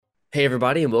Hey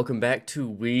everybody, and welcome back to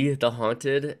We the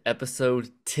Haunted,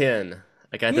 episode 10.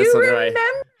 I got this one You right.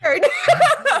 remembered.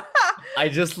 I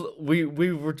just we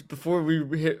were before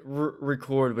we hit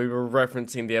record, we were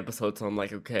referencing the episode, so I'm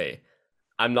like, okay,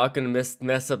 I'm not gonna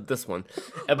mess up this one.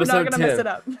 We're not Episode gonna mess 10. it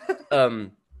up.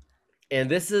 Um, and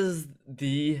this is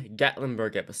the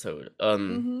Gatlinburg episode.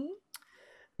 hmm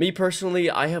Me personally,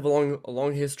 I have a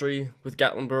long history with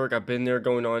Gatlinburg. I've been there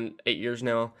going on 8 years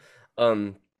now.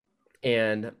 Um,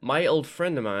 and my old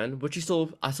friend of mine, which I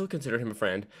still consider him a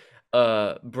friend,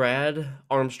 Brad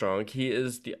Armstrong. He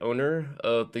is the owner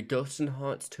of the Ghosts and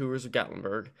Haunts Tours of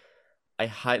Gatlinburg.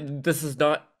 This is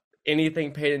not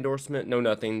anything paid endorsement, no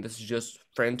nothing. This is just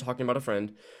friend talking about a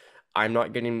friend. I'm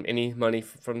not getting any money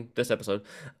from this episode.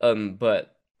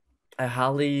 But I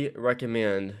highly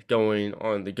recommend going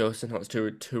on the Ghosts and Haunts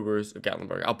tours of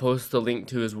Gatlinburg. I'll post the link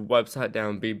to his website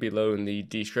down below in the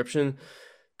description.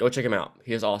 Go check him out.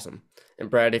 He is awesome. And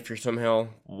Brad, if you're somehow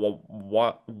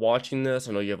watching this,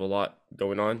 I know you have a lot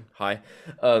going on. Hi.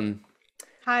 Um,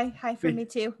 Hi for me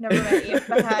too. Never met you,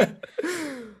 but hi. but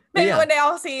Maybe yeah. one day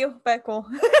I'll see you, but cool.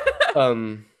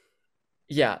 Um,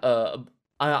 yeah.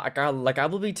 I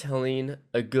will be telling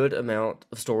a good amount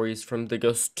of stories from the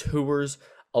ghost tours.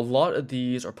 A lot of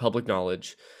these are public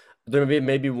knowledge. There may be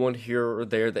maybe one here or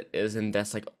there that isn't.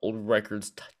 That's like old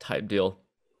records type deal.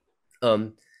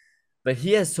 Um, But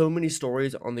he has so many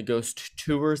stories on the ghost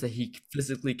tours that he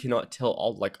physically cannot tell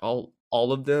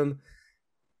all of them.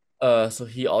 So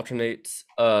he alternates.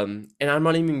 And I'm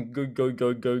not even going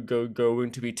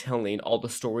to be telling all the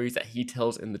stories that he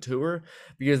tells in the tour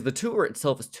because the tour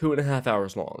itself is 2.5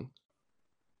 hours long.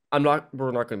 We're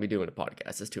not going to be doing a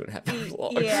podcast. It's 2.5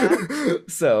 hours Yeah. long.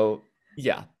 So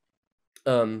yeah.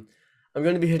 Um, I'm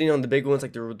going to be hitting on the big ones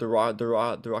like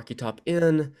the Rocky Top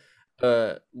Inn,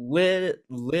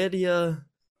 Lydia,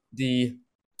 the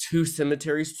two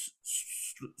cemeteries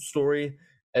story,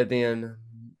 and then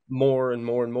more and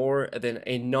more and more, and then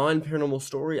a non-paranormal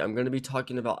story. I'm going to be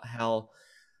talking about how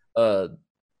uh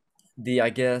the I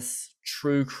guess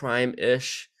true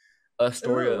crime-ish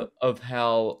story Ooh. of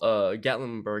how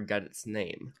Gatlinburg got its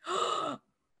name.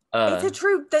 It's Uh, a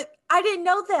truth that I didn't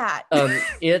know that.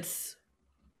 it's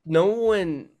no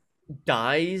one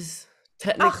dies Ugh,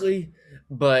 technically,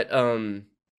 but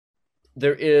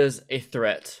there is a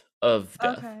threat of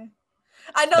death. okay.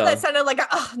 I know that So, sounded like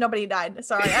nobody died.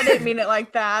 Sorry, I didn't mean it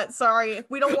like that. Sorry.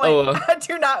 We don't want. oh, I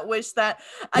do not wish that.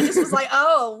 I just was like,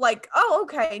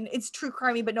 okay. It's true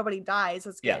crimey, but nobody dies.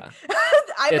 That's good. yeah,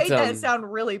 I it's made that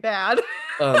sound really bad.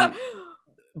 um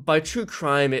by true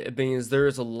crime it means there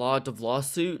is a lot of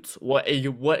lawsuits. What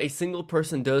a single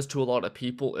person does to a lot of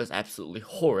people is absolutely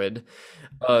horrid.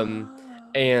 Um,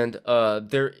 Oh. and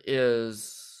there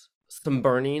is some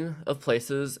burning of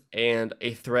places and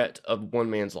a threat of one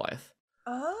man's life.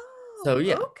 So Oh,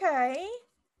 yeah, okay.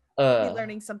 I'll be uh,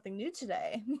 learning something new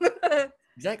today.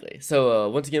 exactly. So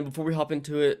once again, before we hop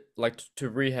into it, like to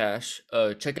rehash,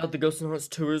 check out the Ghost and Haunts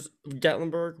tours of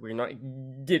Gatlinburg. We're not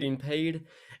getting paid,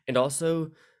 and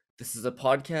also, this is a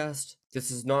podcast. This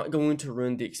is not going to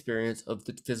ruin the experience of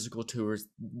the physical tours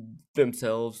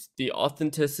themselves. The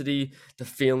authenticity, the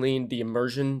feeling, the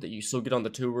immersion that you still get on the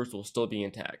tours will still be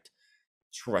intact.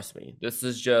 Trust me. This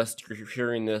is just you're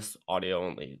hearing this audio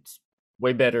only. It's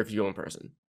way better if you go in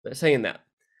person. But saying that,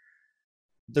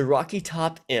 the Rocky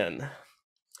Top Inn.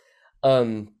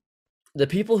 Um, the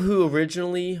people who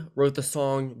originally wrote the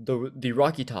song the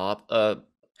Rocky Top, I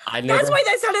That's never why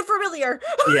that sounded familiar.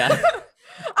 yeah.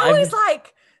 I was I've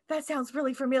like, that sounds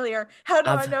really familiar. How do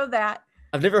I I've know that?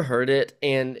 I've never heard it,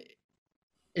 and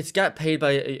it's got paid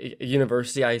by a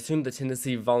university. I assume the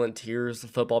Tennessee Volunteers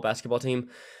football basketball team,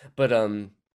 but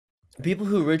people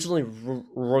who originally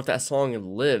wrote that song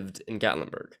lived in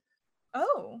Gatlinburg,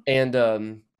 Oh.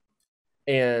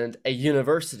 and a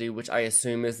university, which I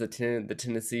assume is the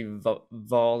Tennessee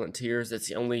Volunteers. It's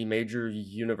the only major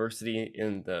university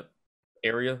in the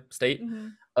area state. hmm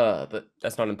But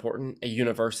that's not important. A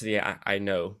university I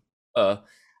know. Uh,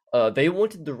 they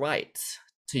wanted the rights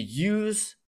to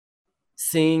use,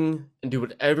 sing, and do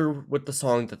whatever with the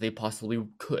song that they possibly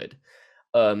could.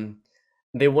 Um,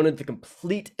 they wanted the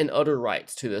complete and utter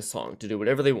rights to this song to do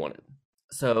whatever they wanted.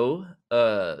 So,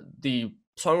 the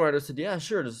songwriter said, "Yeah,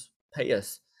 sure, just pay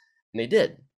us," and they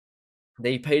did.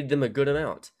 They paid them a good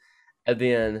amount, and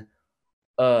then,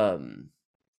 um,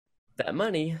 that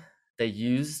money they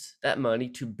used that money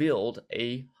to build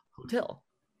a hotel,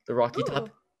 the Rocky Top,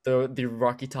 Ooh. the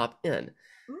Rocky Top Inn.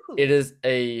 It Ooh. is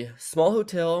a small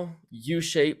hotel,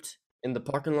 U-shaped, and the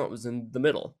parking lot was in the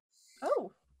middle.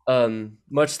 Oh.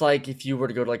 Much like if you were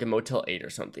to go to like a Motel 8 or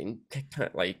something, kind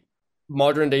of like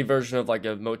modern day version of like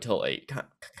a Motel 8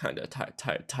 kind of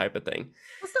type of thing.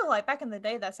 But still, like back in the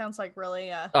day, that sounds like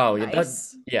really Oh yeah,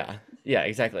 nice. yeah,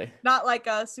 exactly. Not like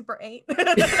a Super 8.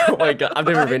 Oh my god, I've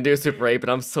never been But to a Super 8, but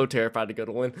I'm so terrified to go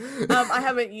to one. I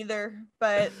haven't either,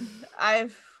 but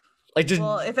I've Like just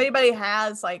well, if anybody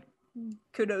has, like,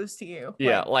 kudos to you.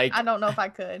 yeah, Like, I like don't know if I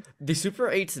could. the Super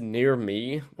 8's near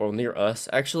me, or near us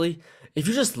actually. If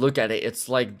you just look at it, it's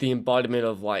like the embodiment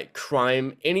of like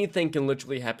crime. Anything can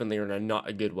literally happen there in a not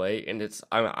a good way, and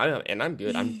I'm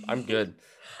good. I'm good.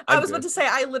 I I'm was about good. to say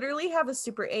I literally have a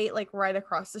Super 8 like right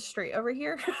across the street over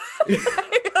here.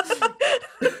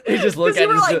 You just look Because you at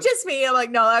were it, like, just me. I'm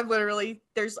like, no, I'm literally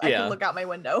I can yeah. look out my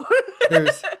window.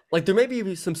 There's like there may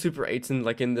be some Super 8s in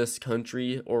like in this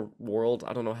country or world.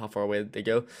 I don't know how far away they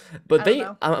go, but I don't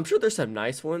know. I'm sure there's some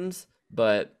nice ones.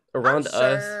 But I'm around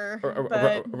us, sure, or,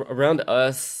 but around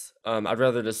us, I'd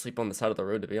rather just sleep on the side of the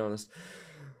road to be honest.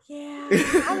 yeah,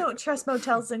 I don't trust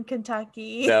motels in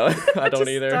Kentucky. No, I I don't just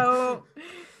either. don't.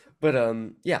 But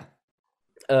yeah,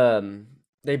 um,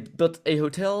 they built a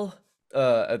hotel.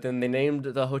 And then they named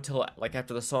the hotel like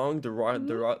after the song,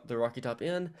 Mhm. the Rocky Top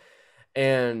Inn,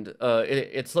 and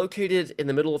it's located in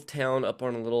the middle of town, up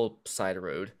on a little side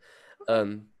road.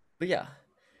 Okay. But yeah,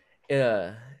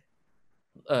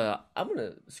 uh, I'm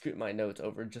gonna scoot my notes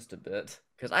over just a bit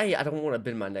because I don't want to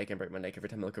bend my neck and break my neck every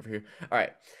time I look over here. All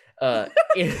right, uh,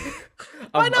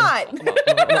 Why not?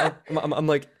 I'm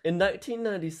like in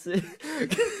 1996.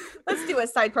 Let's do a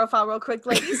side profile real quick,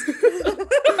 ladies.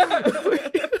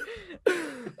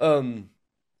 um,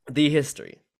 the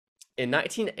history. In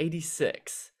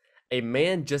 1986, a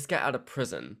man just got out of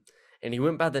prison, and he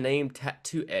went by the name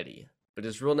Tattoo Eddie, but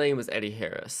his real name was Eddie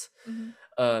Harris. Mhm.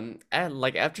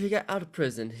 After he got out of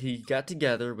prison, he got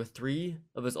together with three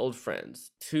of his old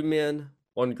friends, two men,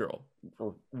 one girl,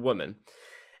 or woman,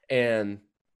 and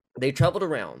they traveled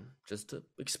around just to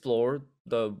explore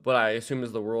the what I assume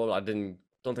is the world.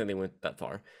 Don't think they went that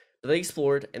far, but they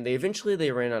explored, and they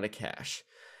ran out of cash,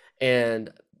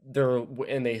 and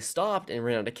they stopped and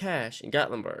ran out of cash in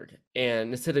Gatlinburg, and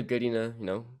instead of getting a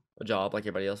job like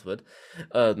everybody else would,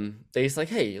 they just like,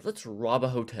 hey, let's rob a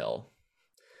hotel.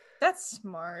 That's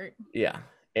smart. Yeah,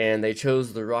 and they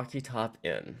chose the Rocky Top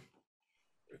Inn.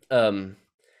 Um,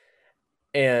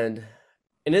 and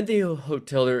in the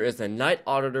hotel there is a night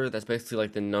auditor that's basically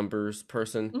like the numbers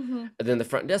person, Hmm. and then the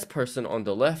front desk person on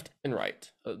the left and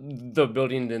right. The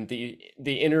building, then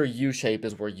the inner U shape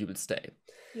is where you would stay.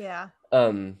 Yeah.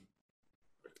 Um,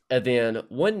 and then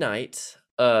one night,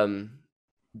 the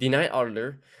night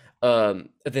auditor,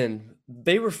 then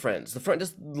they were friends. The front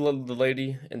desk, the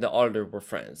lady and the auditor were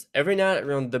friends. Every night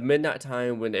around the midnight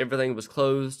time when everything was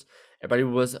closed, everybody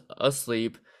was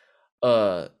asleep,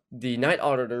 the night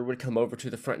auditor would come over to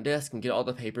the front desk and get all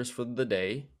the papers for the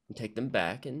day and take them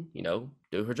back and,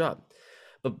 do her job.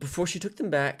 But before she took them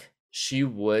back, she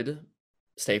would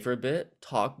stay for a bit,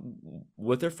 talk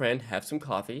with her friend, have some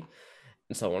coffee,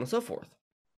 and so on and so forth.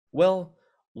 Well,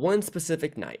 one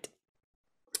specific night,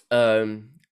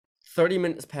 um, 30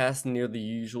 minutes past near the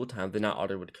usual time the night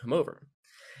auditor would come over.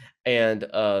 And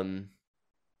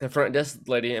the front desk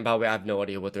lady, and by the way, I have no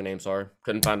idea what their names are.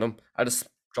 Couldn't find them. I just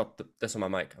dropped this on my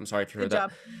mic. I'm sorry if you heard Good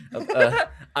that.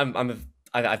 job.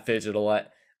 I fidget a lot.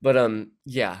 But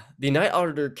yeah, the night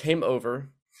auditor came over,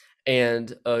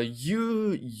 and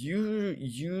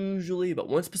usually, but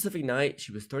one specific night,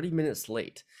 she was 30 minutes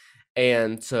late,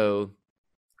 and so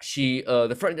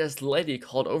the front desk lady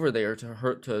called over there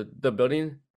to the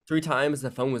building 3 times.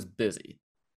 The phone was busy.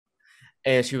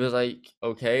 And she was like,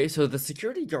 okay. So the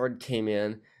security guard came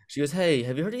in. She goes, hey,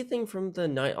 have you heard anything from the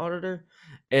night auditor?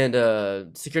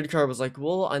 And security guard was like,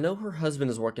 well, I know her husband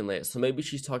is working late, so maybe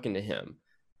she's talking to him.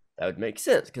 That would make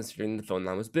sense considering the phone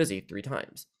line was busy 3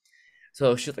 times.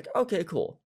 So she's like, okay,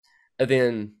 cool. And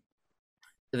then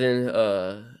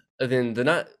the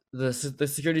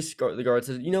security the guard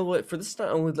said, you know what? For this night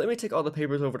only, let me take all the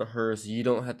papers over to her so you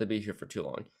don't have to be here for too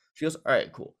long. She goes, all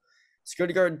right, cool.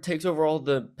 Security guard takes over all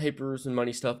the papers and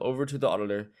money stuff over to the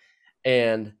auditor,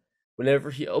 and whenever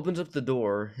he opens up the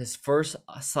door, his first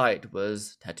sight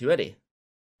was Tattoo Eddie.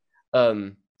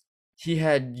 He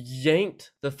had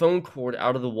yanked the phone cord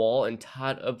out of the wall and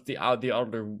tied up the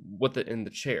auditor with it in the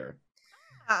chair.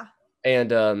 Ah. And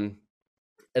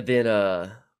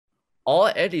then all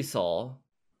Eddie saw,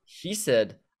 he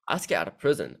said, I just got out of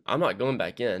prison. I'm not going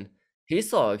back in. He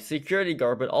saw a security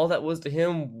guard, but all that was to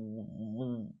him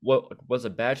what was a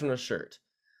badge on a shirt.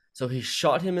 So he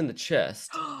shot him in the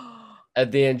chest,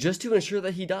 and then just to ensure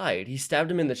that he died, he stabbed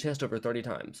him in the chest over 30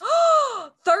 times.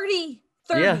 30.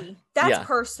 Yeah, That's yeah,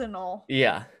 personal.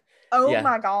 yeah, Oh yeah,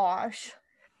 my gosh.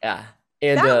 yeah.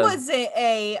 And That wasn't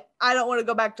a I don't want to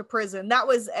go back to prison. That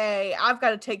was a I've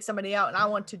got to take somebody out and I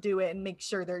want to do it and make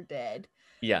sure they're dead.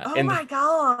 yeah, Oh my and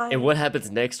god. what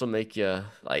happens next will make you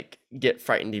like get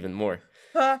frightened even more.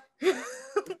 Huh.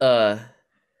 Uh,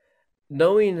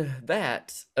 Knowing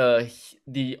that,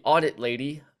 the audit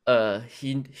lady,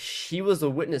 she was a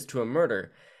witness to a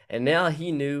murder, and now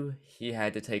he knew he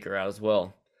had to take her out as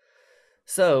well.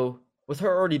 So, with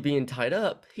her already being tied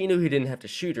up, he knew he didn't have to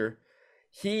shoot her.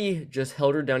 He just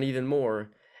held her down even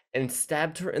more and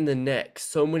stabbed her in the neck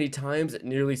so many times it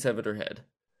nearly severed her head.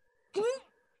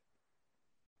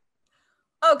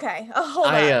 Okay, hold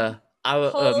I up. uh I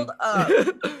Hold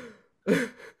up.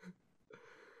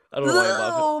 I don't know why I'm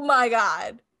laughing. Oh my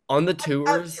god. On the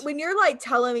tours, When you're like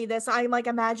telling me this, I'm like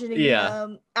imagining yeah,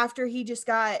 him after he just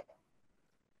got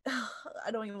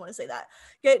I don't even want to say that.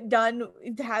 Get done,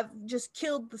 have just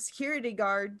killed the security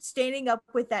guard, standing up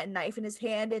with that knife in his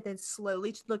hand, and then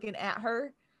slowly looking at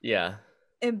her yeah.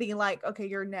 and being like, "Okay,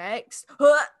 you're next."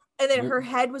 And then her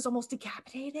head was almost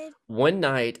decapitated. One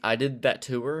night I did that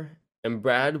tour, and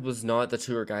Brad was not the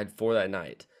tour guide for that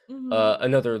night. Mm-hmm.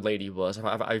 Another lady was.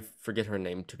 I forget her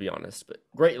name, to be honest, but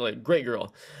great, like great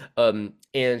girl. And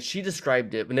she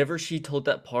described it. Whenever she told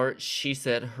that part, she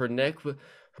said her neck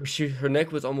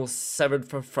was almost severed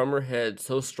from her head,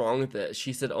 so strong that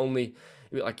she said only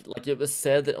like it was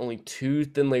said that only two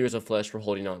thin layers of flesh were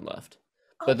holding on left.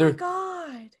 Oh But my there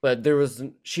god. but there was,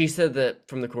 she said that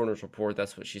from the coroner's report,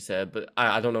 that's what she said, but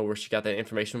I don't know where she got that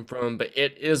information from, but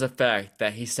it is a fact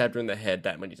that he stabbed her in the head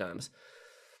that many times.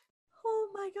 Oh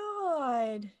my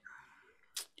god.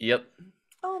 Yep.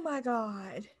 Oh my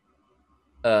god.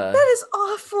 Uh, That is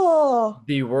awful.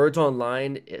 the words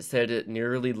online, it said it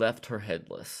nearly left her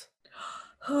headless.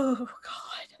 Oh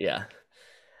god. Yeah.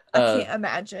 I Uh, can't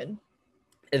imagine.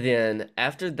 and then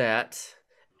after that,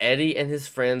 Eddie and his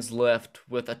friends left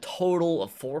with a total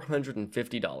of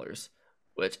 $450,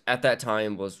 which at that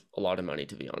time was a lot of money,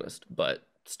 to be honest, but I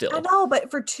still. know, but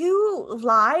for two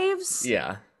lives,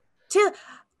 Yeah. two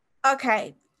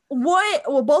okay. What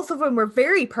well, both of them were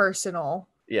very personal.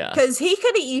 Yeah. Because he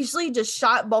could have easily just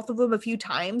shot both of them a few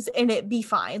times and it'd be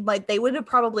fine. Like they would have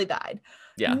probably died.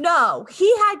 Yeah. No,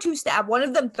 he had to stab one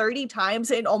of them 30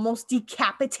 times and almost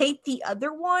decapitate the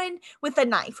other one with a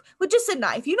knife. With just a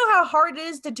knife. You know how hard it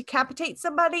is to decapitate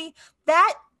somebody?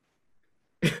 That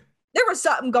there was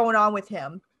something going on with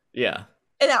him. Yeah.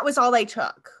 And that was all they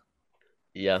took.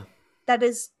 Yeah. That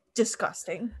is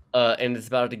disgusting. And it's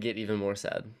about to get even more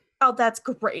sad. Oh, that's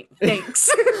great.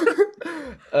 Thanks.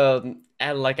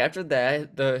 And like after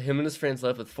that, him and his friends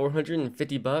left with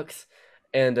 $450,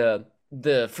 and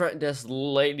the front desk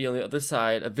lady on the other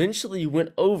side eventually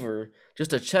went over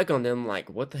just to check on them, like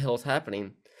what the hell is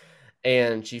happening.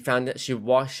 And she found that she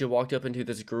walked up into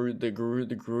this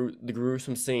the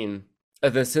gruesome scene.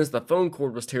 And then since the phone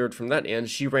cord was teared from that end,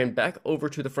 she ran back over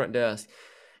to the front desk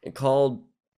and called.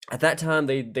 At that time,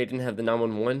 they didn't have the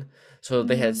 911, so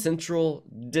they had Mhm. central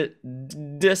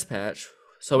dispatch.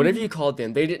 So whenever Mhm. you called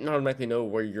them, they didn't automatically know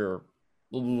where your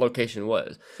location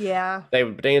was. Yeah. They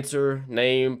would answer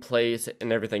name, place,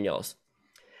 and everything else.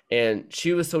 And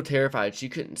she was so terrified she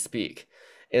couldn't speak,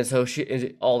 and so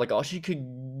all she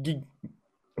could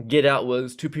get out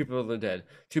was two people are dead.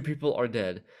 Two people are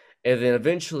dead, and then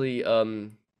eventually,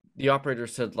 the operator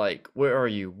said like, "Where are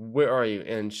you? Where are you?"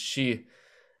 And she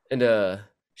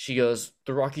goes,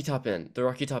 "The Rocky Top Inn, the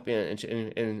Rocky Top Inn,"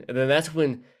 and then that's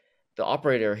when the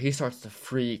operator, he starts to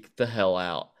freak the hell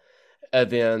out, and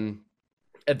then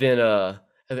and then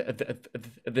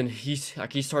and then he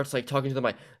starts like talking to the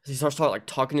mic. He starts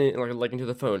talking like into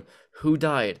the phone. Who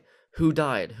died? Who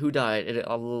died? Who died?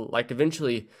 And like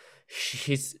eventually,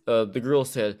 the girl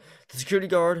said, "The security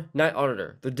guard, night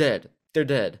auditor. They're dead. They're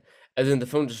dead." And then the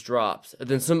phone just drops. And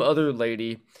then some other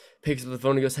lady picks up the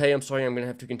phone and goes, "Hey, I'm sorry, I'm gonna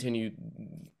have to continue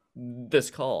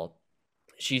this call."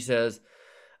 She says,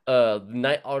 the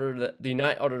night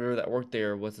auditor that worked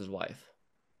there was his wife.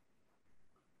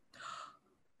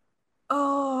 He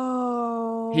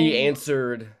Oh.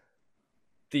 answered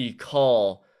the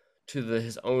call to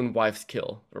his own wife's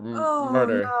kill or Oh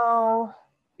murder. no.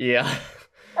 Yeah.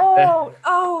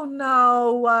 Oh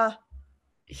no.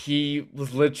 He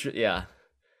was literally, yeah.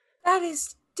 That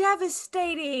is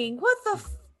devastating. What the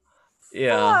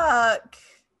Yeah. fuck?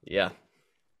 Yeah.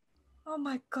 Oh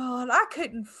my god. I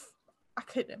couldn't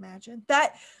imagine.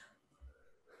 That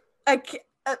I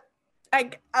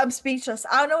ca- I'm speechless.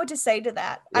 I don't know what to say to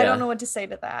that. I don't Yeah. know what to say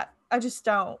to that. I just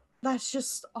don't. That's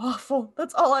just awful.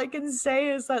 That's all I can say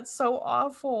is that's so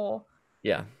awful.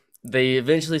 Yeah. They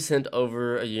eventually sent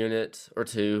over a unit or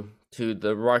two to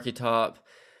the Rocky Top.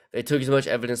 They took as much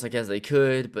evidence like as they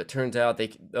could, but turns out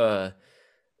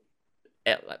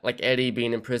like Eddie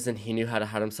being in prison, he knew how to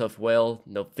hide himself well.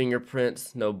 No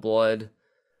fingerprints, no blood,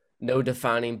 no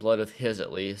defining blood of his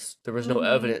at least. There was no Mm-hmm.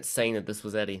 evidence saying that this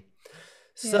was Eddie.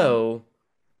 Yeah. So,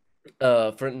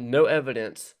 for no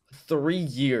evidence, 3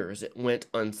 years it went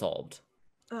unsolved.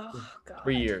 Oh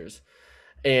 3 God. years.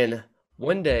 And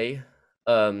one day,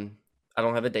 I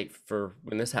don't have a date for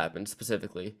when this happened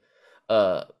specifically.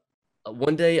 Uh,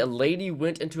 one day, a lady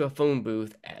went into a phone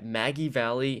booth at Maggie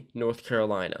Valley, North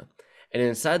Carolina, and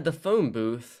inside the phone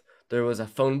booth there was a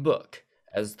phone book,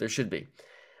 as there should be.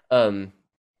 Um,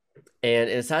 and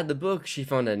inside the book, she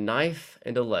found a knife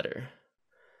and a letter.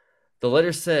 The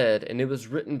letter said, and it was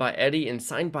written by Eddie and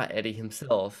signed by Eddie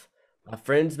himself. My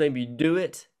friends made me do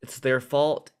it. It's their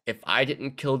fault. If I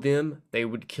didn't kill them, they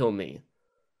would kill me.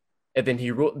 And then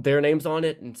he wrote their names on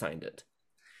it and signed it.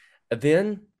 And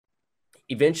then,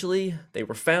 eventually, they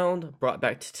were found, brought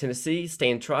back to Tennessee,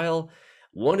 stand trial.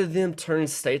 One of them turned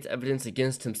state's evidence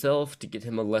against himself to get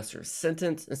him a lesser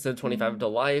sentence instead of 25 Mhm. to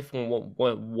life.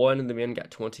 One of the men got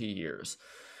 20 years.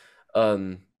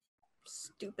 Um,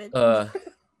 Stupid. uh,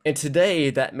 and today,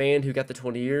 that man who got the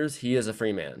 20 years, he is a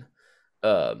free man.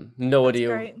 No That's idea.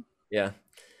 great. Yeah.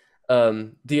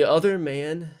 The other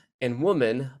man and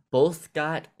woman both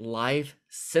got life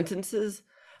sentences.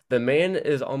 The man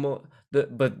is almost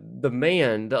but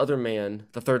the other man,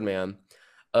 the third man,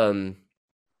 um,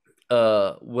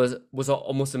 was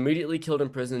almost immediately killed in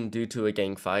prison due to a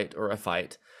gang fight or a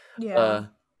fight. Yeah. Uh,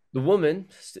 the woman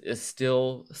is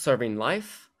still serving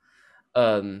life.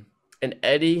 Um, and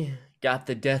Eddie got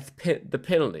the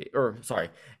penalty, or sorry,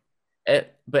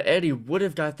 but Eddie would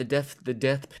have got the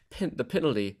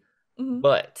penalty, Hmm.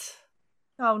 but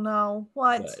Oh no.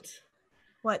 What? but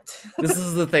What? this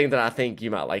is the thing that I think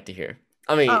you might like to hear.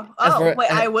 I mean,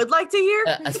 Wait, I would like to hear.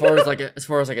 as far as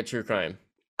like a true crime,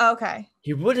 Okay.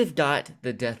 he would have got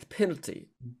the death penalty,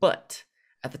 but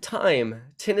at the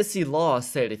time, Tennessee law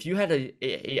said if you had a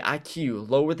IQ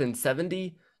lower than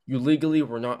 70, you legally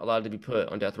were not allowed to be put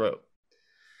on death row.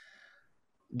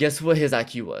 Guess what his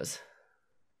IQ was?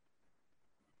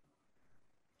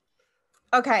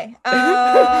 Okay.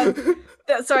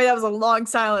 Sorry, that was a long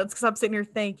silence because I'm sitting here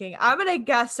thinking. I'm gonna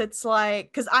guess it's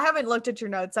like because I haven't looked at your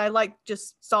notes. I like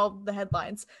just saw the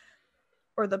headlines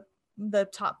or the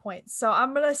top points. So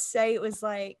I'm gonna say it was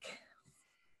like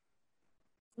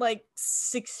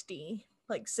 60,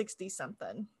 like 60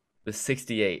 something. The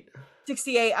 68.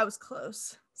 68. I was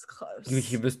close. It's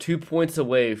He close. was 2 points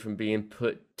away from being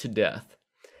put to death.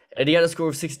 And he got a score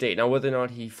of 68. Now, whether or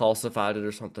not he falsified it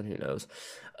or something, who knows?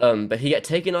 But he got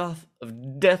taken off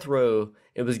of death row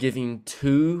and was given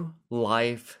 2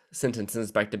 life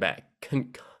sentences back to back,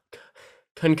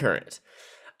 concurrent.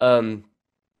 Um,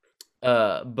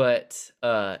 and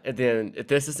then if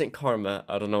this isn't karma,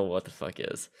 I don't know what the fuck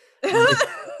is.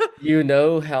 You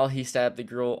know how he stabbed the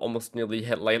girl almost nearly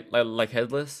like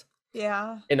headless?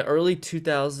 Yeah. In early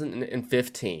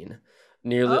 2015,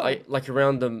 nearly Oh. like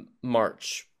around the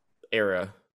March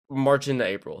era, March into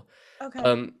April,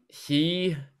 Okay.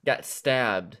 he got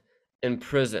stabbed in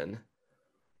prison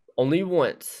only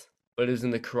once, but it was in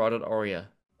the carotid artery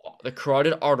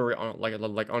on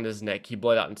like on his neck. He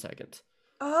bled out in seconds.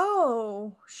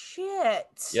 Oh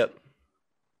shit. Yep.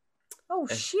 Oh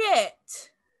Eh, shit.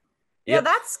 Yeah, Yep.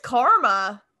 that's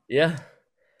karma. Yeah.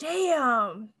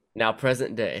 Damn. Now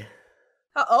present day.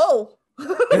 Oh.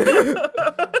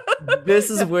 This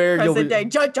is where you'll Present be. day.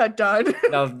 Dun, dun, dun.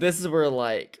 Now this is where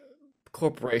like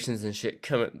corporations and shit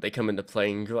come into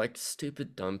play, and you're like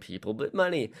stupid dumb people, but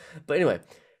money. But anyway,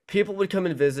 people would come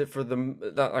and visit for them.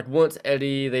 Like once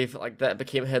Eddie, they've like that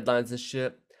became headlines and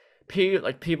shit.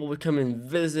 People would come and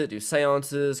visit, do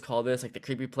seances, call this like the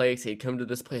creepy place. They'd come to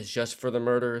this place just for the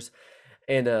murders,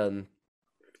 and the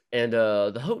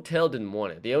hotel didn't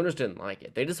want it. The owners didn't like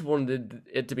it. They just wanted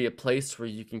it to be a place where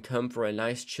you can come for a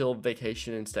nice chill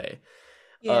vacation and stay.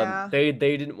 Yeah. They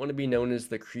didn't want to be known as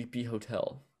the creepy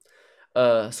hotel.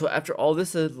 So after all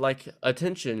this like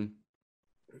attention,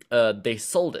 they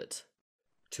sold it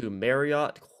to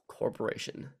Marriott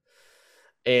Corporation.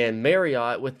 And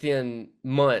Marriott, within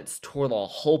months, tore the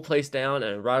whole place down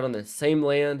and right on the same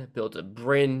land built a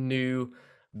brand new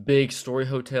big story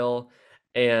hotel.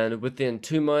 And within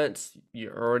 2 months, you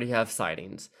already have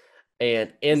sightings. And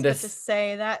I in was about to this,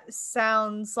 say that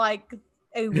sounds like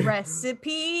a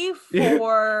recipe yeah,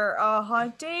 for a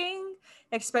haunting,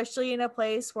 especially in a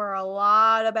place where a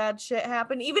lot of bad shit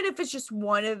happened. Even if it's just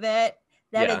one event,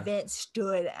 that yeah, event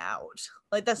stood out.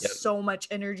 Like that's yep, so much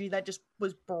energy that just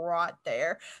was brought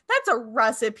there. That's a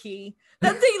recipe.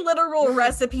 That's a literal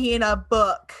recipe in a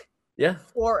book yeah,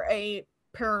 for a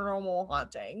paranormal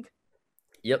haunting.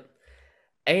 yep.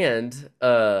 And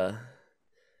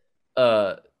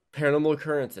uh paranormal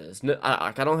occurrences. No,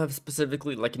 I don't have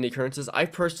specifically like any occurrences. I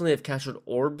personally have captured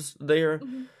orbs there.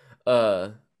 Mhm. Uh,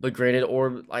 but granted,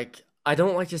 orb like I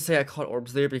don't like to say I caught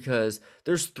orbs there because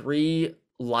there's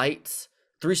lights,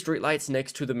 three street lights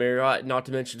next to the Marriott, not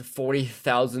to mention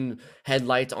 40,000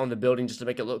 headlights on the building just to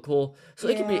make it look cool. So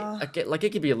it could be Yeah. like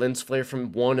it could be a lens flare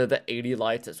from one of the 80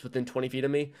 lights that's within 20 feet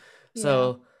of me. Yeah.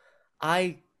 So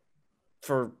I,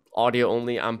 for audio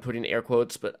only, I'm putting air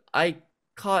quotes, but I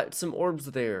caught some orbs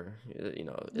there. You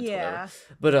know, it's whatever. Yeah.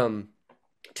 But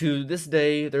to this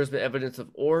day, there's been evidence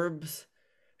of orbs,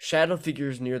 shadow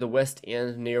figures near the west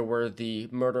end, near where the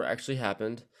murder actually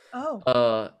happened.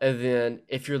 Oh. And then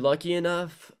if you're lucky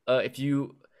enough, if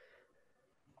you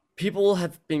people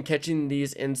have been catching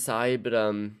these inside, but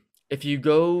if you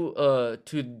go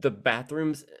to the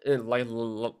bathrooms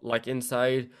like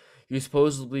inside, you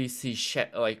supposedly see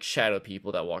like shadow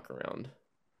people that walk around.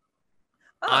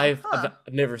 Oh, I've huh.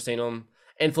 never seen them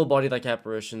and full body like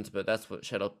apparitions, but that's what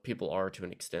shadow people are to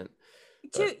an extent.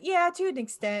 But To an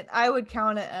extent, I would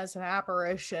count it as an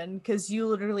apparition because you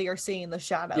literally are seeing the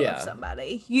shadow of yeah,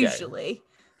 somebody, yeah. usually.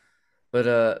 But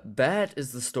that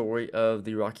is the story of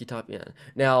the Rocky Top Inn.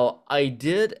 Now, I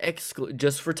did exclude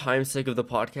just for time's sake of the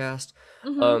podcast.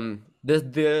 Mm-hmm. This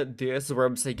is where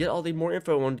I'm saying get all the more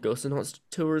info on Ghost and Haunts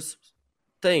Tours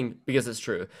thing because it's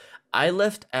true. I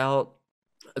left out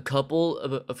a couple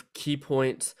of key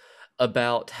points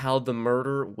about how the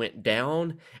murder went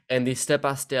down and the step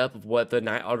by step of what the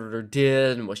night auditor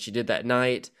did and what she did that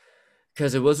night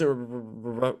because it wasn't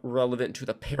relevant to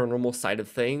the paranormal side of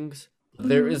things.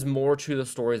 There Mm-hmm. is more to the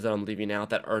stories that I'm leaving out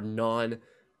that are non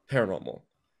paranormal.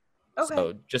 Okay.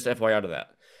 So just FYI to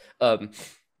that. Um,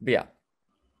 but yeah,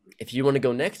 if you want to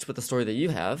go next with the story that you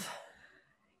have,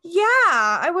 Yeah,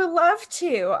 I would love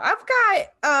to. I've got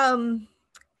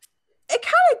it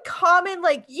kind of common,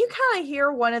 like you kind of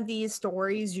hear one of these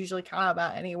stories usually kind of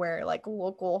about anywhere, like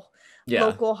yeah,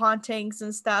 local hauntings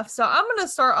and stuff. So I'm gonna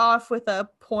start off with a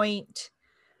point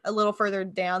a little further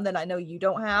down that I know you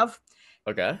don't have.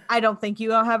 okay. I don't think you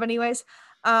don't have anyways.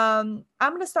 I'm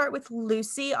gonna start with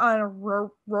Lucy on a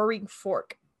Roaring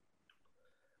Fork.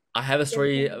 I have a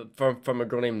story from a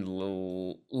girl named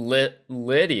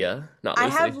Lydia, not I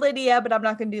have Lucy. Lydia, but I'm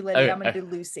not gonna do Lydia. I'm gonna Okay, do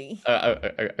Lucy.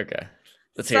 okay.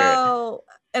 Let's hear it. So,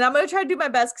 and I'm gonna try to do my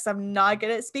best because I'm not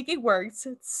good at speaking words.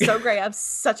 It's so great. I'm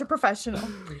such a professional.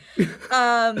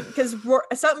 Because for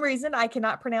some reason I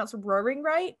cannot pronounce roaring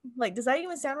right. Like, does that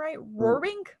even sound right?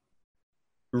 Roaring,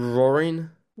 Roaring,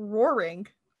 roaring,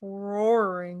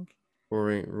 roaring.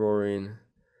 roaring.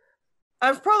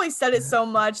 I've probably said it so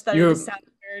much that it just You're sounds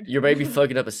weird. you're maybe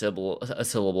fucking up a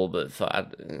syllable, but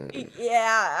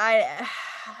Yeah,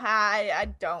 I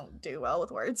don't do well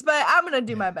with words, but I'm gonna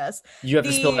do my best. you have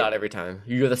to spell it The out every time.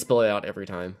 You have to spell it out every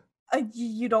time.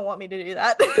 You don't want me to do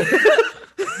that.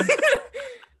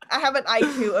 I have an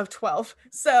IQ of 12,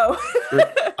 so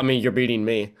I mean, you're beating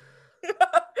me.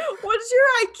 what's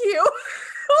your IQ?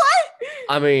 What?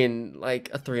 I mean, like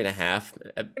a 3.5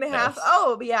 at And a half. best.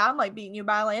 Oh, yeah, I'm like beating you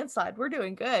by a landslide. We're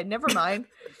doing good. Never mind.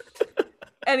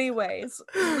 Anyways,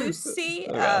 Lucy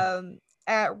Okay.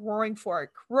 at Roaring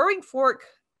Fork. Roaring Fork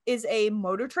is a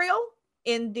motor trail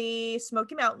in the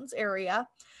Smoky Mountains area.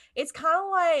 It's kind of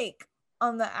like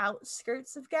on the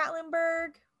outskirts of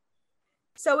Gatlinburg.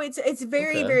 So it's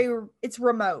very Okay. very it's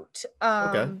remote.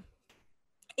 Okay.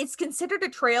 It's considered a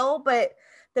trail, but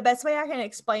the best way I can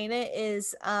explain it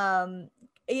is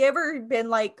you ever been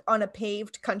like on a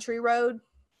paved country road?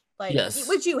 Like, Yes.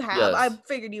 which you have. I Yes.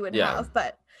 figured you would Yeah. have,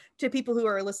 but to people who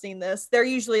are listening to this, they're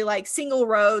usually like single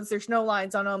roads. There's no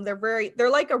lines on them. They're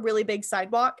like a really big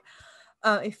sidewalk.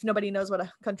 If nobody knows what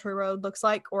a country road looks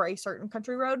like or a certain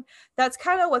country road, that's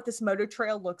kind of what this motor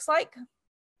trail looks like.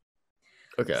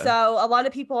 Okay. So a lot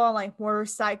of people on like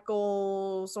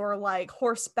motorcycles or like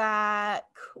horseback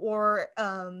or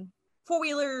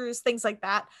four-wheelers, things like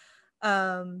that,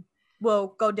 um,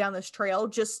 will go down this trail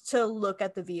just to look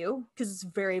at the view because it's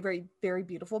very, very, very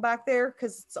beautiful back there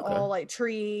because it's Okay. all like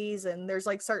trees and there's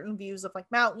like certain views of like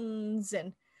mountains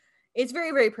and it's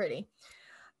very, very pretty.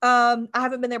 I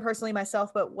haven't been there personally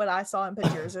myself, but what I saw in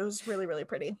pictures, it was really, really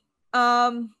pretty.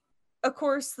 Um, of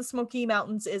course, the Smoky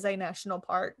Mountains is a national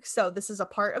park, so this is a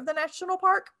part of the national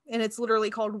park, and it's literally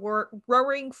called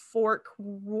Roaring Fork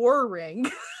Roaring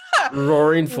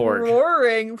Roaring Fork.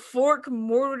 Roaring Fork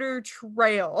Motor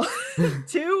Trail.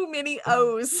 Too many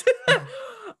O's.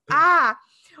 ah,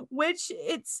 which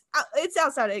it's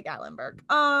outside of Gatlinburg.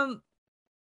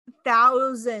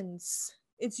 Thousands.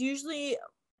 It's usually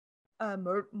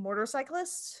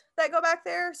motorcyclists that go back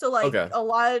there. So like Okay. a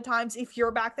lot of times if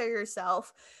you're back there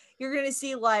yourself, you're going to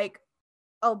see like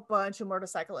a bunch of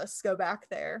motorcyclists go back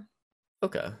there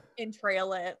Okay. and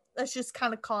trail it. That's just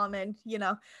kind of common,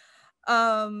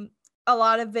 a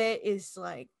lot of it is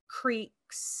like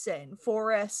creeks and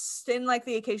forests and like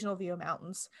the occasional view of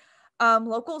mountains.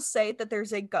 Locals say that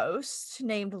there's a ghost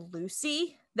named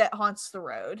Lucy that haunts the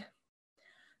road.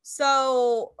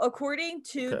 So, according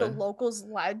to the Okay. locals'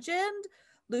 legend,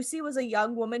 Lucy was a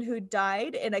young woman who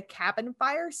died in a cabin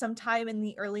fire sometime in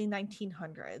the early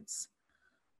 1900s.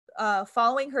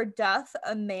 Following her death,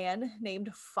 a man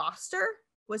named Foster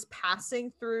was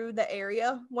passing through the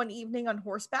area one evening on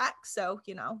horseback. So,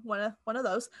 one of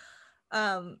those.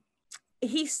 Um,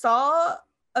 he saw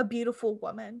a beautiful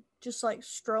woman just like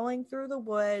strolling through the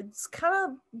woods, kind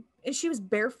of, and she was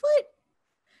barefoot.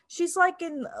 She's like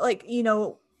in like,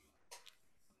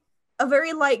 a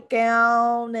very light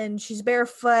gown, and she's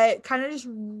barefoot, kind of just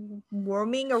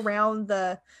roaming around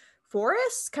the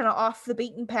forest, kind of off the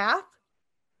beaten path.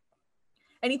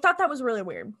 And he thought that was really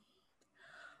weird.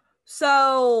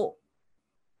 So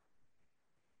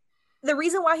the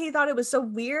reason why he thought it was so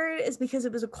weird is because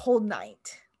it was a cold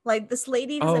night. Like, this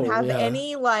lady doesn't Oh have yeah.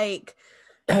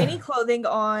 any clothing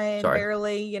on, Sorry.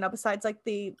 barely, besides like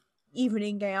the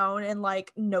evening gown, and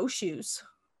like no shoes.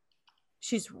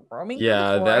 She's roaming through the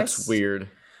Yeah, that's forest weird.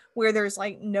 where there's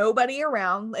like nobody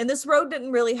around, and this road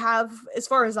didn't really have, as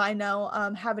far as I know,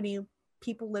 have any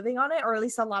people living on it, or at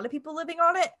least a lot of people living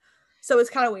on it. So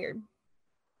it's kind of weird.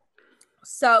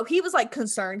 So he was like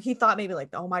concerned. He thought maybe like,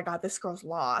 oh my God, this girl's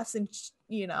lost. And,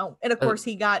 and of Uh, course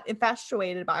he got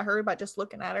infatuated by her by just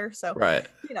looking at her. So, right.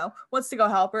 wants to go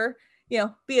help her,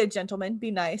 be a gentleman, be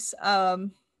nice.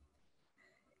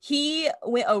 He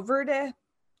went over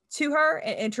to her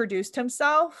and introduced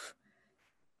himself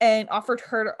and offered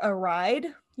her a ride,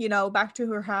 back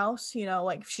to her house,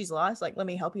 like if she's lost, like, let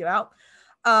me help you out.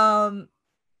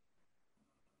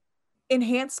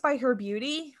 Enhanced by her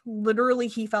beauty, literally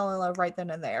he fell in love right then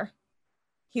and there.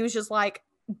 He was just like,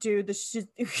 dude, this is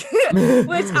which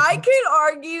I could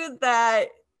argue that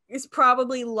is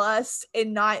probably lust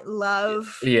and not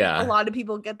love. Yeah. A lot of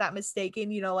people get that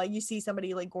mistaken, like you see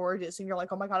somebody like gorgeous and you're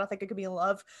like, oh my God, I think I could be in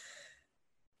love.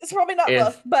 It's probably not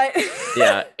love, but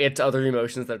yeah, it's other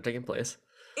emotions that are taking place.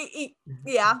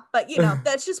 Yeah, but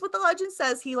that's just what the legend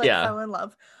says. He like fell in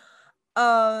love.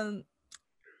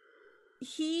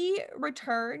 He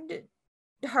returned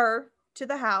her to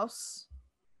the house,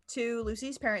 to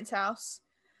Lucy's parents' house,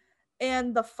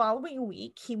 and the following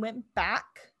week he went back.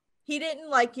 He didn't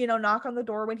like, knock on the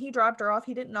door when he dropped her off.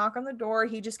 He didn't knock on the door.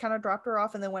 He just kind of dropped her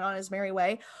off and then went on his merry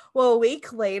way. Well, a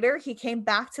week later, he came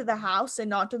back to the house and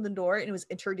knocked on the door and was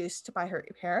introduced by her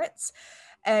parents.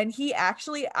 And he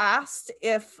actually asked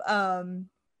if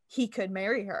he could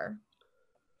marry her.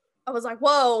 I was like,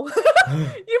 whoa,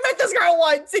 you met this girl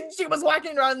once and she was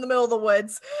walking around in the middle of the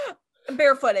woods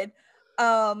barefooted.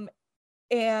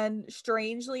 And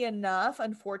strangely enough,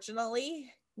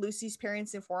 unfortunately, Lucy's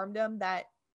parents informed him that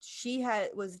she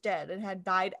was dead and had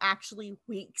died actually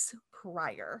weeks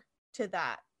prior to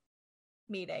that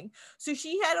meeting. So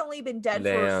she had only been dead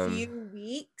for a few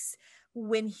weeks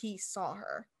when he saw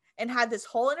her. And had this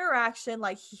whole interaction,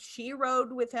 like she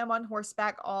rode with him on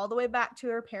horseback all the way back to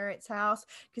her parents' house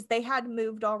because they had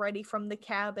moved already from the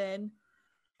cabin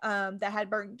that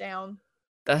had burnt down.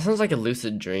 That sounds like a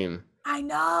lucid dream. I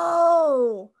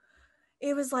know.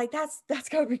 It was like, that's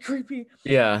gotta be creepy.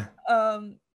 Yeah.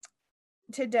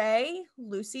 Today,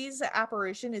 Lucy's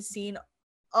apparition is seen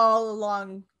all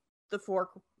along the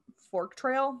fork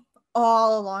trail,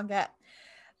 all along it.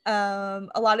 A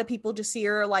lot of people just see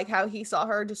her like how he saw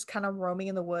her, just kind of roaming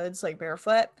in the woods like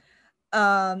barefoot.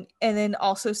 And then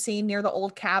also seen near the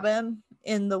old cabin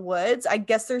in the woods. I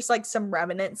guess there's like some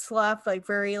remnants left, like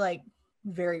very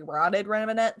rotted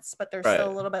remnants, but there's still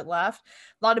a little bit left.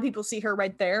 A lot of people see her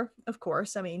right there, of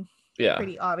course. I mean, yeah,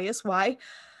 pretty obvious why.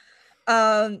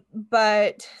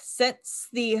 But since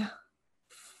the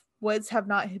woods have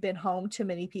not been home to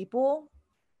many people,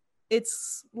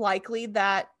 it's likely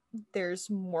that there's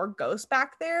more ghosts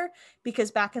back there, because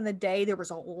back in the day there was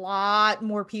a lot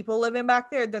more people living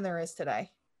back there than there is today.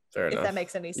 Fair if enough. That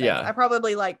makes any sense. Yeah. I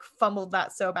probably like fumbled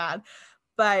that so bad,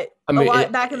 but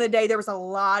back in the day there was a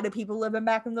lot of people living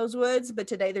back in those woods, but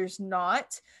today there's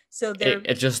not. So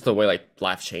it's just the way like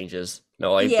life changes.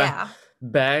 No, like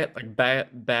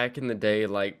back in the day,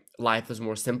 like life was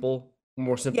more simple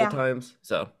times.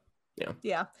 So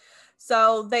yeah.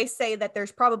 So they say that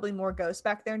there's probably more ghosts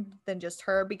back there than just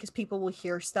her, because people will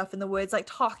hear stuff in the woods, like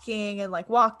talking and like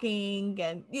walking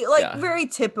and like very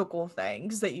typical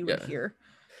things that you would hear.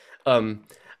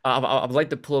 I'd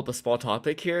like to pull up a small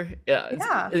topic here.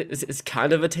 It's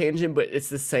kind of a tangent, but it's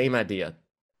the same idea.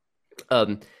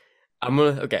 I'm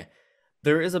gonna okay.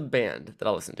 There is a band that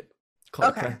I listen to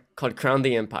called Okay. called Crown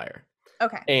the Empire.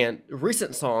 Okay. And a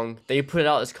recent song they put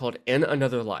out is called In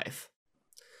Another Life.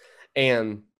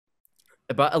 And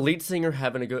about a lead singer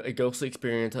having a ghostly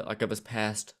experience like of his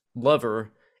past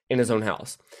lover in his own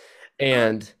house.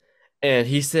 And and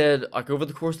he said like over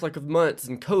the course like of months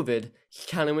and COVID, he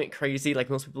kind of went crazy like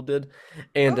most people did.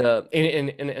 And Oh.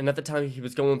 and at the time he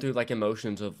was going through like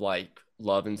emotions of like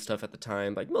love and stuff at the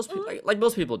time, like most people Mhm. like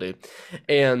most people do.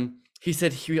 And he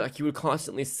said he would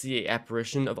constantly see a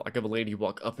apparition of a lady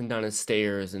walk up and down his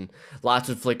stairs and lights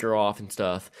would flicker off and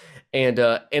stuff. And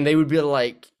they would be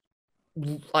like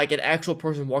an actual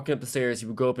person walking up the stairs. He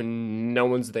would go up and no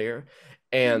one's there.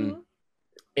 And Mhm.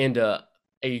 and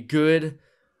a good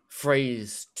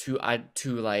phrase to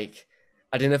like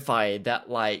identify that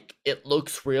like it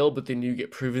looks real, but then you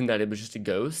get proven that it was just a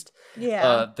ghost.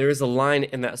 Yeah. There's a line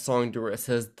in that song where it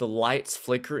says the lights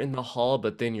flicker in the hall,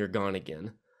 but then you're gone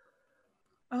again.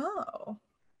 Oh.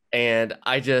 And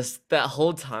I just that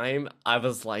whole time I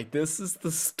was like, this is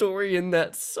the story in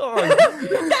that song. That's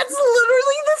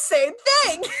literally the same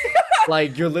thing.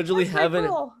 Like you're literally That's pretty having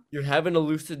cool. you're having a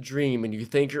lucid dream and you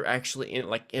think you're actually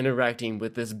like interacting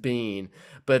with this being,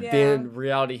 but Yeah. then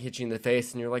reality hits you in the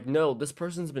face and you're like, no, this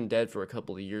person's been dead for a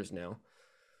couple of years now.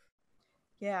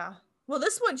 Yeah. Well,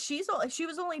 this one, she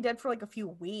was only dead for like a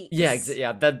few Yeah, weeks.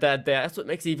 yeah, that's what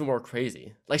makes it even more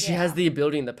crazy. Like she has Yeah. the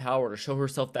ability and the power to show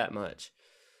herself that much.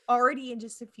 Already in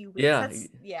just a few weeks. Yeah, That's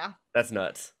yeah. that's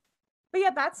nuts. But yeah,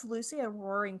 that's Lucy a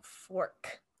Roaring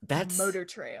Fork That's Motor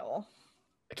Trail.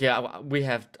 okay. We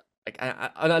have like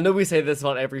I know we say this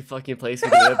about every fucking place we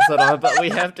do an episode on, but we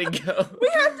have to go. We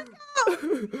have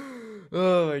to go.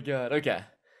 Oh my god. Okay.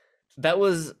 That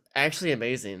was actually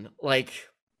amazing. Like,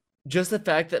 just the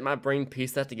fact that my brain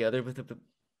pieced that together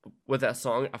with that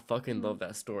song, I fucking love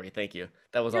that story. Thank you.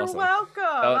 That was You're awesome. welcome.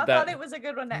 I thought it That was a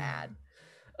good one to add.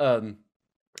 um,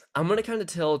 I'm gonna kind of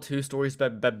tell two stories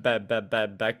back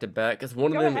to back because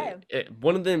one of Go them ahead.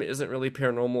 one of them isn't really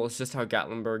paranormal. It's just how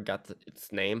Gatlinburg got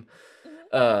its name. Mhm.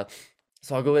 Uh,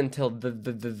 so I'll go ahead and tell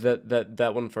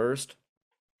that one first.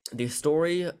 The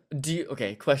story.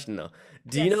 Okay? Question though.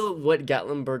 Do you Yes. know what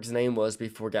Gatlinburg's name was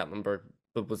before Gatlinburg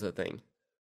was a thing?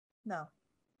 No.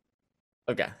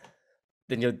 Okay.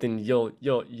 Then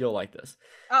you'll like this.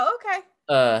 Oh, okay.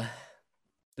 Uh,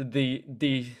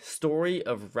 the story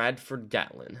of Radford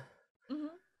Gatlin. Hmm.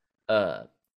 Uh,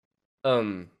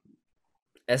 um,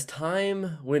 as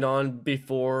time went on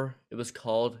before it was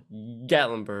called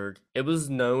Gatlinburg, it was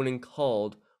known and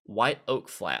called White Oak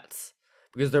Flats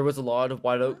because there was a lot of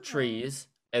white oak Oh. trees,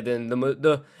 and then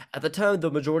the at the time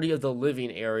the majority of the living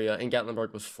area in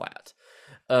Gatlinburg was flat.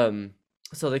 Um,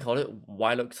 so they called it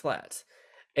White Oak Flats,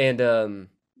 and um.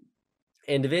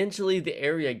 And eventually, the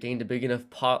area gained a big enough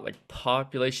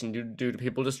population due to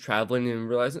people just traveling and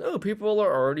realizing, oh, people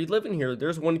are already living here.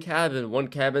 There's one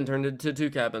cabin turned into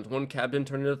two cabins, one cabin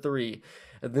turned into three,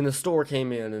 and then a store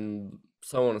came in, and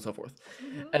so on and so forth.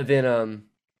 Hmm.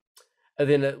 And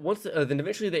then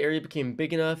eventually the area became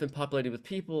big enough and populated with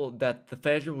people that the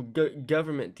federal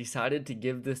government decided to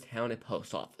give this town a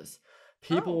post office.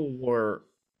 Oh. People were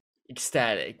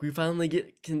ecstatic. We finally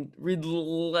can read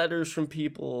letters from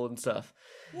people and stuff.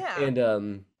 Yeah.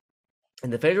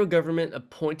 And the federal government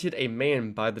appointed a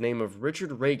man by the name of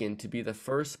Richard Reagan to be the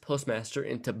first postmaster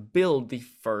and to build the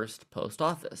first post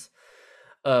office.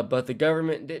 But the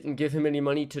government didn't give him any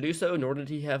money to do so, nor did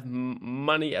he have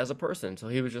money as a person. So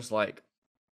he was just like,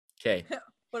 okay.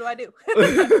 What do I do?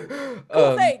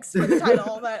 Cool. Thanks for the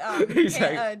title, but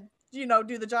exactly. can't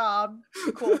do the job.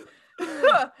 Cool.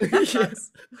 That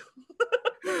sucks.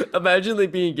 Imagine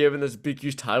like being given this big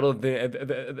huge title, and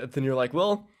then you're like,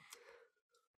 well,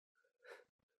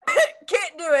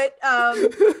 Can't do it.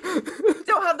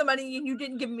 Don't have the money, and you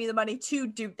didn't give me the money to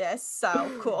do this.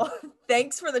 So cool.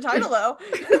 Thanks for the title, though.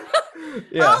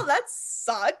 yeah, Oh, that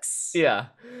sucks. yeah.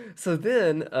 So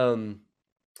then,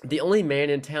 the only man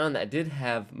in town that did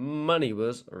have money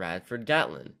was Radford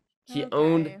Gatlin. He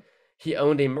owned Okay. he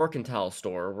owned a mercantile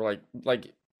store,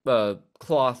 like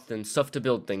cloth and stuff to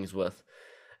build things with,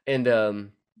 and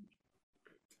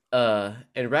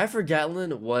and Radford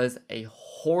Gatlin was a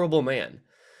horrible man.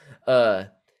 Uh,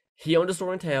 he owned a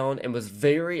store in town and was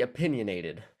very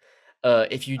opinionated.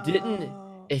 If you didn't,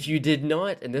 Oh. if you did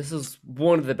not, and this is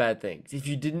one of the bad things, if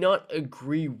you did not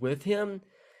agree with him,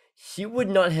 he would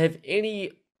not have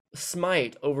any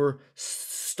smite over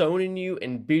stoning you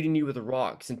and beating you with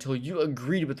rocks until you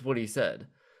agreed with what he said.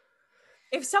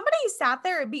 If somebody sat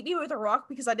there and beat me with a rock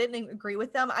because I didn't agree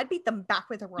with them, I'd beat them back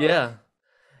with a rock. Yeah,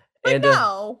 But and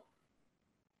no.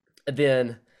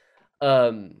 then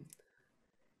um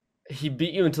he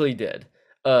beat you until he did.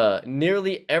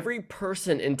 Nearly every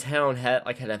person in town had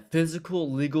a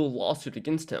physical legal lawsuit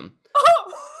against him.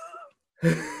 Oh, we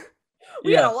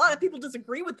had Yeah, a lot of people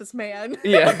disagree with this man.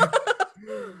 yeah.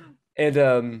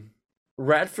 And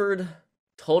Radford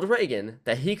told Reagan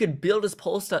that he could build his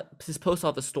post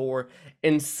office store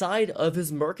inside of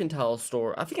his mercantile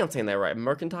store. I think I'm saying that right.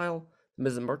 Mercantile?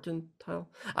 Is it mercantile?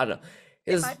 I don't know.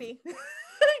 It His might be. I'm,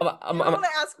 You don't I'm, want to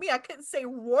ask me. I couldn't say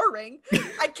roaring.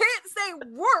 I can't say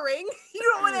roaring. You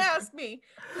don't want to ask me.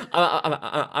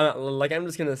 I'm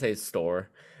just gonna say store.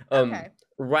 Okay.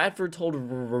 Radford told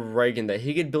Reagan that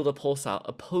he could build a post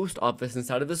office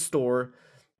inside of his store,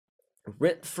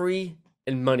 rent free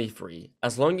and money free.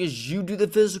 As long as you do the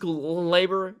physical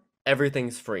labor,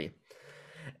 everything's free.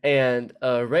 And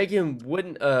Reagan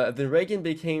wouldn't. Then Reagan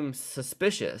became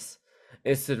suspicious,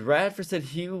 and said Radford said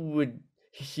he would.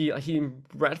 He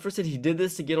Radford said he did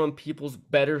this to get on people's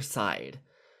better side.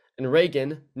 And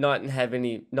Reagan, not having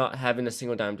a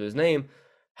single dime to his name,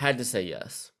 had to say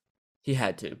yes. He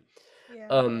had to.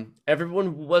 Yeah.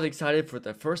 Everyone was excited for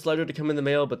the first letter to come in the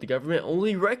mail, but the government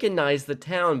only recognized the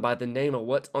town by the name of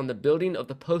what's on the building of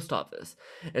the post office.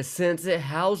 And since it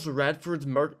housed Radford's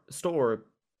store,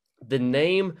 the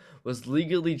name was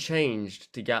legally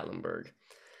changed to Gatlinburg.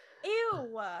 Ew.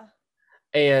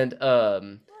 And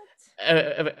What?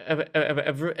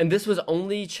 and this was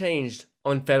only changed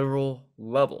on federal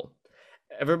level.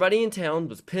 Everybody in town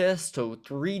was pissed, so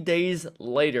 3 days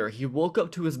later, he woke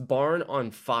up to his barn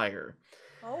on fire.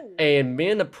 Oh. And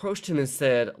men approached him and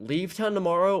said, "Leave town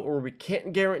tomorrow, or we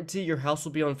can't guarantee your house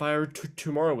will be on fire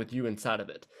tomorrow with you inside of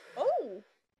it."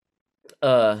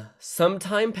 Oh. Some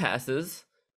time passes,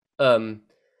 and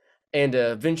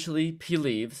eventually he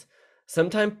leaves. Some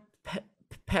time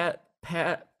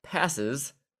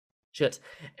passes, shit,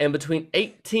 and between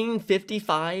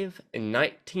 1855 and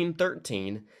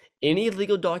 1913, any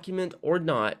legal document or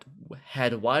not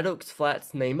had White Oaks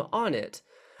Flats name on it,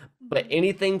 but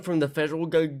anything from the federal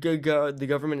the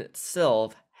government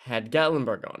itself had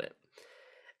Gatlinburg on it.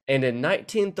 And in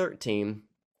 1913,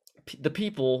 the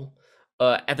people,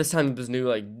 at this time, this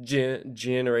new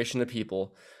generation of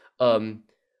people,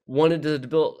 wanted to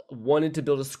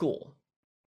build a school,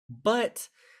 but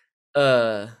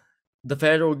the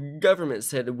federal government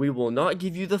said, "We will not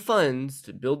give you the funds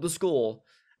to build the school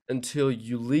until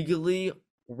you legally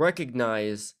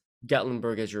recognize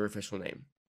Gatlinburg as your official name."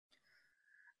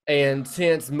 And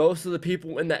since most of the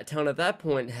people in that town at that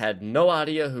point had no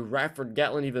idea who Radford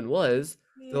Gatlin even was,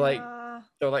 Yeah.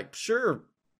 they're like, "Sure,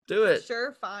 do it."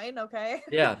 Sure, fine, okay.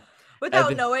 Yeah. Without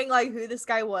then- knowing like who this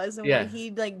guy was and Yeah. what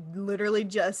he like literally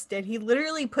just did. He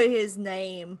literally put his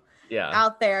name Yeah.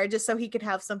 out there just so he could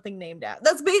have something named out.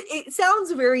 It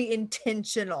sounds very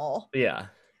intentional. Yeah.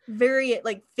 Very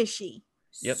like fishy.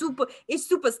 Yep. It's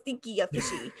super stinky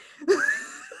fishy.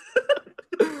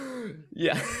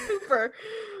 Yeah. Super.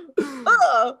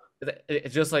 Oh.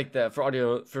 It's just like that for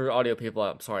audio people.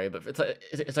 I'm sorry, but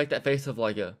it's like that face of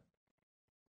like a.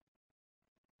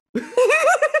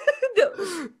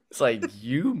 No. It's like,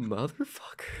 you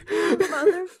motherfucker.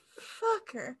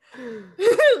 Motherfucker.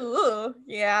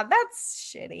 Yeah, that's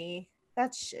shitty.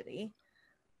 That's shitty.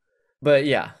 But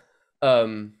yeah.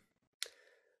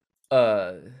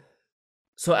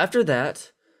 So after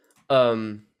that,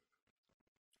 sorry,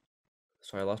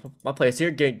 I lost my place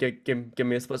here. Give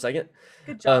me a split second.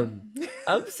 Good job.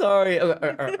 I'm sorry.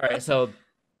 Okay, all right. So,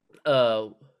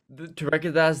 to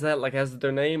recognize that like as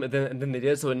their name, and then they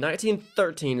did. So in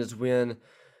 1913 is when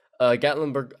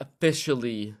Gatlinburg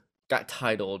officially got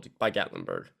titled by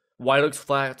Gatlinburg. White Oaks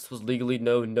Flats was legally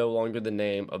no longer the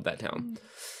name of that town.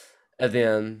 And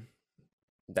then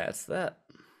that's that.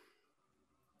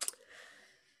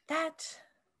 That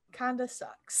kind of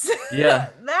sucks. Yeah.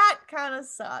 That kind of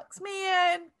sucks,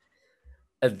 man.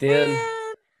 And then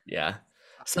Man. yeah.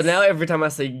 So now every time I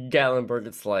say Gatlinburg,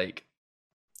 it's like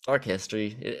dark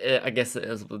history. I guess it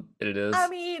is what it is. I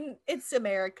mean, it's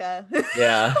America.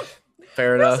 Yeah.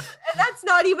 Fair enough. And that's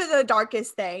not even the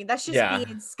darkest thing. That's just Yeah.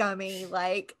 being scummy.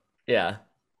 Like, Yeah.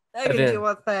 I And can then- deal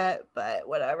with it, but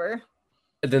whatever.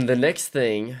 And then the next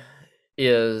thing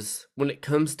is when it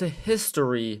comes to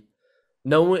history,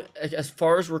 no one, as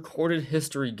far as recorded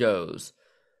history goes,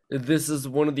 this is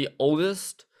one of the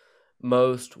oldest,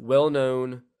 most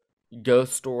well-known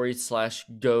ghost stories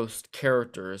 / ghost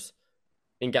characters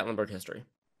in Gatlinburg history.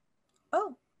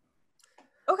 Oh.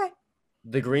 Okay.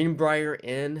 The Greenbrier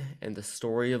Inn and the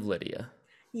story of Lydia.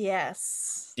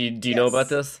 Yes. Do you know about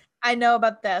Yes. this? I know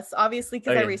about this, obviously,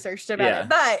 because I Okay. researched about Yeah. it,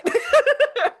 but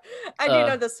I do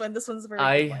know this one. This one's a very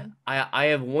good one. I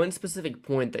have one specific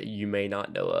point that you may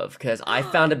not know of because I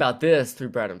found about this through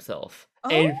Brad himself.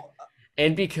 And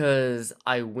and because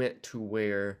I went to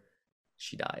where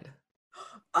she died.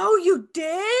 Oh, you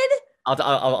did? I'll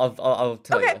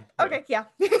tell Okay. you. Okay. Yeah.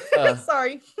 Uh,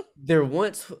 Sorry. there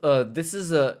once this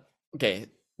is a okay.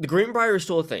 The Greenbrier is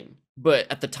still a thing,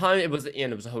 but at the time it was the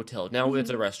inn. It was a hotel. Now it's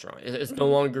a Mhm, restaurant. It's no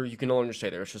mhm, longer you can no longer stay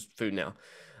there. It's just food now.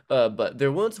 But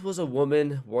there once was a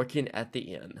woman working at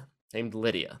the inn named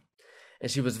Lydia, and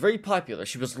she was very popular.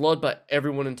 She was loved by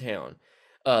everyone in town.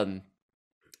 Um,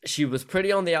 she was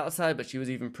pretty on the outside, but she was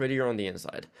even prettier on the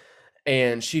inside.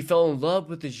 And she fell in love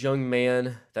with this young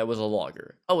man that was a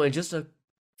logger. Oh, and just a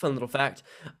fun little fact.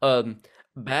 Um,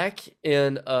 back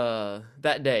in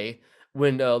that day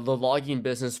when the logging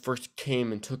business first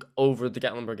came and took over the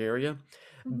Gatlinburg area,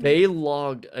 mhm. they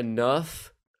logged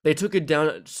enough. They took it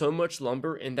down so much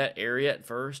lumber in that area at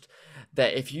first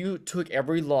that if you took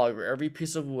every log or every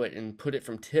piece of wood and put it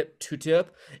from tip to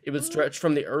tip, it would Mhm. stretch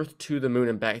from the earth to the moon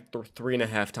and back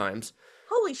 3.5 times.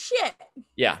 Holy shit.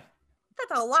 Yeah.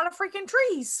 That's a lot of freaking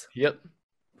trees. Yep.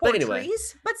 But Poor anyway,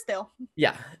 trees, but still.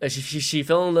 yeah, she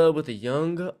fell in love with a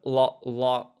young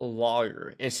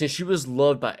lawyer, and since she was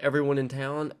loved by everyone in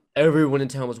town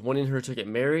was wanting her to get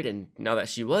married, and now that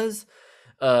she was,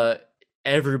 uh,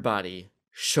 everybody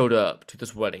showed up to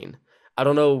this wedding. I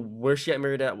don't know where she got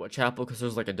married at, what chapel, because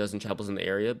there's like a dozen chapels in the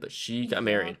area, but she got Yeah.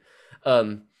 married.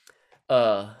 Um,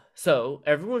 so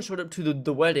everyone showed up to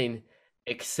the wedding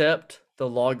except the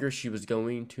lawyer she was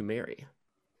going to marry,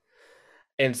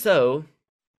 and so,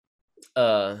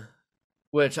 uh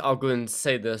which I'll go ahead and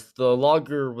say this. The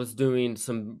logger was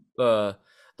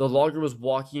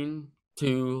walking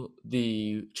to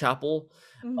the chapel,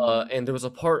 Mhm. and there was a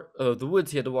part of the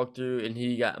woods he had to walk through, and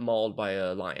he got mauled by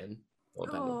a lion. Well,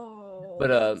 that one. Oh, But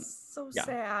that's so yeah.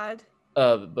 sad.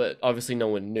 But obviously no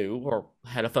one knew or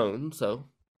had a phone, so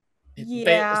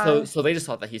Yeah. they just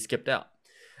thought that he skipped out.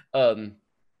 Um,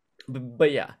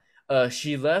 but yeah,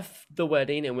 she left the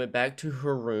wedding and went back to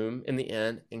her room in the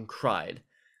inn and cried.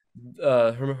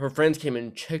 Her friends came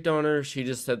and checked on her. She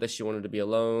just said that she wanted to be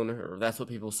alone, or that's what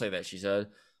people say that she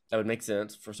said. That would make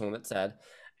sense for someone that's sad.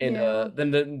 And Yeah.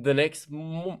 then the next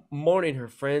morning, her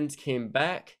friends came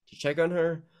back to check on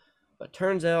her, but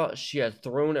turns out she had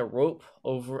thrown a rope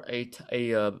over a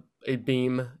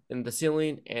beam in the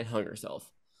ceiling and hung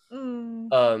herself.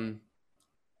 Mm, Um,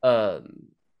 um,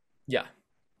 yeah.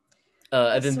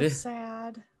 And that's then so this,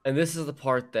 sad. and this is the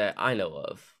part that I know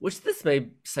of, which this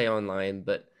may say online,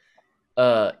 but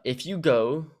if you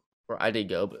go, or I did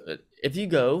go, but if you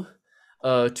go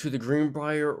to the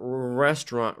Greenbrier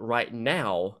restaurant right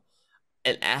now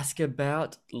and ask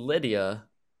about Lydia,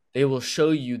 they will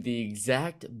show you the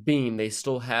exact beam they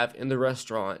still have in the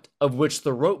restaurant, of which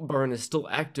the rope burn is still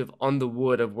active on the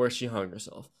wood of where she hung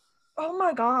herself. Oh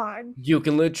my god. You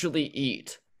can literally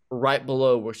eat right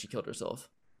below where she killed herself.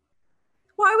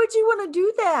 Why would you want to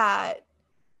do that?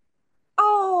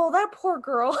 Oh, that poor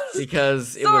girl.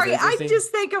 Because it was Sorry, I interesting.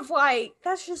 just think of like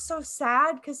that's just so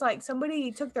sad because like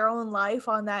somebody took their own life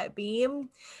on that beam,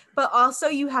 but also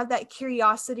you have that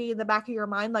curiosity in the back of your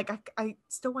mind, like I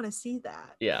still want to see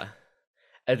that. Yeah.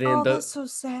 And then Oh, the that's so And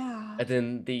sad.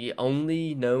 then the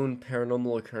only known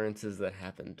paranormal occurrences that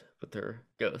happened with her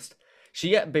ghost.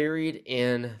 She got buried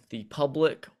in the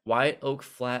public White Oak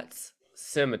Flats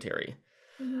Cemetery.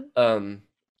 Mhm. Um,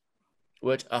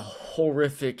 which a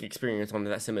horrific experience on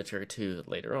that cemetery too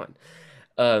later on.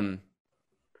 Um,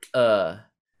 uh,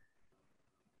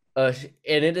 and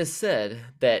it is said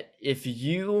that if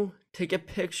you take a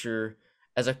picture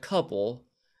as a couple,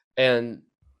 and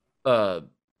uh,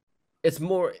 it's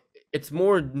more it's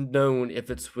more known if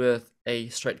it's with a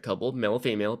straight couple, male or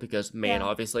female, because man, Yeah.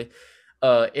 obviously.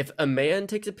 If a man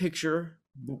takes a picture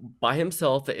by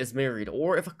himself that is married,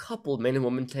 or if a couple, man and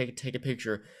woman, take a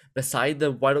picture beside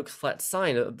the White Oak Flat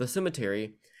sign of the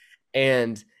cemetery,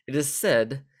 and it is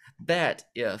said that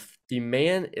if the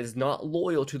man is not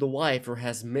loyal to the wife or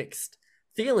has mixed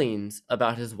feelings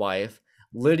about his wife,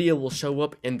 Lydia will show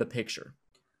up in the picture.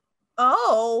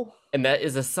 Oh. And that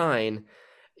is a sign.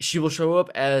 She will show up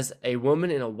as a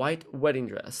woman in a white wedding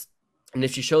dress. And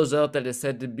if she shows up, that is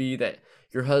said to be that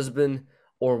your husband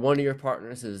or one of your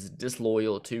partners is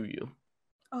disloyal to you.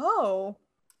 Oh.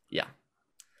 Yeah.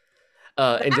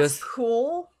 And That's just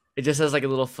cool. it just has like a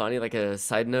little funny, like a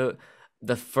side note.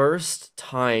 The first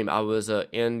time I was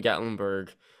in Gatlinburg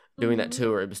doing that Mhm.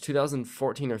 tour, it was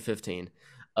 2014 or 15.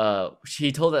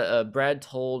 She told that Brad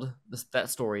told that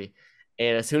story,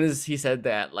 and as soon as he said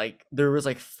that, like there was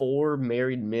like four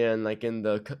married men like in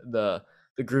the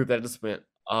group that just went,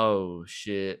 oh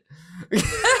shit.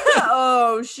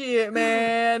 Oh shit,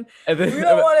 man. And We then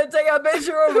don't want to take a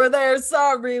picture over there.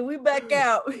 Sorry, we back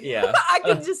out. yeah, I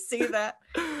can just see that.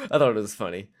 I thought it was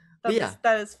funny. but yeah,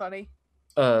 that is funny.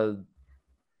 uh,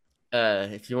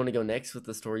 if you want to go next with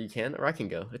the story, you can, or I can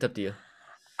go. It's up to you.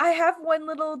 I have one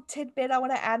little tidbit I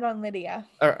want to add on Lydia.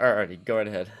 Alrighty, go right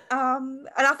ahead. And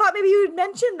I thought maybe you'd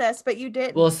mention this, but you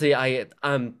Well, didn't. see, I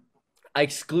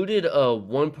excluded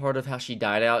one part of how she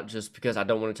died out just because I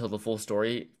don't want to tell the full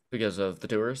story because of the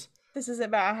tours. This isn't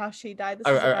about how she died. This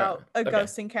All is right, all right, about a okay,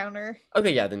 ghost encounter.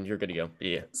 okay, yeah, then you're good to go.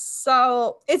 Yeah,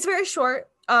 So it's very short.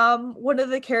 One of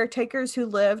the caretakers who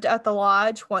lived at the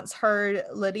lodge once heard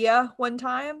Lydia one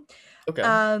time.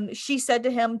 okay, She said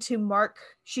to him to mark,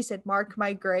 she said, "Mark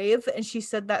my grave," and she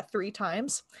said that 3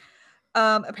 times.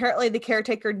 Apparently the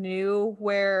caretaker knew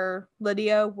where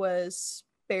Lydia was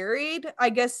buried. I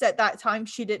guess at that time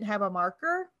she didn't have a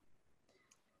marker.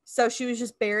 So she was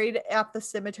just buried at the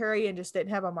cemetery and just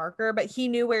didn't have a marker, but he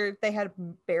knew where they had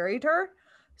buried her.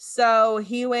 So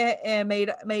he went and made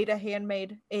a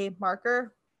handmade a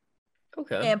marker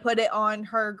okay. and put it on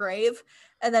her grave.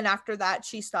 And then after that,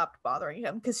 she stopped bothering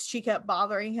him because she kept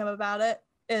bothering him about it.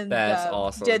 And That's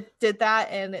awesome. did that,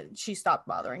 and she stopped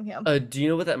bothering him. Do you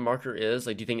know what that marker is?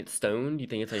 Like, do you think it's stone? Do you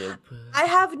think it's like a? I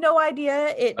have no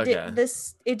idea. Okay.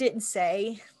 It didn't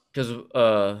say. Because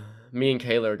me and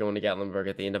Kayla are going to Gatlinburg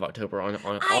at the end of October I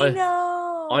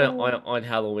know. on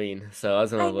Halloween. So I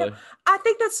was gonna I know. look. I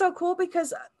think that's so cool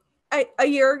because a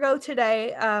year ago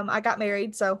today, I got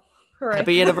married. So hooray.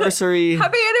 Happy anniversary!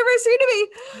 Happy anniversary to me.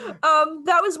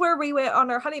 That was where we went on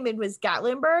our honeymoon, was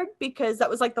Gatlinburg, because that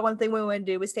was like the one thing we wanted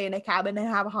to do, was stay in a cabin and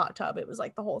have a hot tub. It was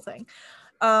like the whole thing.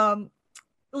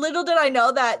 Little did I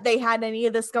know that they had any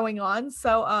of this going on.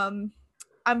 So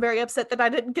I'm very upset that I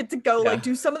didn't get to go like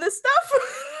do some of this stuff.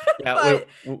 Yeah,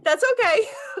 but that's okay.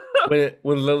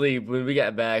 when we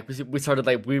got back, we started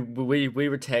like we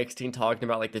were texting, talking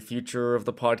about like the future of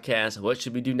the podcast, what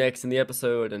should we do next in the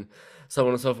episode, and so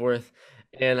on and so forth.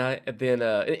 And then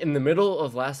in the middle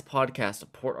of last podcast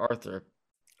of Port Arthur,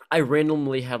 I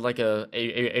randomly had like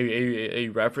a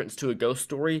reference to a ghost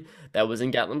story that was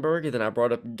in Gatlinburg, and then I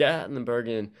brought up Gatlinburg,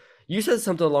 and you said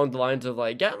something along the lines of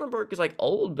like Gatlinburg is like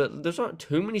old, but there's not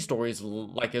too many stories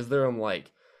like is there? I'm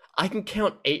like, I can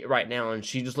count 8 right now, and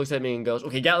she just looks at me and goes,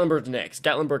 "Okay, Gatlinburg's next.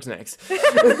 Gatlinburg's next."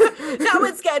 No,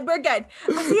 it's good. We're good.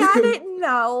 See, I didn't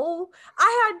know.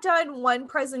 I had done one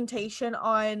presentation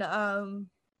on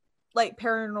like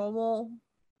paranormal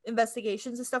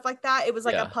investigations and stuff like that. It was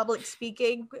like a public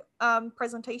speaking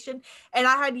presentation, and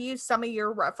I had used some of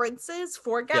your references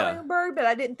for Gatlinburg, but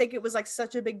I didn't think it was like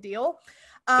such a big deal.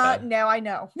 Now I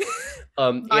know.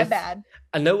 My bad.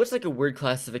 I know it's like a weird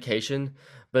classification,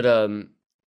 but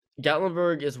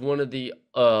Gatlinburg is one of the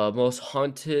most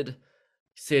haunted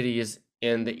cities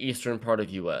in the eastern part of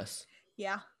US.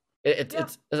 Yeah. It's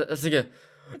like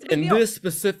in this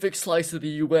specific slice of the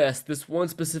US, this one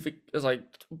specific is like,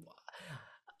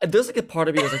 there's like a part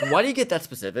of me that's like, why do you get that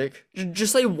specific?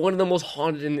 Just say one of the most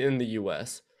haunted in the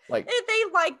US. Like, they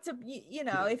like to, you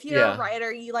know, if you're a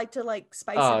writer, you like to like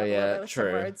spice it up a little bit with some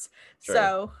words. True.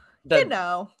 So you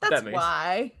know, that's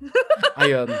why.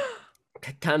 I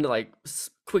kind of like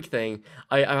quick thing.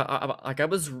 I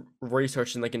was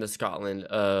researching like into Scotland.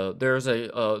 There's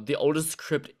the oldest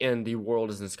crypt in the world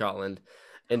is in Scotland,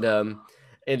 and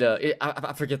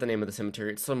I forget the name of the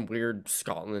cemetery. It's some weird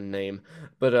Scotland name,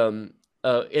 but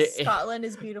Scotland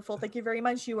is beautiful. Thank you very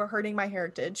much. You are hurting my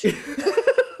heritage.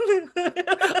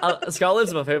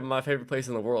 Scotland's my favorite place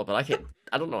in the world, but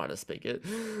I don't know how to speak it.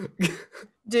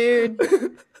 Dude,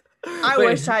 I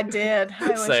wish I did. I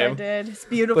wish I did. It's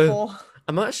beautiful. But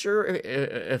I'm not sure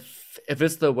if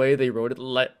it's the way they wrote it,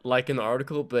 like in the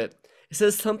article, but it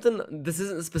says something. This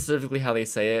isn't specifically how they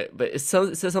say it, but it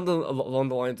says something along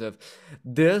the lines of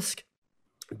this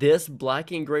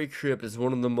black and gray crypt is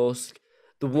one of the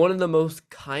most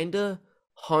kinda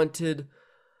haunted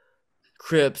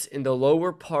crypts in the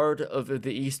lower part of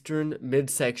the eastern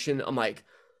midsection. I'm like,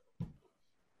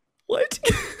 what?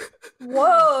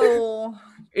 Whoa!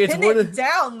 It's Pin it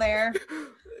down there.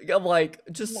 I'm like,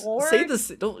 just say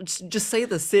the just say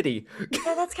the city.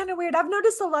 Yeah, that's kind of weird. I've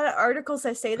noticed a lot of articles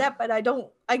that say that, but I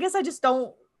guess I just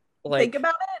don't think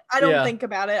about it. I don't think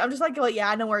about it. I'm just like, well,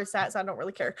 yeah, I know where it's at, so I don't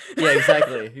really care. Yeah,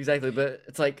 exactly. But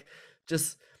it's like,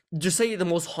 just say the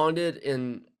most haunted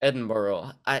in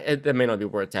Edinburgh. That may not be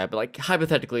where it's at, but like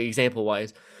hypothetically, example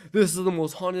wise, this is the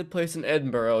most haunted place in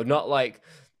Edinburgh. Not like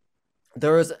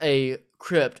there is a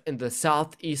crypt in the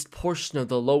southeast portion of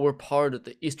the lower part of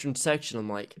the eastern section. I'm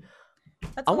like,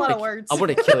 that's a lot of words. I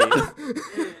want to kill you.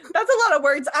 That's a lot of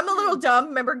words. I'm a little dumb.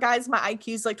 Remember, guys, my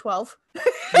IQ's like 12.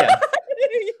 Yeah.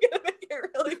 You're gonna make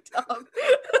it really dumb.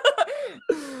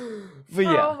 But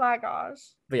yeah. Oh my gosh.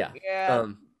 But yeah. Yeah.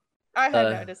 I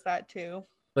had noticed that too.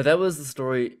 But that was the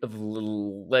story of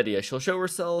little Lydia. She'll show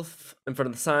herself in front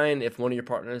of the sign if one of your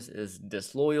partners is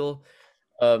disloyal.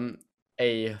 Um,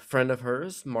 a friend of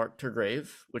hers marked her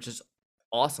grave, which is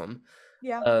awesome.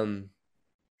 Yeah. Um,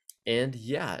 and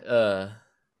yeah,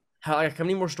 how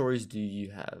many more stories do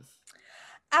you have?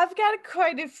 I've got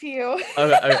quite a few. Okay,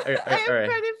 okay, I all have right.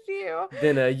 quite a few.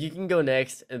 Then you can go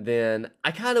next, and then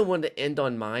I kind of want to end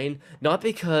on mine, not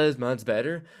because mine's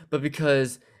better, but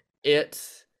because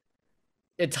it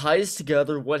it ties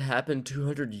together what happened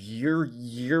 200 year.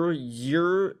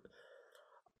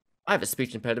 I have a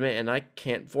speech impediment and I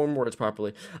can't form words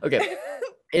properly. Okay,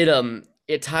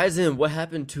 it ties in what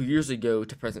happened 2 years ago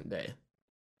to present day.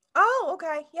 Oh,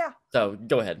 okay. Yeah. So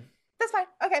go ahead. That's fine.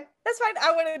 Okay. That's fine.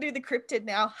 I want to do the cryptid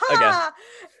now. Okay. Ha!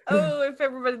 Oh, if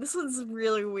everybody, this one's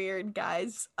really weird,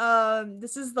 guys.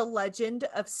 This is the legend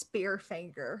of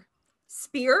Spearfinger.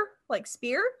 Spear? Like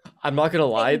spear? I'm not gonna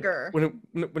lie. Finger.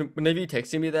 Whenever you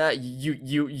texted me that,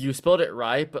 you spelled it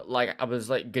right, but like I was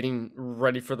like getting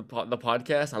ready for the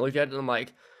podcast. I looked at it and I'm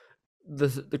like, the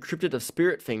cryptid of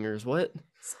spirit fingers. What?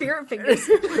 Spirit fingers.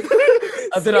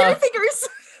 And then Spirit fingers.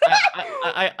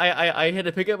 I had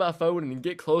to pick up my phone and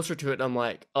get closer to it. And I'm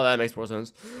like, oh, that makes more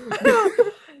sense.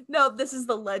 No, this is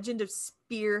the legend of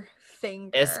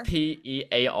Spearfinger.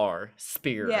 Spear.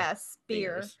 Spear. Yeah,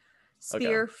 spear. fingers.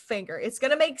 Spear finger. It's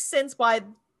gonna make sense why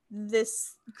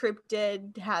this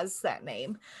cryptid has that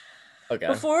name. Okay.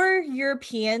 Before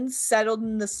Europeans settled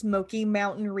in the Smoky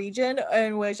Mountain region,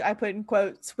 in which I put in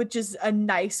quotes, which is a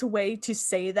nice way to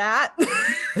say that,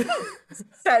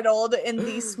 settled in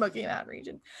the Smoky Mountain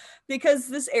region, because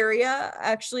this area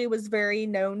actually was very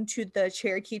known to the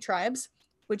Cherokee tribes,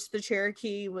 which the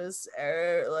Cherokee was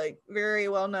like very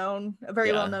well known, a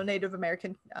very well known Native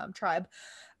American tribe.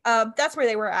 That's where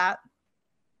they were at,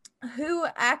 who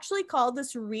actually called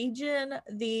this region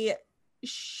the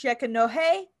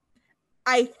Shekanohe.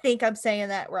 I think I'm saying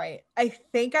that right. I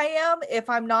think I am. If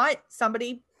I'm not,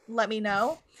 somebody let me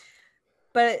know.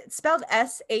 But it's spelled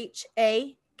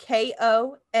Shakonohey.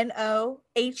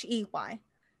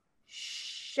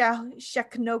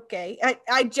 Shekanoke.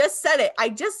 I just said it. I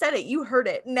just said it. You heard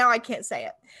it. Now I can't say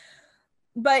it.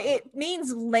 But it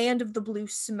means land of the blue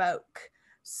smoke.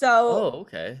 So,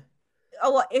 okay.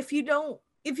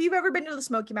 If you've ever been to the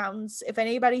Smoky Mountains, if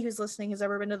anybody who's listening has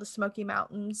ever been to the Smoky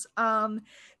Mountains,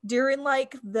 during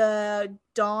like the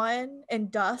dawn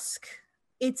and dusk,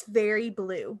 it's very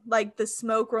blue. Like the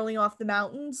smoke rolling off the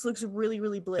mountains looks really,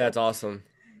 really blue. That's awesome.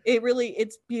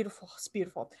 It's beautiful. It's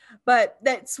beautiful. But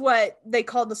that's what they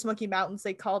called the Smoky Mountains.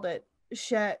 They called it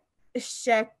Shekanohe.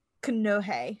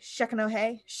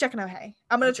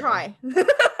 I'm gonna try.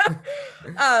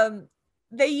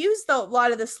 They used a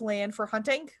lot of this land for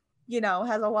hunting.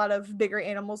 Has a lot of bigger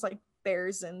animals like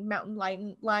bears and mountain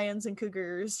lions and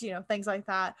cougars, things like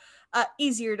that.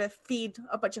 Easier to feed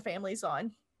a bunch of families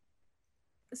on.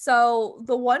 So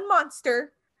the one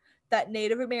monster that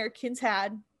Native Americans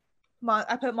had,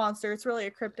 I put monster, it's really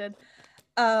a cryptid.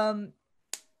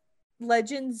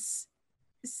 Legends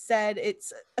said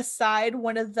it's aside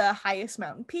one of the highest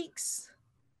mountain peaks,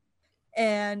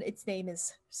 and its name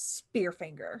is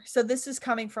Spearfinger. So this is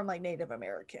coming from like Native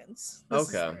Americans. This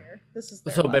is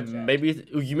their so legend. maybe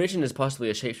you mentioned it's possibly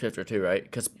a shapeshifter too, right?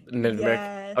 Because Native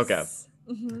Americans. Okay.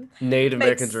 Mm-hmm. Native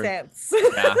Makes Americans are. Sense.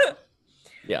 Yeah.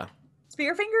 Yeah.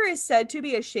 Spearfinger is said to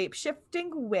be a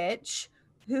shape-shifting witch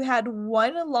who had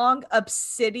one long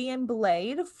obsidian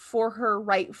blade for her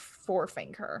right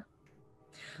forefinger.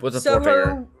 What's a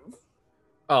forefinger?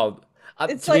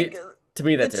 It's to like me, to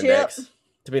me that's index.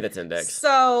 To me that's index.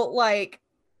 So like.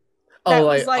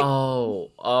 Okay.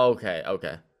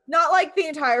 Not like the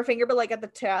entire finger, but like at the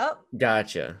tip.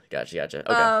 Gotcha.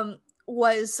 Okay.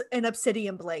 Was an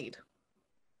obsidian blade.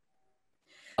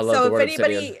 I love the word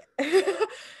obsidian.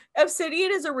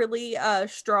 Obsidian is a really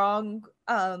strong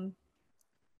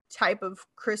type of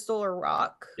crystal or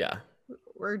rock. Yeah.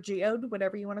 Or geode,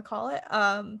 whatever you want to call it.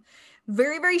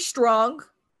 Very, very strong,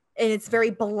 and it's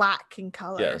very black in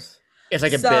color. Yes. It's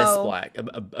like abyss black.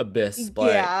 Abyss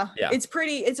black. Yeah. It's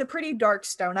a pretty dark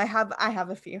stone. I have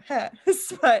a few.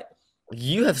 But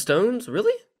you have stones?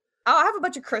 Really? Oh, I have a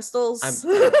bunch of crystals. I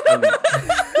know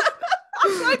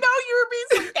you were being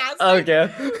sarcastic. Okay.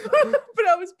 But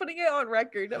I was putting it on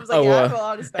record. I was like, I have a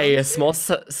lot of stuff. A small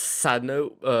side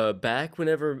note, back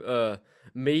whenever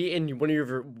me and one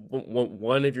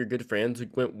of your good friends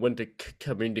went to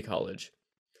community college.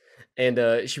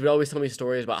 And she would always tell me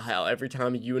stories about how every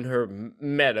time you and her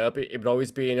met up, it would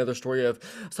always be another story of,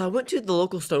 so I went to the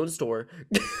local stone store.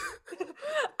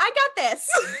 I got this.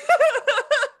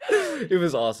 It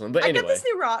was awesome. But anyway. I got this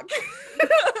new rock.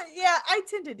 Yeah, I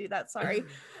tend to do that. Sorry.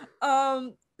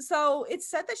 So it's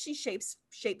said that she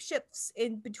shapeshifts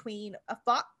in between a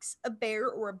fox, a bear,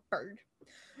 or a bird.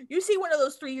 You see one of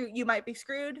those three, you might be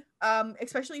screwed.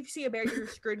 Especially if you see a bear, you're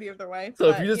screwed the other way. So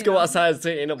if you just go outside and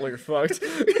say animal, you're fucked.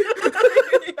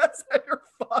 Yes, you're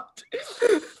fucked.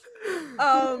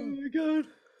 Oh my god.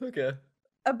 Okay.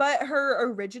 But her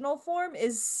original form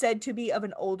is said to be of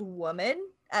an old woman,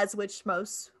 as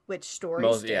most witch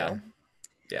stories do. Yeah.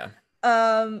 Yeah.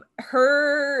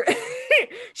 Her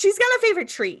she's got a favorite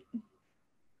treat.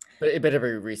 But it better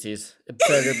be Reese's. It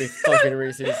better be fucking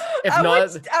Reese's. If I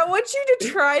not, want you to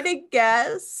try to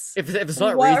guess if it's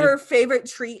not what Reese's, her favorite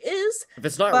treat is. if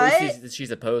it's not Reese's, then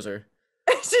she's a poser.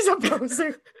 She's a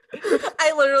poser.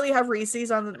 I literally have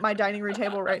Reese's on my dining room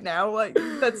table right now. Like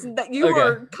that you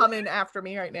are coming after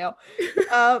me right now.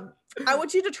 I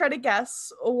want you to try to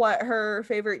guess what her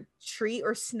favorite treat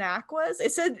or snack was.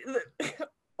 It said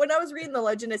when I was reading the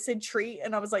legend, it said treat,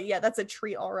 and I was like, yeah, that's a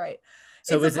treat, all right.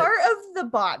 So it's a part of the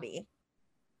body.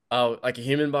 Oh, like a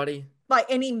human body? Like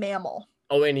any mammal.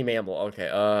 Oh, any mammal. Okay.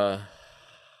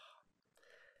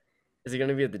 Is it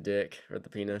gonna be the dick or the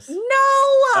penis? No,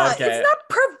 okay. It's not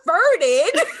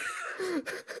perverted.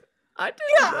 I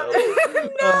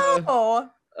didn't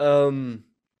know. No.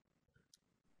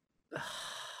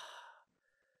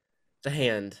 The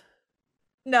hand.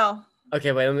 No.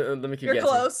 Okay, wait. Let me keep guessing. You're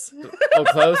close. Oh,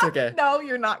 close. Okay. No,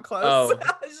 you're not close. Oh.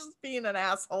 I was just being an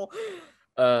asshole.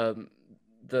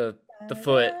 The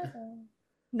foot.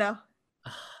 No.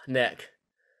 Neck.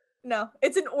 No,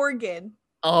 it's an organ.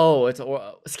 Oh, it's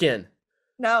skin.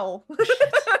 No.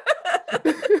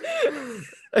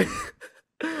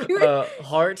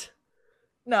 Heart.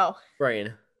 No.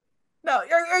 Brain. No.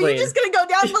 Are you just gonna go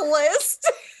down the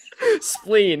list?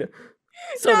 Spleen.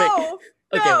 No.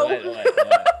 Okay, no. Wait.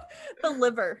 The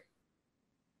liver.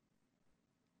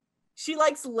 She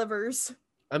likes livers.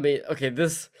 I mean, okay,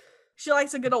 this. She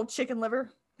likes a good old chicken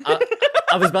liver.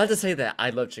 I was about to say that. I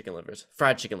love chicken livers.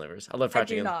 Fried chicken livers. I love fried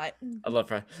chicken. I do not. I love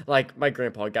fried. Like, my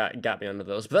grandpa got me onto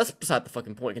those. But that's beside the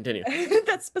fucking point. Continue.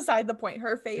 That's beside the point.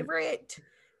 Her favorite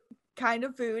kind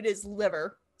of food is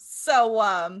liver.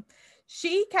 So,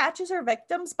 she catches her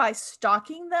victims by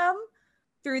stalking them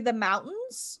through the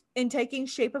mountains and taking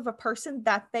shape of a person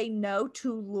that they know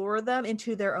to lure them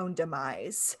into their own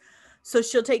demise. So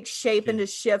she'll take shape and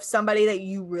just shift somebody that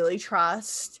you really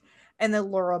trust and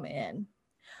then lure them in.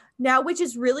 Now, which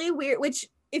is really weird, which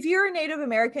if you're a Native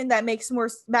American, that makes more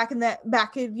back in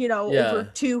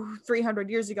over 200-300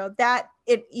 years ago, that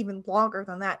it even longer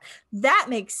than that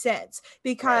makes sense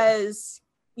because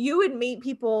you would meet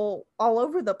people all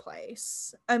over the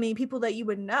place. I mean, people that you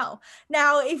would know.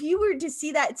 Now, if you were to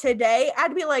see that today,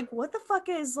 I'd be like, what the fuck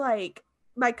is like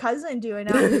my cousin doing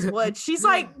out in these woods? She's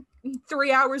like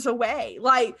 3 hours away.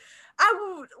 Like,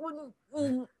 I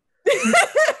would.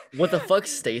 What the fuck,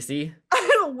 Stacy? I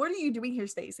don't know. What are you doing here,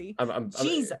 Stacy?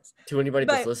 Jesus. To anybody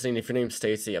that's listening, if your name's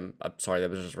Stacy, I'm sorry,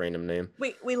 that was just a random name.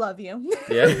 We love you.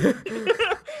 Yeah.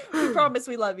 We promise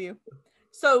we love you.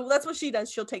 So that's what she does.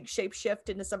 She'll take shapeshift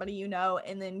into somebody you know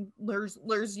and then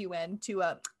lures you in to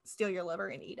steal your liver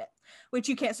and eat it, which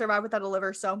you can't survive without a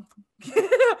liver. So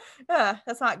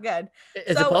that's not good.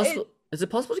 Is it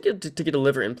possible to get a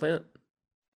liver implant?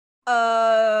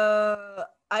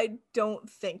 I don't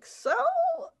think so.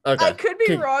 Okay. I could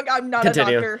be wrong. I'm not a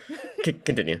doctor.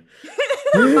 Continue.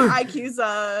 My IQ's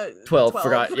 12.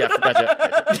 Forgot. Yeah,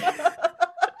 gotcha.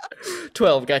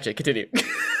 12. Gotcha. Continue.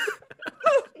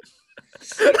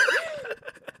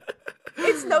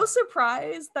 It's no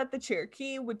surprise that the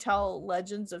Cherokee would tell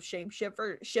legends of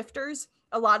shifters.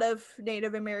 A lot of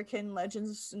Native American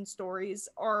legends and stories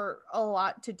are a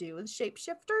lot to do with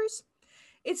shapeshifters.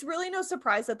 It's really no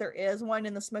surprise that there is one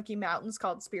in the Smoky Mountains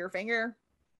called Spearfinger.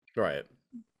 Right.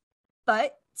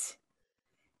 But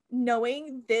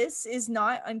knowing this is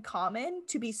not uncommon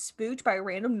to be spooked by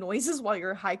random noises while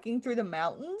you're hiking through the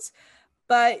mountains.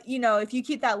 But, if you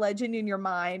keep that legend in your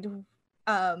mind,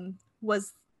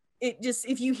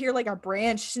 if you hear like a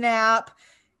branch snap,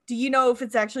 do you know if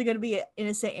it's actually going to be an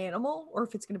innocent animal or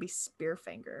if it's going to be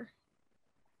Spearfinger?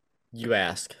 You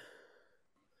ask.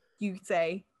 You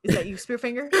say, is that you,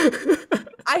 Spearfinger?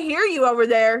 I hear you over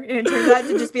there. And it turns out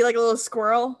to just be like a little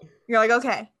squirrel. You're like,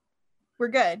 okay, we're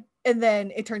good. And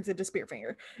then it turns into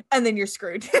Spearfinger. And then you're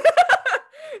screwed.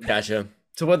 Gotcha.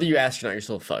 So whether you ask or not, you're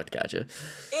still fucked. Gotcha.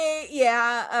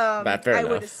 Yeah. Fair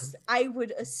enough. I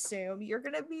would assume you're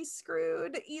going to be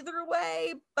screwed either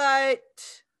way.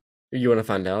 But you want to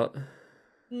find out?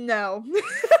 No,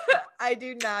 I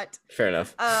do not. Fair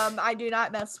enough. I do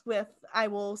not mess with, I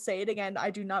will say it again, I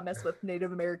do not mess with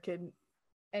Native American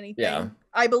anything. Yeah.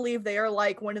 I believe they are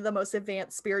like one of the most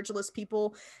advanced spiritualist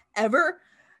people ever.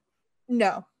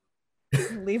 No,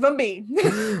 leave them be.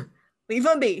 Leave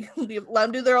them be. Let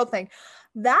them do their own thing.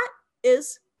 That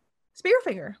is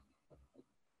Spearfinger.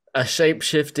 A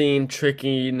shape-shifting,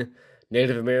 tricking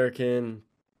Native American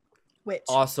Witch.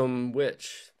 awesome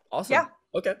witch. Awesome. Yeah.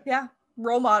 Okay. Yeah.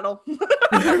 Role model.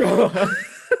 All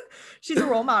She's a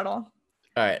role model.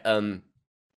 right.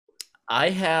 I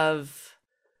have.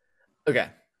 Okay.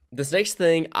 This next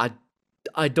thing,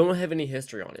 I don't have any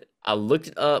history on it. I looked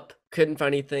it up, couldn't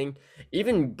find anything.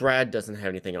 Even Brad doesn't have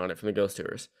anything on it from the ghost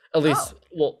tours. At least,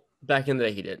 well, back in the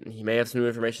day he didn't. He may have some new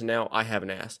information now. I haven't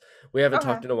asked. We haven't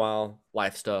talked in a while.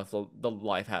 Life stuff. The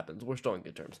life happens. We're still on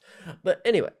good terms. But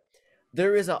anyway,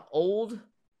 there is an old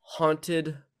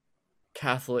haunted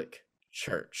Catholic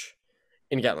church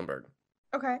in Gatlinburg.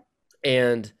 Okay.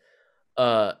 And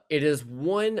it is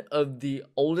one of the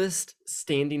oldest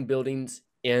standing buildings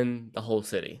in the whole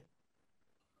city.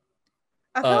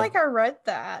 I feel like I read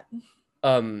that.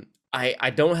 I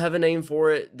don't have a name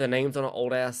for it. The name's on an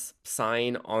old ass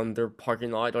sign on their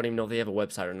parking lot. I don't even know if they have a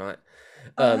website or not.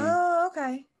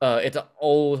 Okay. It's an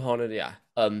old haunted, yeah.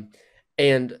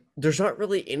 And there's not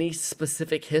really any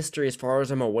specific history as far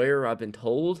as I'm aware. I've been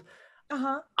told.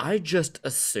 I just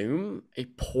assume a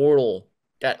portal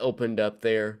got opened up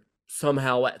there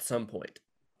somehow at some point.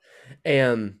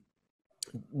 And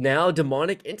now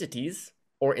demonic entities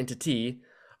or entity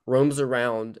roams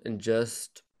around and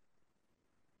just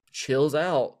chills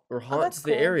out or haunts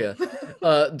the area.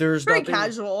 There's very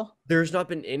casual. There's not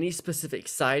been any specific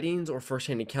sightings or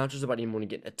first-hand encounters about anyone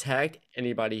getting attacked,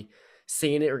 anybody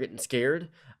seeing it or getting scared,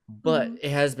 but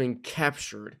it has been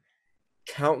captured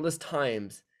countless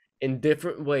times in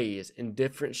different ways, in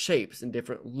different shapes, in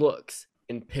different looks,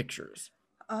 in pictures.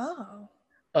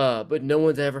 But no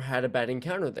one's ever had a bad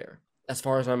encounter there, as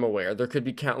far as I'm aware. There could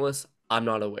be countless. I'm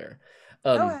not aware.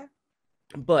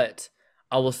 But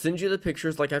I will send you the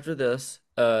pictures like after this.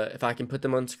 If I can put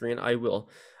them on screen, I will.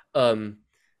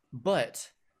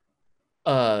 But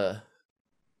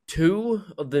two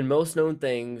of the most known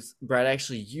things Brad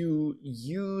actually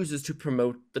uses to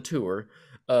promote the tour.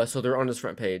 So they're on his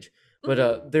front page.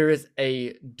 But there is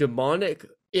a demonic.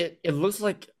 It looks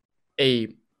like a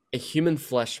human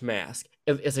flesh mask.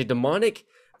 It's a demonic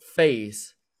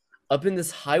face up in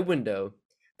this high window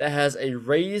that has a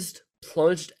raised,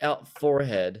 plunged out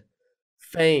forehead,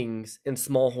 fangs, and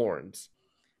small horns.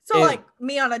 So like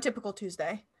me on a typical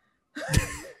Tuesday.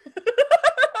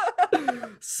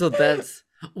 So that's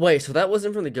wait. So that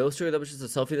wasn't from the ghost tour. That was just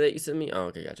a selfie that you sent me. Oh,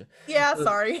 okay, gotcha. Yeah,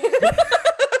 sorry.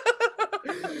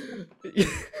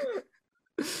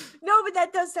 No, but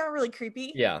that does sound really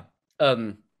creepy. Yeah.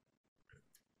 And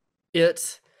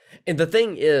the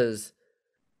thing is,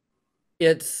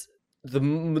 it's the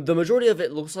majority of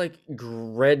it looks like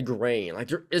red grain. Like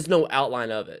there is no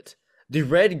outline of it. The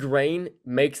red grain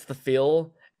makes the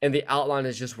feel, and the outline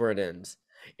is just where it ends.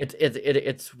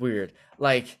 It's weird.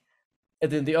 Like,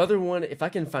 and then the other one, if I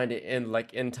can find it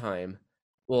in time,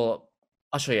 well,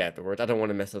 I'll show you afterwards. I don't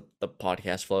want to mess up the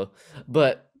podcast flow.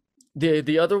 But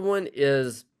the other one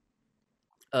is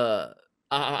I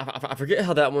forget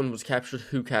how that one was captured,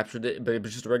 who captured it, but it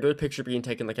was just a regular picture being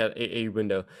taken like at a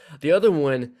window. The other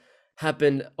one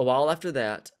happened a while after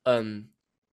that.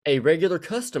 A regular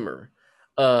customer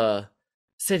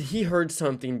said he heard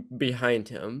something behind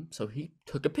him, so he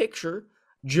took a picture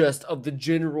just of the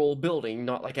general building,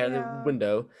 not like at a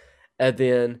window, and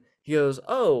then he goes,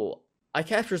 "Oh, I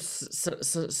captured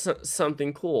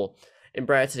something cool." And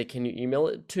Brad said, "Can you email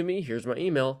it to me? Here's my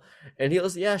email." And he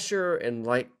goes, "Yeah, sure." And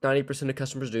like 90% of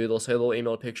customers do. They'll say they'll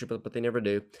email a picture, but they never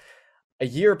do. A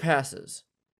year passes,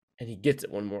 and he gets it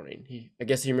one morning. I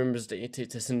guess he remembers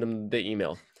to send them the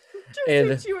email.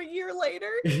 Just you a year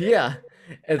later. Yeah.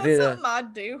 And that's something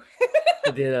I'd do.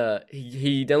 And then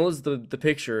he downloads the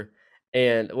picture,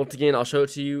 and once again, I'll show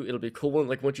it to you. It'll be a cool one,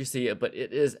 like once you see it. But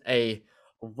it is it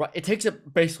takes up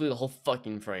basically the whole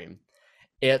fucking frame.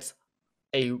 It's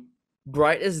a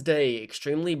bright as day,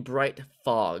 extremely bright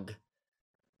fog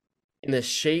in the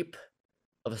shape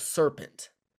of a serpent.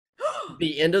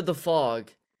 The end of the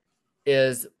fog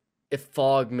is if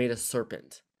fog made a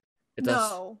serpent.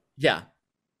 Yeah,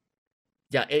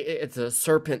 it's a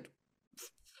serpent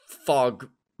fog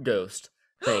ghost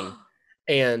thing.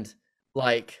 And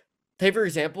like, take for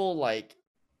example, like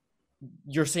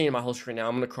you're seeing my whole screen now.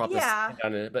 I'm gonna crop this down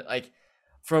in it, but like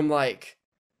from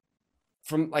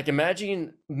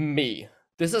imagine me.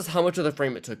 This is how much of the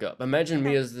frame it took up. Imagine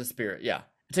me as the spirit. Yeah,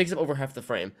 it takes up over half the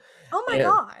frame. Oh my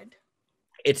god,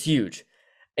 it's huge.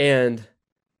 And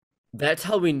that's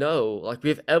how we know, like, we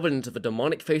have evidence of a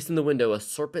demonic face in the window, a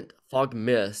serpent fog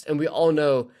mist, and we all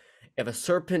know if a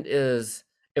serpent is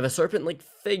if a serpent-like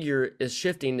figure is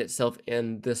shifting itself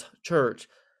in this church,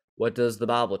 what does the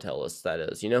Bible tell us that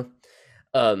is, you know?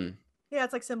 Um, Yeah,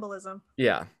 it's like symbolism.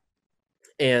 yeah.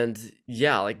 And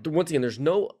yeah, like once again, there's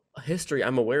no history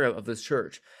I'm aware of this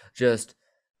church. Just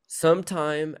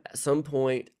sometime at some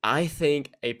point, I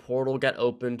think a portal got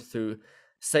opened through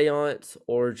seance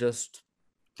or just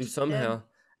through Just did. somehow.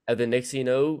 And then next thing you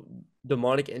know,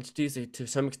 demonic entities to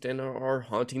some extent are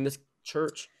haunting this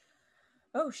church.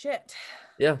 Oh shit.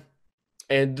 Yeah.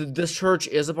 And this church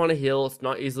is up on a hill. It's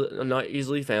not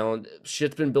easily found.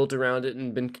 Shit's been built around it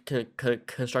and been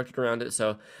constructed around it.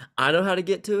 So I know how to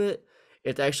get to it.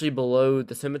 It's actually below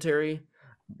the cemetery,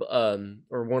 or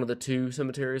one of the two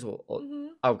cemeteries. Well, Hmm.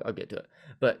 I'll get to it.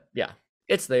 But yeah,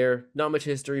 it's there. Not much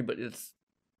history, but it's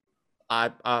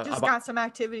Just got some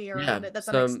activity yeah, around it that's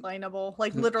some unexplainable,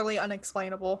 like literally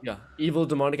unexplainable. yeah, evil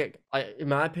demonic. In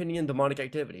my opinion, demonic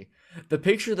activity. The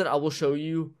picture that I will show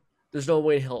you, there's no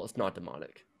way in hell it's not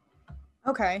demonic.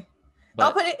 Okay.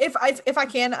 I'll But put it if I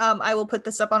can. I will put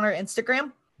this up on our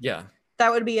Instagram. yeah,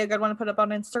 That would be a good one to put up on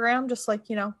Instagram, just like,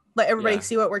 let everybody Yeah.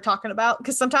 see what we're talking about.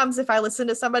 Because sometimes if I listen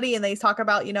to somebody and they talk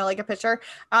about, like a picture,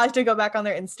 I like to go back on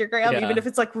their Instagram, even Yeah. if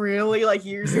it's like really like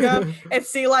years ago, and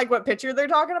see like what picture they're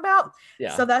talking about.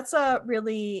 Yeah. So that's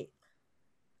really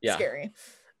Yeah. scary.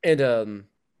 And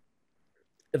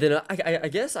then I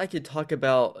guess I could talk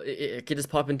about it could just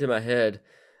pop into my head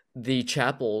the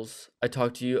chapels I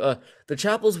talked to you the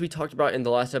chapels we talked about in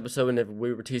the last episode and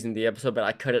we were teasing the episode, but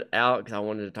I cut it out because I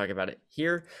wanted to talk about it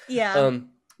here. Yeah.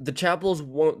 The chapels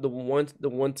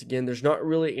once again, there's not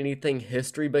really anything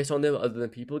history based on them other than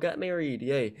people got married,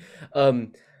 yay.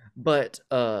 But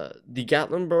the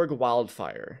Gatlinburg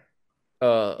wildfire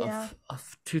Yeah.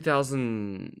 of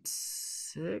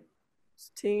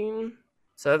 2016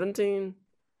 17.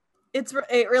 It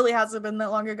really hasn't been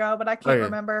that long ago, but I can't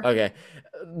remember. Okay.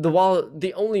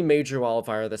 The only major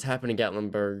wildfire that's happened in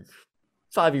Gatlinburg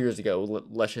 5 years ago,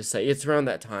 let's just say it's around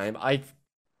that time. I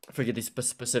forget the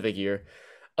specific year.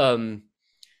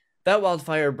 That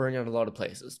wildfire burned out a lot of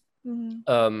places.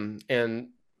 And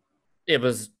it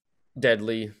was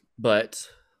deadly. But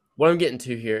what I'm getting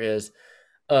to here is,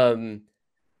 it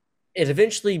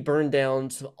eventually burned down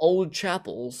some old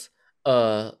chapels,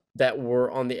 that were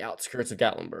on the outskirts of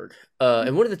Gatlinburg.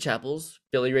 And one of the chapels,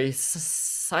 Billy Ray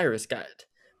Cyrus got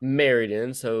married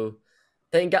in, so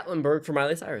thank Gatlinburg for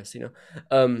Miley Cyrus,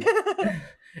 And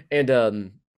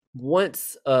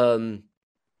once the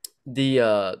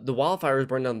wildfires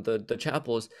burned down the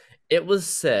chapels, it was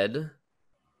said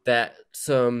that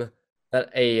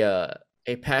a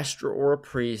pastor or a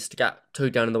priest got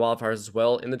took down in the wildfires as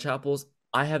well in the chapels.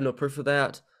 I have no proof of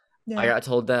that. I got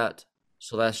told that,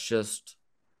 so that's just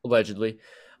allegedly.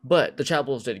 But the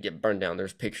chapels did get burned down.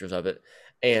 There's pictures of it.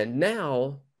 And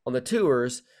now on the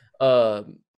tours,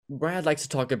 Brad likes to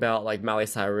talk about like Miley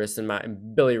Cyrus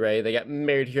and Billy Ray. They got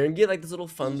married here and get like this little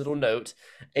fun little note,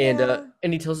 and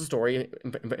he tells a story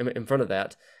in front of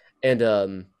that,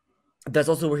 and that's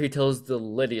also where he tells the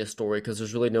Lydia story because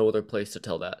there's really no other place to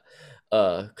tell that,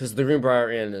 because the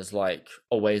Greenbrier Inn is like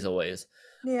a ways away.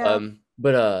 Yeah.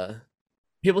 But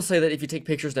people say that if you take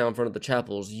pictures down in front of the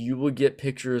chapels, you will get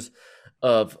pictures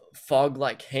of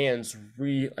fog-like hands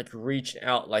reaching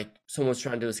out like someone's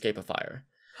trying to escape a fire.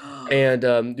 And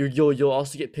you'll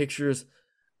also get pictures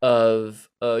of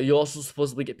you'll also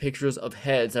supposedly get pictures of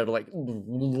heads that are like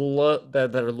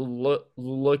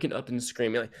looking up and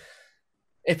screaming. Like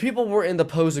if people were in the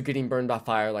pose of getting burned by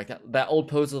fire, like that old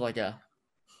pose of like a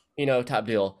type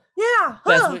deal. Yeah.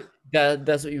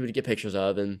 That's what you would get pictures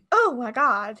of. And oh my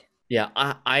god. yeah,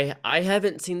 I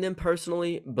haven't seen them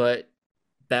personally, but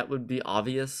that would be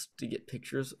obvious to get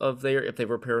pictures of there if they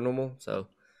were paranormal. So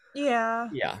yeah.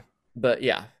 But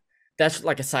yeah, that's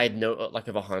like a side note, like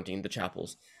of a haunting, the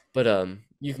chapels. But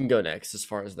you can go next as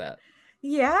far as that.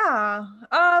 Yeah.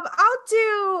 I'll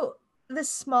do the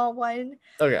small one.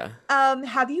 Okay.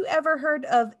 Have you ever heard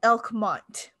of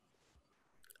Elkmont?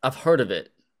 I've heard of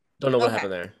it. Don't know what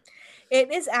happened there.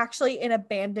 It is actually an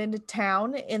abandoned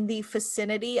town in the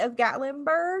vicinity of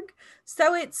Gatlinburg.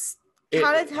 So it's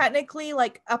kind of technically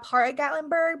like a part of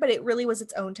Gatlinburg, but it really was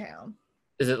its own town.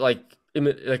 Is it like it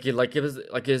was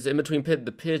like is it in between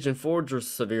the Pigeon Forge or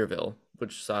Sevierville?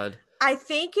 Which side? I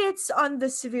think it's on the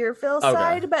Sevierville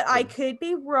side, but I could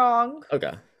be wrong.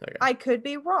 Okay. I could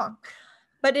be wrong.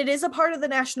 But it is a part of the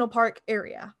national park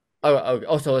area.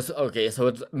 Oh, so it's okay. So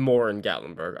it's more in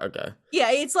Gatlinburg. Okay.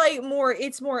 Yeah, it's like more.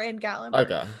 It's more in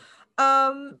Gatlinburg. Okay.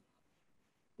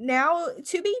 Now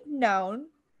to be known,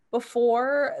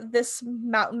 before this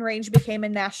mountain range became a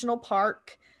national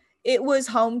park, it was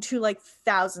home to like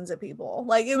thousands of people.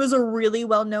 Like it was a really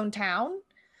well-known town.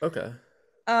 Okay.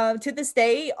 To this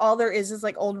day, all there is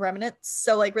like old remnants.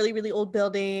 So like really, really old I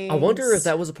wonder if buildings.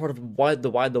 that was a part of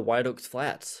the White Oaks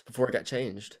Flats before it got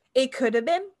changed. It could have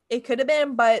been. It could have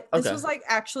been, but this Okay. was like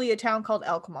actually a town called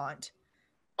Elkmont.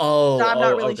 So I'm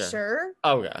not Oh, really okay. sure.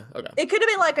 Okay, okay. It could have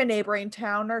been like a neighboring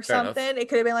town or Fair enough. something. It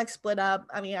could have been like split up.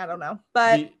 I mean, I don't know.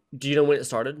 But Do you know when it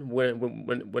started?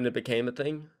 When it became a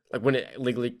thing? Like when it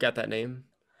legally got that name?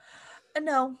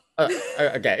 no.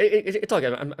 Okay, it's all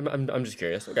good. I'm just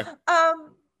curious. Okay.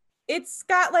 um it's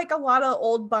got like a lot of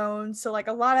old bones, so like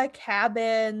a lot of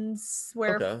cabins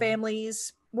where Okay.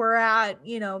 families were at,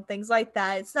 things like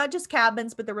that. It's not just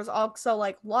cabins, but there was also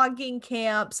like logging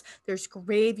camps, there's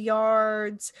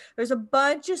graveyards, there's a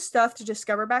bunch of stuff to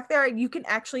discover back there, and you can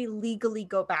actually legally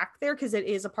go back there because it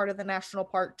is a part of the national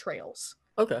park trails.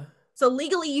 Okay. So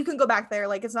legally you can go back there.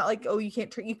 Like it's not like, oh, you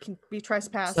can't you can be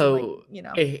trespassed and like, So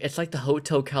it's like the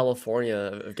Hotel California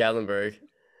of Gatlinburg.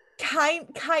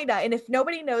 Kinda. And if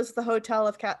nobody knows the Hotel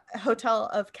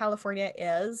of California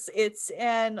is, it's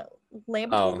in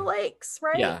Land Between the Oh, Lakes,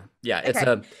 right? yeah. Yeah,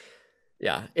 Okay.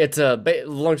 it's a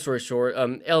long story short,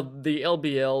 the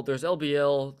LBL, there's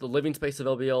LBL, the living space of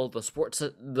LBL,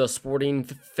 the sporting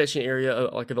fishing area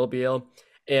like of LBL,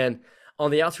 and on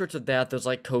the outskirts of that, there's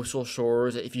like coastal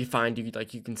shores. If you find you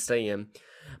can stay in,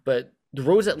 but the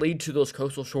roads that lead to those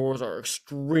coastal shores are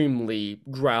extremely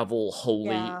gravel,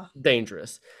 holy, Yeah.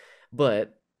 dangerous.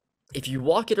 But if you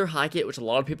walk it or hike it, which a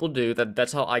lot of people do,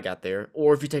 that's how I got there,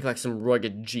 or if you take like some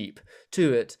rugged jeep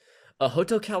to it,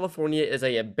 Hotel California is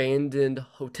a abandoned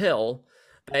hotel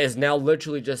that is now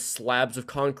literally just slabs of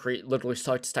concrete, literally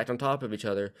stacked on top of each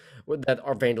other, that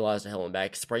are vandalized to hell and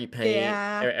back, spray paint,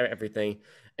 Yeah. everything,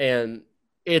 and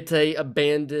it's a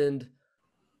abandoned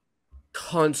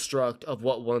construct of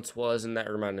what once was, and that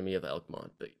reminded me of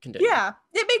Elkmont. But continue. Yeah.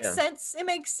 It makes Yeah, sense. It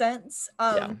makes sense.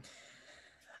 yeah.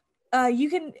 You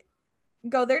can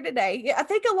go there today. Yeah, I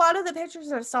think a lot of the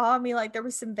pictures I saw, I mean, like there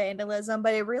was some vandalism,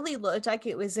 but it really looked like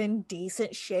it was in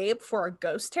decent shape for a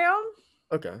ghost town.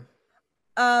 Okay.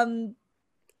 Um,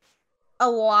 a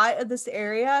lot of this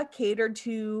area catered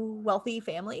to wealthy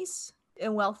families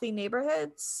in wealthy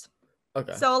neighborhoods.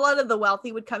 Okay. So a lot of the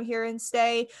wealthy would come here and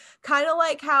stay, kind of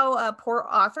like how Port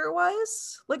Arthur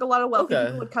was. Like a lot of wealthy people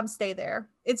Okay. would come stay there.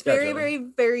 It's very, Gotcha. very,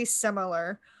 very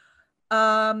similar.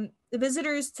 The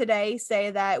visitors today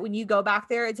say that when you go back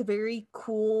there, it's a very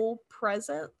cool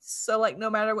presence. So like no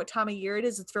matter what time of year it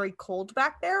is, it's very cold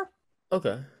back there,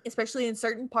 Okay. especially in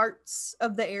certain parts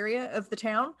of the area of the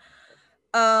town.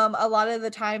 A lot of the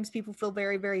times people feel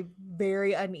very, very,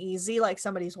 very uneasy, like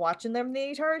somebody's watching them the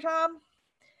entire time.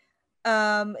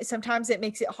 Sometimes it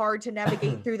makes it hard to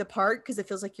navigate through the park because it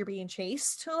feels like you're being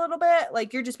chased a little bit,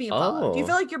 like you're just being followed. You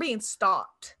feel Oh, like you're being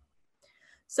stalked.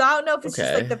 So I don't know if it's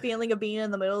just like okay. the feeling of being in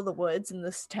the middle of the woods in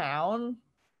this town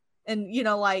and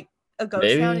like a ghost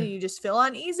town and Maybe. you just feel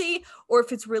uneasy, or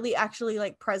if it's really actually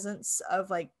like presence of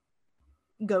like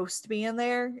ghost being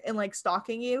there and like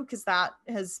stalking you, because that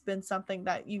has been something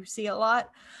that you see a lot.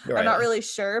 I'm not Right. really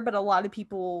sure, but a lot of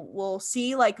people will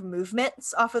see like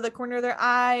movements off of the corner of their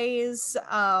eyes.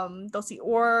 They'll see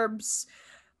orbs,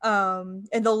 and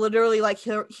they'll literally like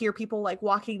hear people like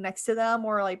walking next to them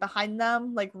or like behind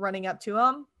them, like running up to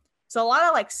them. So a lot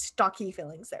of like stocky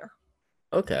feelings there.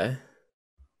 Okay.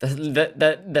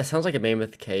 That sounds like a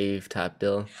Mammoth Cave type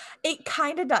deal. It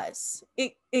kind of does.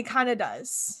 It kind of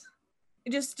does.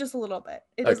 Just a little bit.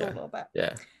 It is a Okay. little bit.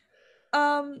 Yeah.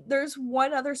 There's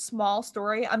one other small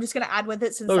story. I'm just gonna add with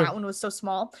it since Okay. that one was so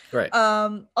small. Right.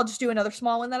 I'll just do another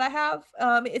small one that I have.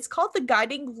 It's called the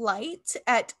Guiding Light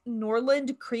at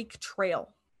Norland Creek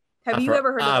Trail. Have you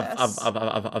ever heard of this? I've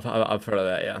heard of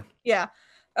that. Yeah. Yeah.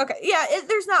 Okay. Yeah.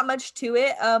 There's not much to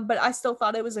it, but I still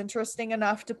thought it was interesting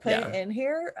enough to put it Yeah. in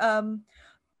here.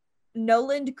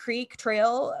 Noland Creek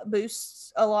Trail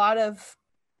boosts a lot of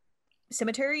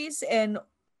cemeteries and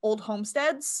old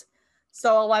homesteads.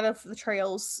 So a lot of the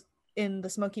trails in the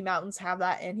Smoky Mountains have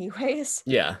that anyways.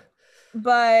 Yeah.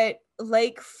 But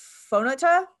Lake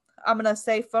Fonota, I'm going to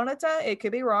say Fonota, it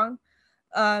could be wrong,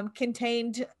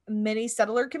 contained many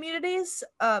settler communities,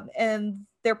 and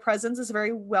their presence is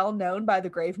very well known by the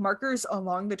grave markers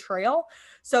along the trail.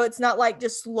 So it's not like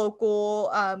just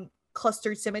local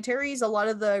clustered cemeteries. A lot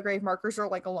of the grave markers are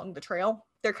like along the trail.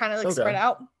 They're kind of like spread Okay.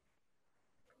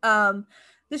 out.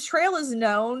 This trail is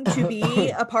known to be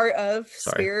a part of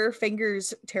Sorry.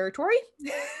 Spearfinger's territory.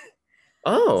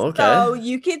 Oh, okay. So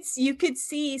you could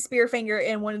see Spearfinger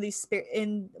in one of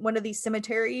these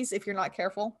cemeteries if you're not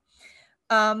careful.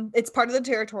 It's part of the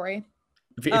territory.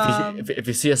 If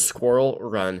you see a squirrel,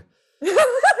 run.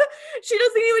 She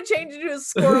doesn't even change into a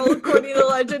squirrel according to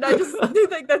legend. I just do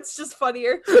think that's just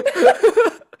funnier.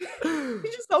 You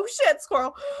just, oh shit,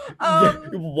 squirrel. Yeah,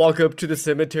 you walk up to the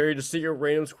cemetery to see a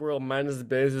random squirrel minding his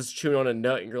business, chewing on a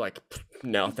nut, and you're like,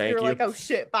 no, thank You're you. like, oh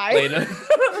shit, bye. Later.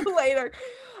 Later.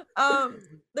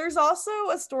 There's also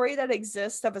a story that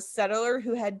exists of a settler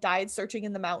who had died searching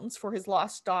in the mountains for his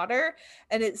lost daughter,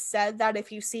 and it said that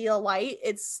if you see a light,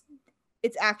 it's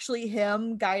actually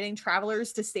him guiding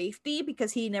travelers to safety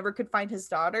because he never could find his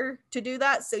daughter to do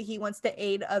that. So he wants to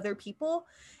aid other people,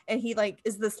 and he like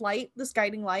is this light, this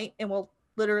guiding light, and will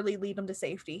literally lead them to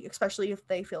safety, especially if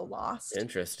they feel lost.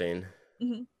 Interesting.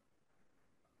 Mhm.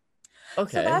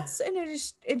 Okay. So that's an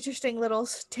interesting little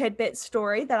tidbit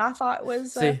story that I thought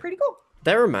was See, pretty cool.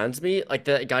 that reminds me, like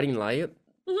that guiding light.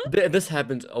 This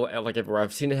happens like everywhere.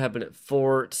 I've seen it happen at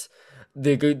forts.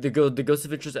 The Ghost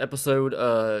Adventures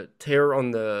episode, Terror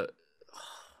on the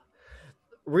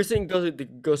recent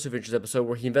Ghost Adventures episode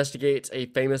where he investigates a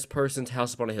famous person's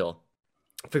house up on a hill.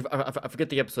 I forget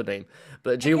the episode name,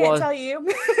 but Jay I can't tell you.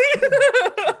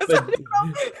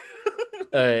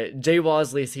 Jay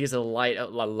Wasley sees a light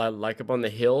like up on the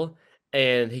hill,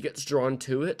 and he gets drawn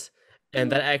to it,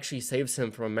 and that actually saves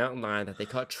him from a mountain lion that they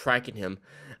caught tracking him.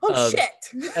 Oh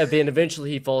shit! And then eventually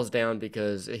he falls down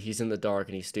because he's in the dark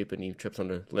and he's stupid and he trips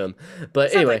on a limb.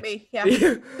 But Sounds anyway, like me.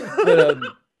 Yeah.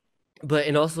 but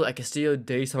and also at Castillo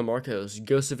de San Marcos,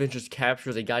 Ghost Adventures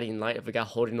captures a guiding light of a guy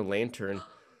holding a lantern.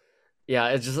 Yeah,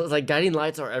 it's like guiding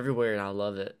lights are everywhere, and I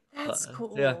love it. That's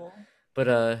cool. Yeah,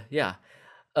 but yeah.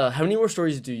 How many more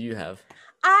stories do you have?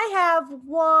 I have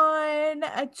 1,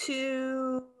 a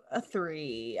 2, a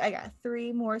 3. I got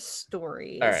 3 more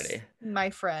stories. Alrighty,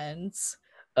 my friends.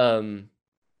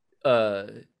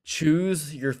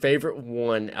 Choose your favorite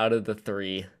one out of the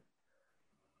 3.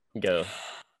 Go.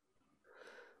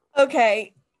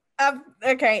 Okay.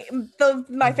 Okay.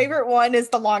 My favorite one is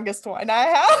the longest one I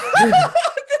have.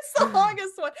 It's the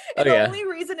longest one. And the only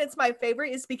reason it's my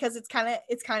favorite is because it's kind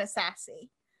of sassy.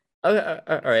 Okay,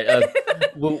 all right.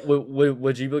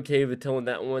 Would you be okay with telling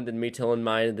that one, then me telling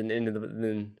mine, and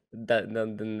then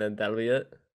that'll be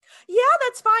it? Yeah,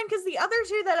 that's fine because the other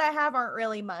 2 that I have aren't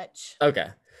really much. Okay.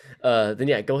 Then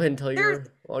yeah, go ahead and tell your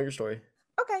longer story.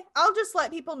 Okay, I'll just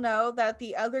let people know that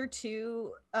the other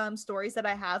 2 stories that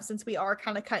I have, since we are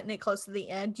kind of cutting it close to the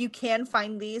end, you can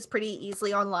find these pretty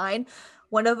easily online.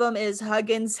 One of them is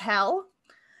Huggins Hell,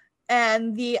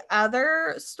 and the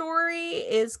other story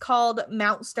is called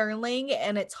Mount Sterling,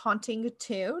 and it's Haunting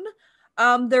Tune.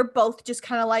 They're both just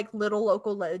kind of like little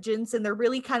local legends, and they're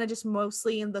really kind of just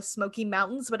mostly in the Smoky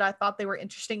Mountains, but I thought they were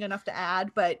interesting enough to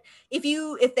add. But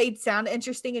if they sound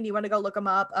interesting and you want to go look them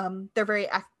up, they're very,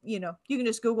 you can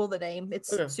just Google the name.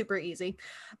 It's super easy.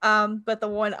 But the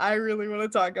one I really want to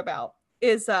talk about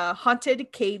is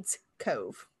Haunted Cades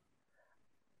Cove.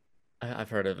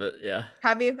 I've heard of it, yeah.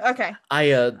 Have you? Okay.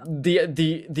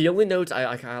 The only notes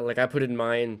I put in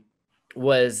mine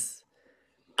was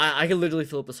I could literally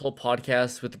fill up this whole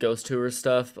podcast with the ghost tour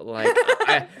stuff, but like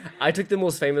I took the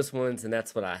most famous ones and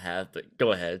that's what I have. But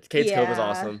go ahead. Cades Cove is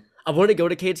awesome. I want to go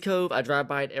to Cades Cove. I drive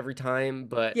by it every time,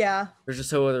 but there's just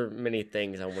so other many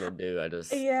things I want to do. I just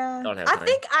don't have time. I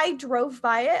think I drove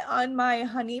by it on my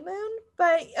honeymoon,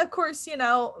 but of course,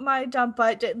 my dumb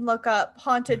butt didn't look up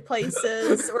haunted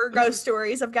places or ghost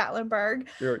stories of Gatlinburg.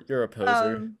 You're a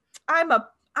poser. I'm a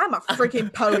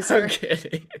freaking poser. I'm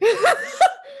kidding.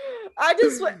 I'm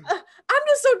just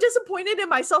so disappointed in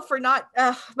myself for not.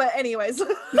 But anyways,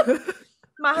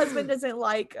 my husband doesn't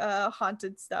like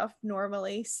haunted stuff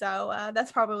normally, so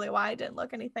that's probably why I didn't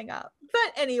look anything up.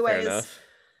 But anyways,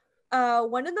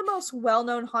 one of the most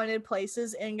well-known haunted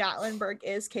places in Gatlinburg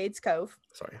is Cades Cove.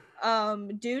 Sorry.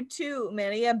 Due to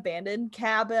many abandoned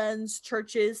cabins,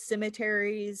 churches,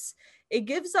 cemeteries, it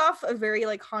gives off a very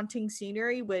like haunting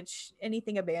scenery, which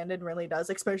anything abandoned really does,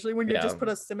 especially when you just put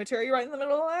a cemetery right in the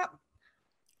middle of that.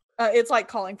 It's like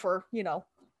calling for,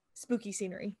 spooky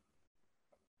scenery.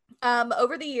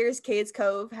 Over the years, Cades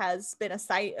Cove has been a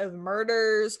site of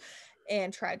murders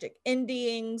and tragic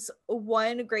endings.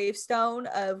 One gravestone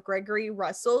of Gregory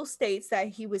Russell states that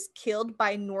he was killed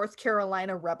by North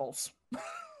Carolina rebels.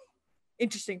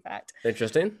 Interesting fact.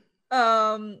 Interesting.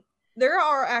 There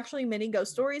are actually many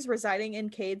ghost stories residing in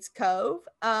Cades Cove.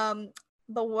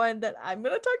 The one that I'm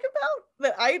going to talk about,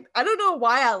 that I don't know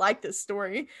why I like this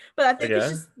story, but I think it's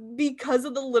just because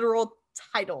of the literal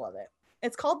title of it.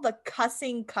 It's called The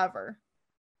Cussing Cover.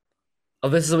 Oh,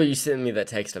 this is what you sent me that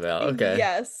text about. Okay.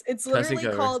 Yes, it's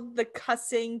literally called The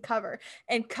Cussing Cover.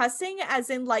 And cussing as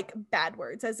in like bad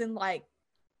words, as in like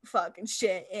fuck and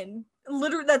shit, and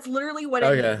literally that's literally what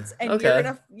it means. And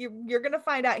you're gonna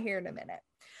find out here in a minute.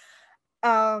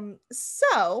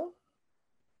 So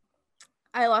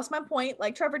I lost my point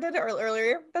like Trevor did it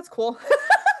earlier. That's cool.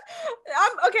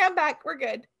 I'm back. We're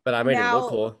good. But I made it look Now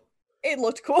cool. it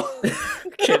looked cool.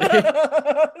 Kidding.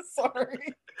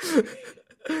 Sorry.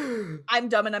 I'm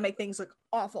dumb and I make things look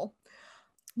awful.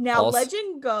 Now, False.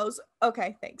 legend goes,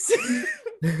 okay, thanks.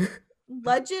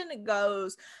 Legend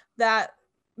goes that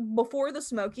before the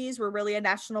Smokies were really a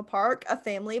national park, a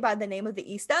family by the name of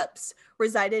the Easteps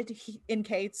resided in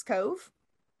Cades Cove.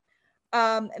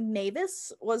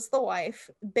 Mavis was the wife,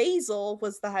 Basil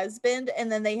was the husband, and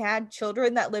then they had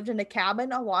children that lived in a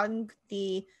cabin along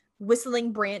the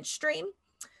Whistling Branch stream.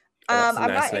 Oh, that's a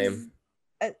I'm nice not name.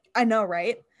 I know,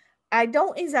 right? I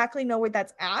don't exactly know where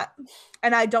that's at,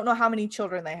 and I don't know how many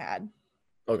children they had.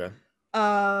 Okay.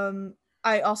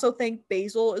 I also think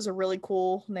Basil is a really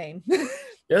cool name.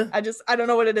 Yeah. I don't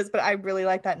know what it is, but I really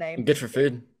like that name. Good for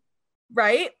food.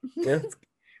 Right? Yeah.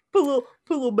 Put a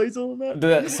little basil on that. Do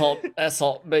that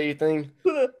salt bay thing.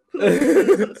 Put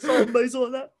a salt and basil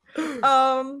on that.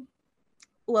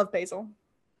 Love basil.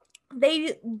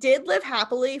 They did live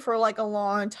happily for like a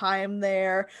long time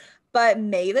there, but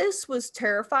Mavis was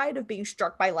terrified of being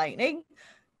struck by lightning.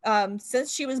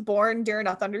 Since she was born during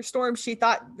a thunderstorm, she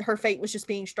thought her fate was just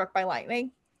being struck by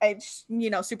lightning. It's,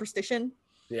 superstition.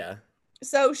 Yeah.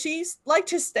 So she's like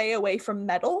to stay away from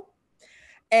metal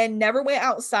and never went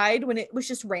outside when it was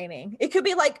just raining. It could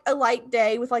be like a light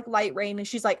day with like light rain, and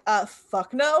she's like,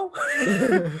 fuck no.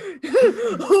 I'm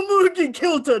gonna get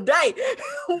killed today.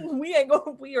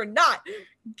 We are not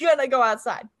gonna go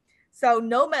outside. So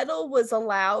no metal was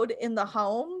allowed in the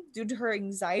home due to her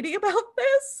anxiety about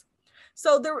this.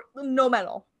 So there no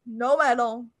metal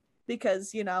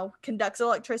because conducts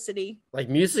electricity. Like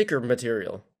music or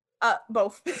material?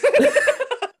 Both.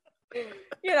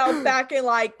 Back in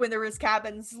like when there was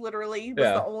cabins, literally was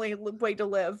the only way to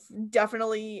live.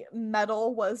 Definitely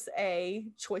metal was a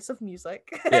choice of music.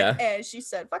 Yeah. And she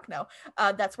said, fuck no.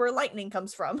 That's where lightning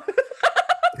comes from.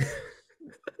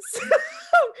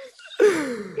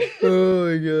 Oh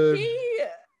my god.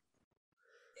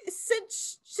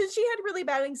 Since she had really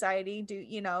bad anxiety,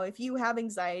 if you have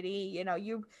anxiety,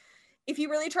 if you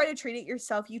really try to treat it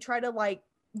yourself, you try to like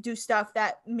do stuff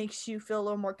that makes you feel a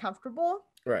little more comfortable.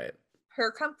 Right. Her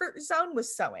comfort zone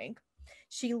was sewing.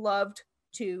 She loved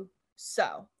to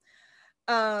sew.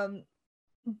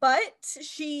 But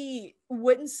she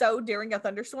wouldn't sew during a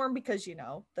thunderstorm because,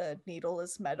 the needle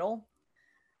is metal.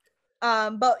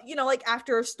 But, like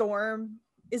after a storm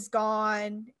is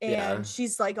gone and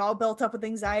she's like all built up with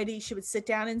anxiety, she would sit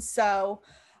down and sew.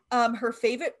 Her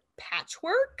favorite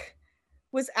patchwork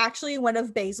was actually one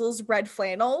of Basil's red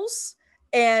flannels,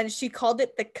 and she called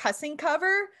it the cussing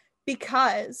cover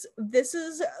because this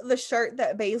is the shirt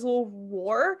that Basil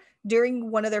wore during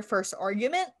one of their first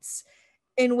arguments,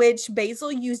 in which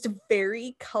Basil used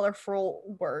very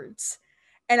colorful words.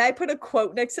 And I put a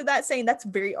quote next to that saying that's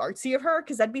very artsy of her,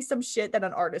 because that'd be some shit that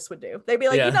an artist would do. They'd be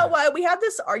like, you know what? We had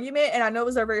this argument, and I know it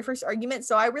was our very first argument,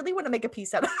 so I really want to make a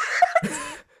piece out of it.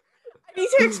 I need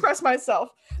to express myself.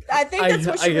 I think that's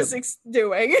what she was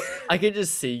doing. I could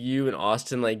just see you and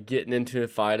Austin like getting into a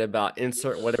fight about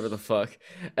insert whatever the fuck,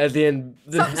 and then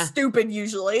something stupid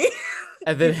usually.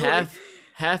 And then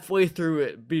halfway through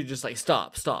it, be just like,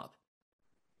 stop.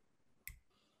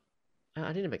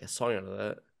 I need to make a song out of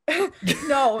that.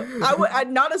 No, I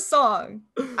not a song.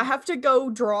 I have to go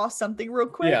draw something real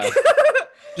quick. Yeah.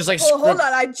 Just like hold on,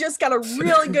 I just got a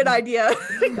really good idea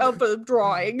of a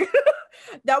drawing.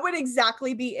 That would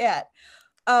exactly be it.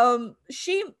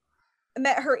 She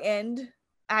met her end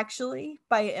actually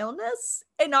by illness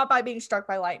and not by being struck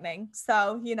by lightning.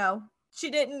 So, she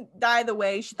didn't die the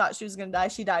way she thought she was going to die.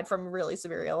 She died from really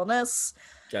severe illness.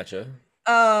 Gotcha.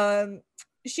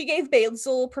 She gave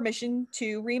Basil permission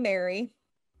to remarry,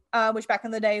 which back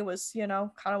in the day was, kind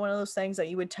of one of those things that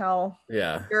you would tell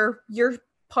your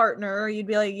partner. You'd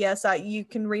be like, yes, you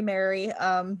can remarry.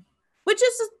 Which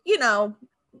is,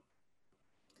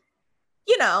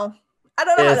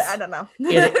 I don't know.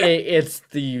 It's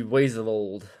the ways of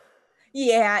old.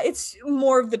 Yeah, it's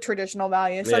more of the traditional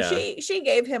value. So she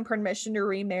gave him permission to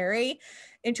remarry,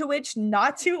 into which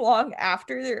not too long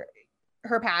after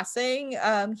her passing,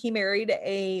 he married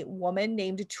a woman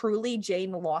named Truly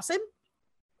Jane Lawson,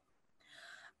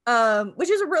 which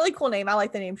is a really cool name. I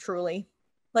like the name Truly,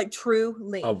 like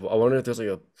Truly. I wonder if there's like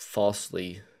a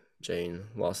falsely Jane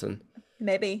Lawson.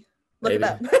 Maybe. Look it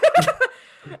up.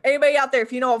 Anybody out there,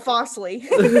 if you know a falsely,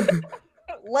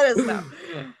 let us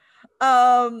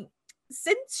know.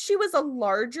 Since she was a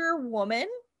larger woman,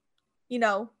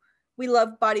 we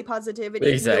love body positivity.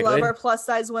 Exactly. We love our plus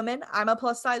size women. I'm a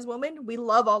plus size woman. We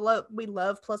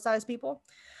love plus size people.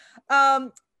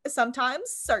 Sometimes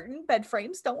certain bed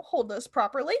frames don't hold us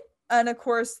properly. And of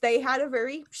course, they had a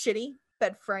very shitty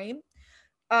bed frame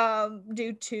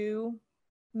due to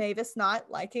Mavis not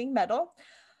liking metal.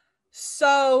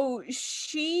 So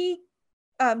she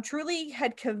truly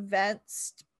had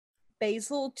convinced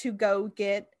Basil to go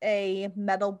get a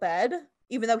metal bed,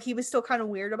 even though he was still kind of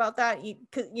weird about that.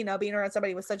 Being around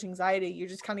somebody with such anxiety, you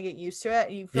just kind of get used to it.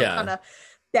 And you feel kind of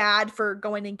bad for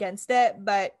going against it.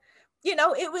 But,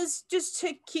 it was just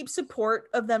to keep support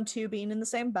of them two being in the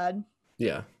same bed.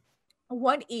 Yeah.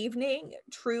 One evening,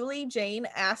 truly, Jane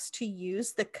asked to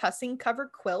use the cussing cover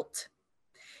quilt.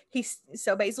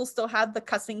 So Basil still had the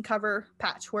cussing cover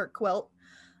patchwork quilt,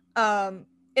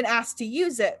 and asked to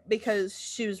use it because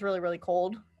she was really, really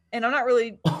cold. And I'm not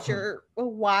really sure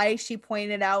why she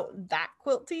pointed out that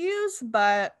quilt to use,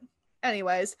 but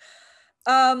anyways,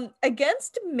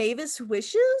 against Mavis'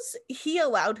 wishes, he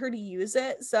allowed her to use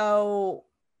it. So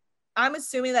I'm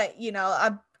assuming that,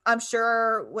 I'm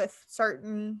sure with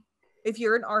certain, if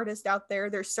you're an artist out there,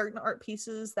 there's certain art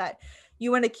pieces that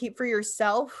you want to keep for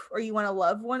yourself or you want a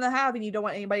loved one to have, and you don't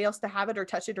want anybody else to have it or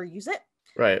touch it or use it.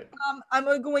 Right.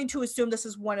 I'm going to assume this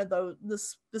is one of those.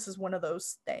 This is one of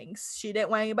those things. She didn't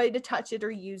want anybody to touch it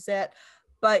or use it,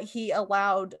 but he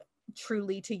allowed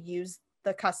Truly to use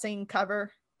the cussing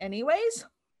cover anyways.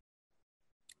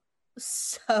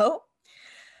 So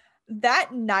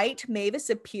that night, Mavis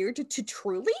appeared to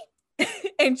Truly,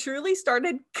 and Truly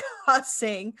started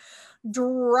cussing,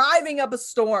 driving up a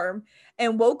storm,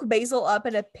 and woke Basil up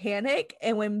in a panic.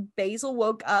 And when Basil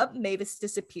woke up, Mavis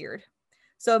disappeared.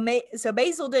 So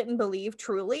Basil didn't believe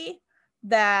Truly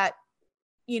that,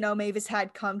 Mavis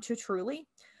had come to Truly.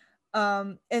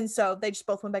 And so they just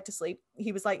both went back to sleep.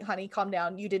 He was like, honey, calm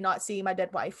down. You did not see my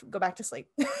dead wife. Go back to sleep.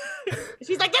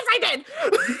 She's like, yes, I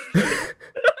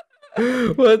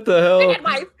did. What the hell? My dead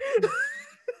wife.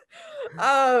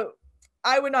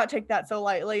 I would not take that so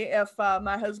lightly if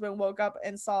my husband woke up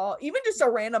and saw even just a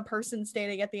random person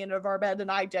standing at the end of our bed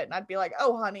and I didn't. I'd be like,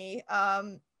 oh, honey,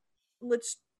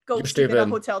 let's go sleep in a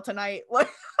hotel tonight. Like,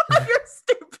 you're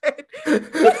stupid.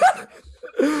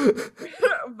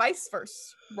 Vice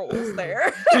versa roles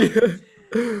there.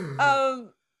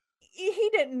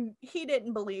 He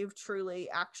didn't believe Truly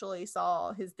actually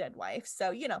saw his dead wife.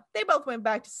 So, they both went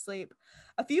back to sleep.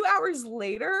 A few hours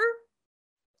later,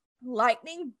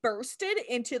 lightning bursted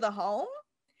into the home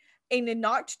and it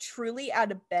knocked Truly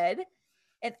out of bed.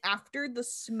 And after the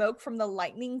smoke from the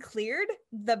lightning cleared,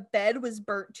 the bed was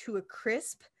burnt to a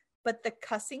crisp, but the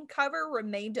cussing cover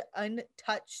remained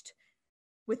untouched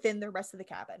within the rest of the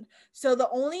cabin. So the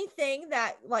only thing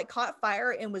that caught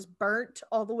fire and was burnt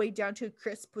all the way down to a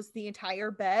crisp was the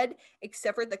entire bed,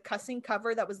 except for the cussing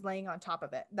cover that was laying on top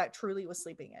of it that Truly was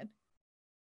sleeping in.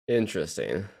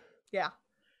 Interesting. Yeah.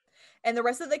 And the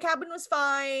rest of the cabin was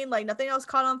fine. Nothing else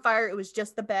caught on fire. It was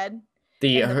just the bed.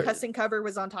 And the cussing cover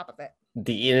was on top of it.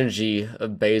 The energy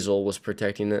of Basil was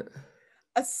protecting it.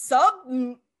 I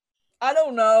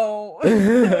don't know.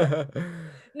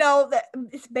 No,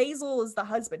 Basil is the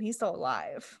husband. He's still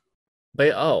alive.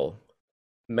 Mavis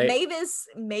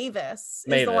is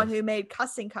the one who made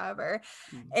cussing cover.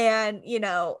 And,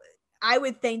 I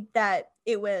would think that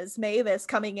it was Mavis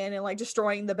coming in and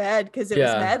destroying the bed because it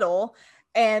was metal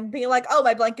and being like, oh,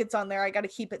 my blanket's on there. I got to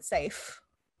keep it safe.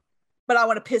 But I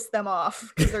want to piss them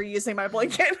off because they're using my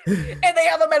blanket and they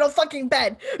have a metal fucking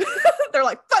bed. They're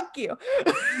like, fuck you.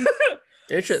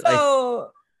 Interesting.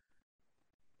 So,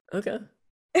 okay.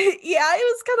 Yeah, it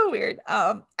was kind of weird.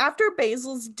 After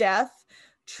Basil's death,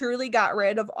 Truly got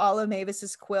rid of all of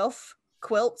Mavis's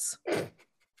quilts.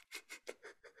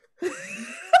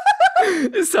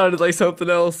 It sounded like something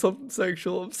else, something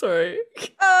sexual. I'm sorry.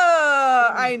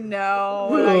 I know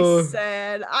what I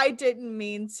said. I didn't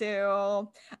mean to.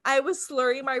 I was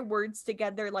slurring my words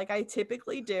together like I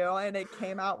typically do, and it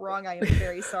came out wrong. I am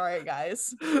very sorry,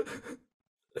 guys.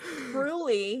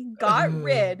 Truly got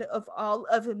rid of all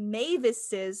of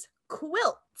Mavis's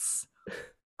quilts.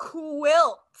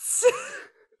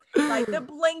 Like the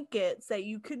blankets that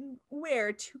you can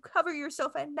wear to cover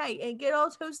yourself at night and get all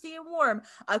toasty and warm.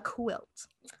 A quilt.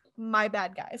 My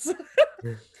bad, guys.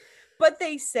 But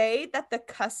they say that the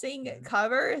cussing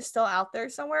cover is still out there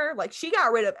somewhere. She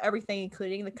got rid of everything,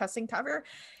 including the cussing cover.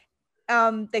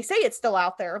 They say it's still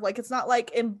out there. It's not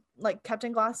in kept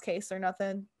in glass case or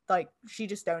nothing. She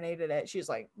just donated it. She's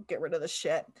like, get rid of this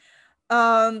shit.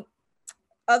 Other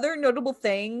notable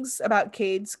things about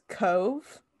Cades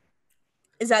Cove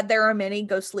is that there are many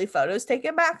ghostly photos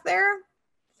taken back there.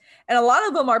 And a lot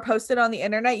of them are posted on the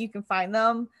internet. You can find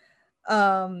them.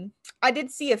 I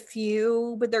did see a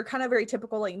few, but they're kind of very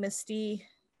typical, misty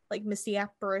like misty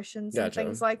apparitions and Gotcha.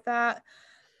 things like that.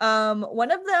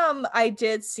 One of them I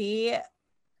did see,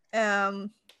 and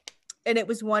it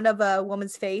was one of a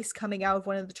woman's face coming out of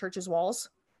one of the church's walls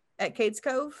at Cades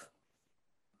Cove.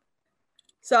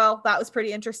 So that was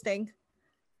pretty interesting.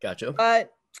 Gotcha.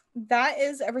 But that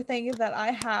is everything that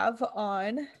I have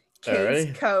on Cades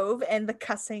Alrighty. Cove and the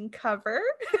cussing cover.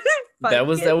 That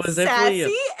was Fucking definitely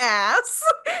sassy ass.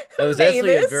 that was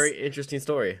definitely a Mavis. very interesting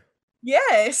story.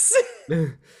 Yes.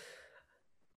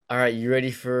 All right, you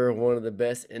ready for one of the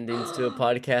best endings to a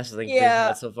podcast I think we've Yeah.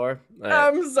 had so far? All right.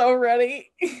 I'm so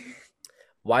ready.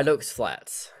 White Oaks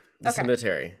Flats, the Okay.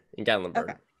 cemetery in Gatlinburg.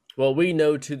 Okay. What we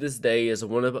know to this day is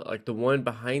one of like the one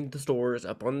behind the stores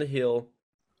up on the hill.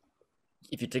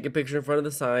 If you take a picture in front of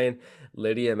the sign,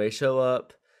 Lydia may show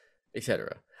up,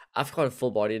 etc. I've caught a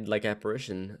full-bodied like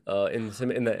apparition in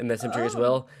that cemetery as Oh.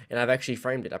 well, and I've actually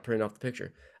framed it. I printed off the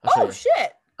picture. I'll show Oh you.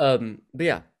 shit.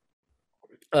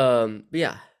 But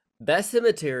yeah, that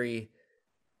cemetery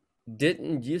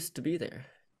didn't used to be there,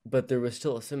 but there was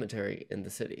still a cemetery in the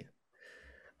city.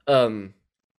 In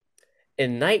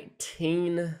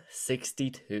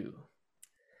 1962,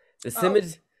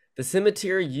 the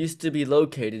cemetery used to be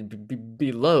located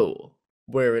below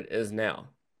where it is now.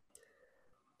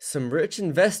 Some rich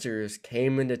investors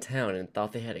came into town and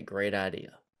thought they had a great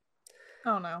idea.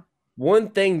 Oh no. One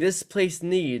thing this place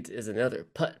needs is another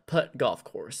putt-putt golf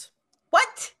course.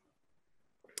 What?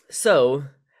 So,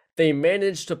 they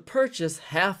managed to purchase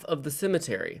half of the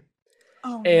cemetery,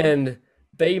 Oh no. and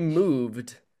they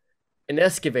moved and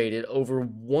excavated over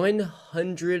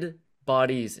 100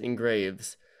 bodies and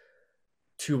graves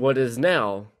to what is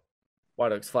now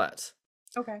White Oaks Flats.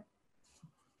 Okay.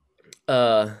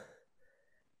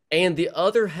 And the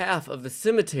other half of the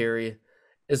cemetery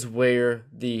is where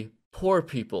the poor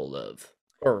people live,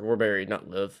 or were buried, not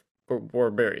live, but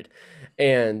were buried.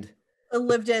 And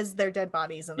Lived as their dead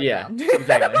bodies in the Yeah, ground.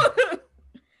 exactly.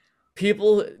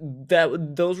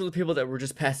 those were the people that were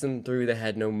just passing through that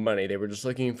had no money. They were just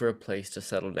looking for a place to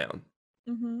settle down.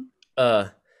 Mm-hmm.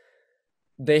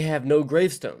 They have no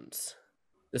gravestones.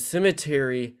 The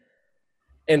cemetery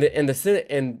and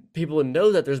people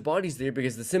know that there's bodies there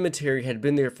because the cemetery had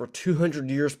been there for 200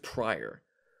 years prior.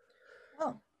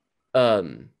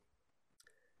 Oh.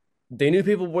 They knew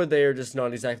people were there, just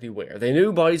not exactly where. They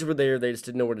knew bodies were there, they just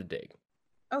didn't know where to dig.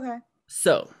 Okay.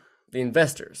 So, the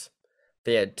investors,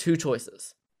 they had two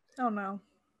choices. Oh no.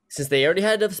 Since they already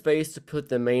had enough space to put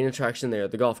the main attraction there,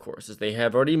 the golf courses, they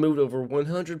have already moved over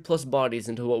 100 plus bodies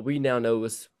into what we now know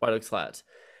as White Oaks Flats.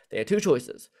 They had two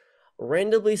choices.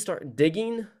 Randomly start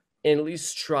digging and at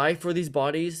least try for these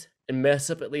bodies and mess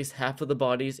up at least half of the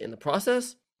bodies in the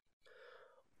process,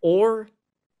 or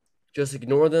just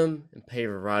ignore them and pave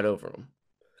right over them.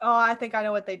 Oh, I think I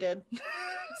know what they did.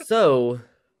 So,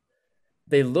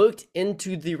 they looked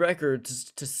into the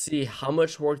records to see how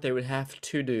much work they would have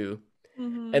to do.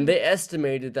 Mm-hmm. And they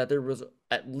estimated that there was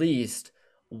at least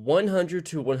 100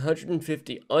 to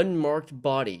 150 unmarked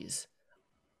bodies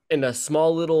in a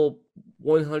small little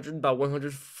 100 by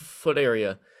 100 foot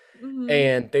area. Mm-hmm.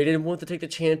 And they didn't want to take the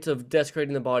chance of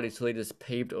desecrating the bodies, so they just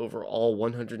paved over all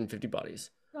 150 bodies.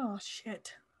 Oh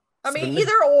shit. I So mean, the-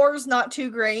 either or's not too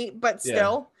great, but Yeah.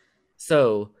 still.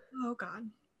 So Oh god.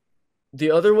 the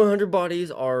other 100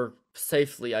 bodies are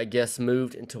safely, I guess,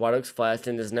 moved into White Oaks Flats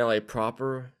and is now a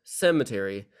proper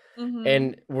cemetery. Mm-hmm.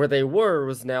 And where they were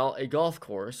was now a golf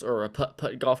course, or a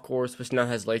putt-putt golf course, which now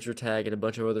has laser tag and a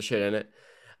bunch of other shit in it.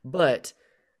 But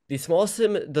the small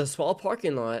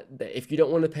parking lot, that if you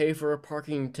don't want to pay for a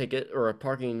parking ticket or a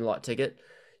parking lot ticket,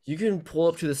 you can pull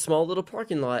up to the small little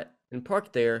parking lot and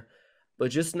park there.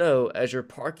 But just know, as you're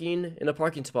parking in a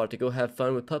parking spot to go have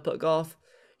fun with putt-putt golf,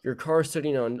 your car's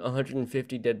sitting on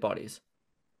 150 dead bodies.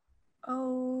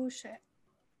 Oh shit.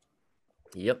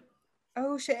 Yep.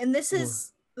 Oh shit. And this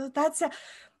is that's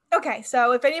okay.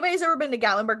 So if anybody's ever been to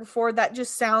Gatlinburg before, that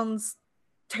just sounds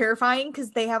terrifying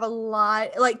because they have a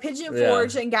lot, like Pigeon Yeah.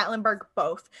 Forge and Gatlinburg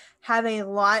both have a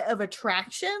lot of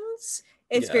attractions.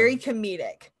 It's Yeah. very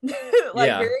comedic.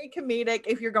 Yeah. Very comedic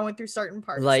if you're going through certain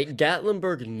parts. Like,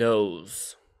 Gatlinburg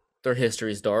knows their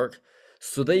history is dark,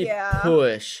 so they Yeah.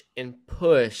 push and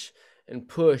push and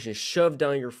push and shove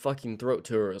down your fucking throat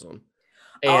tourism.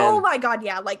 And Oh my god,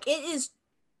 yeah. Like it is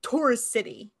tourist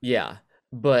city. yeah,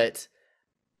 but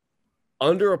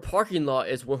under a parking lot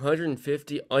is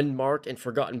 150 unmarked and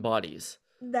forgotten bodies.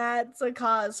 That's a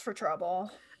cause for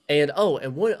trouble. And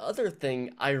and one other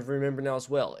thing I remember now as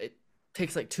well. It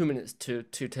takes like 2 minutes to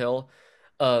tell.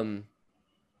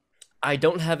 I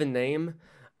don't have a name.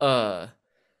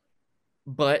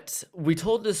 But we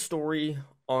told this story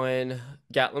on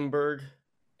Gatlinburg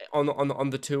on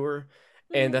the tour,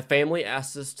 and the family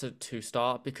asked us to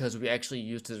stop because we actually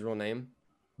used his real name.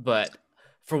 But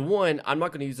for one, I'm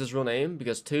not going to use his real name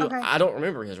because two, Okay. I don't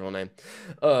remember his real name.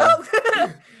 Oh,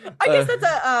 I guess uh,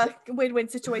 that's a win-win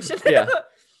situation. yeah.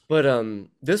 But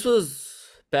this was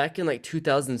back in like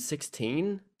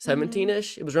 2016,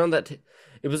 17-ish. It was around that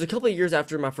it was a couple of years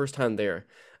after my first time there.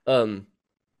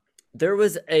 There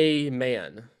was a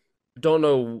man, don't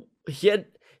know, he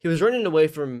was running away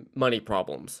from money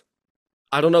problems.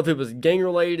 I don't know if it was gang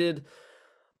related,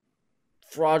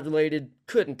 fraud related,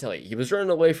 couldn't tell you. He was running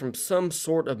away from some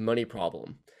sort of money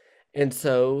problem. And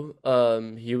so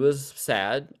he was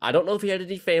sad. I don't know if he had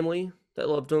any family that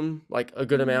loved him like a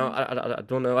good amount. I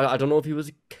don't know. I don't know if he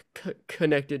was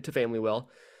connected to family well.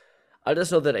 I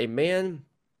just know that a man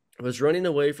was running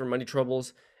away from money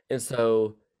troubles, and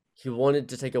so he wanted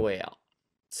to take a way out.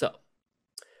 So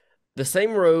the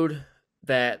same road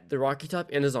that the Rocky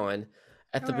Top Inn is on,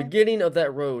 at the Okay. beginning of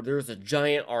that road, there was a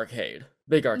giant arcade,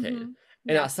 big arcade, and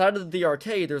Yeah. outside of the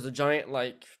arcade, there's a giant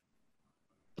like,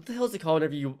 what the hell is it called?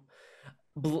 Whenever you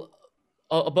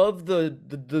above the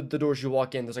doors you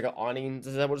walk in, there's like an awning.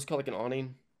 Is that what it's called? Like an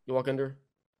awning you walk under?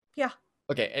 Yeah.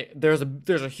 Okay, there's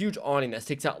a huge awning that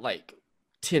sticks out like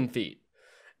 10 feet,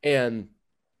 and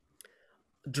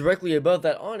directly above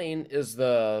that awning is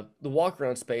the walk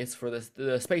around space for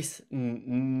the Space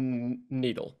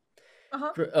Needle.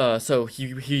 Uh-huh. So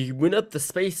he went up the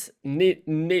Space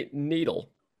Needle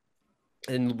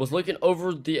and was looking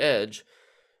over the edge,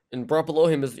 and brought below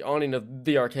him is the awning of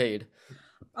the arcade.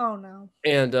 Oh no.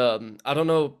 And I don't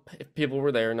know if people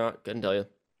were there or not, couldn't tell you,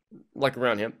 like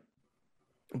around him.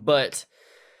 But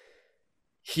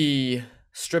he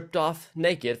stripped off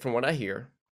naked, from what I hear,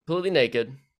 completely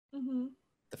naked. Mm-hmm.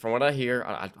 From what I hear,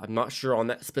 I'm not sure on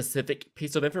that specific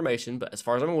piece of information, but as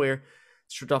far as I'm aware,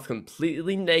 stripped off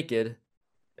completely naked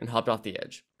and hopped off the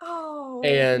edge. Oh.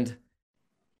 And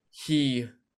he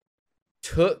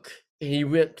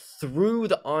went through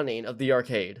the awning of the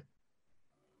arcade,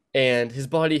 and his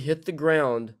body hit the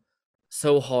ground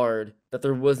so hard that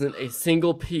there wasn't a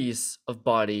single piece of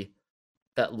body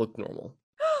that looked normal.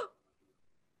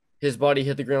 His body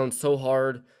hit the ground so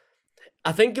hard.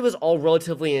 I think it was all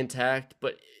relatively intact,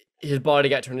 but his body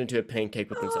got turned into a pancake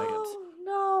within seconds.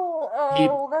 Oh no. He-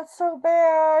 Oh, that's so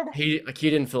bad. He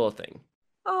didn't feel a thing.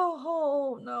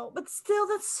 Oh no. But still,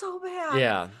 that's so bad.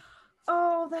 Yeah,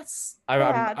 Oh, that's I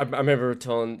bad. remember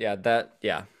telling I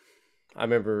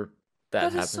remember that That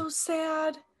happened. is so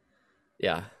sad.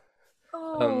 Yeah.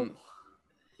 Oh.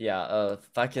 Yeah.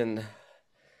 If I can,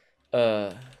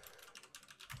 uh,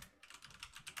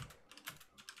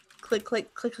 Click,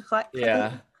 click, click, click, click.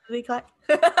 yeah. Click, click,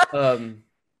 click.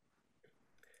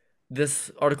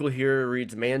 This article here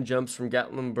reads: Man jumps from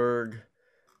Gatlinburg,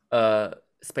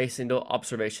 Space Needle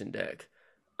observation deck.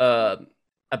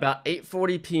 About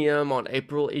 8:40 p.m. on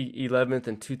April 11th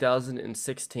in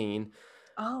 2016.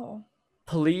 Oh.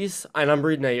 Police, and I'm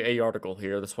reading a article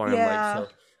here. That's why Yeah. I'm like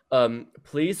so.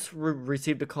 Police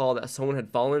received a call that someone had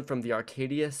fallen from the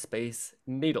Arcadia Space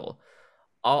Needle.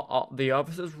 The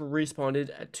officers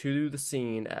responded to the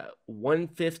scene at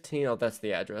 1:15. Oh, that's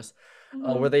the address.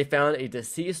 Where they found a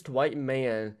deceased white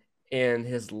man in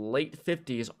his late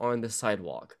 50s on the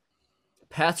sidewalk.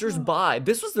 Passers-by,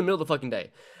 this was the middle of the fucking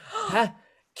day.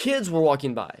 Kids were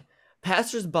walking by.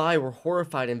 Passers-by were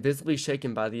horrified and visibly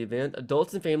shaken by the event.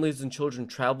 Adults and families and children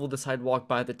traveled the sidewalk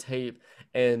by the tape,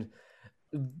 and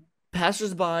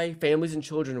passers-by, families, and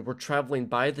children were traveling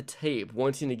by the tape,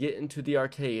 wanting to get into the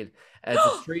arcade, as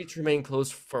the streets remained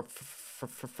closed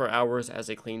for hours as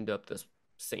they cleaned up this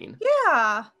scene.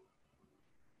 Yeah.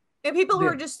 And people who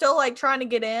Yeah. are just still like trying to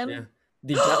get in.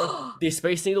 Yeah. The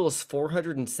Space Needle is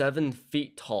 407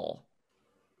 feet tall.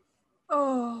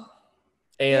 Oh.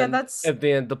 And, that's- and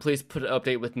then the police put an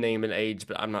update with name and age,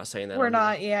 but I'm not saying that. We're on here.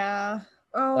 not, yeah.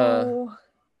 Oh.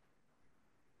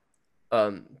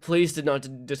 Police did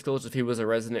not disclose if he was a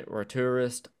resident or a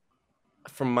tourist.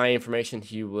 From my information,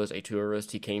 he was a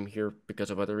tourist. He came here because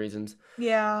of other reasons.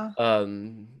 Yeah.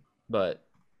 But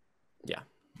yeah.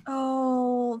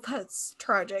 Oh, that's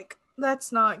tragic.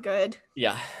 That's not good.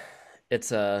 Yeah.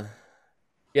 It's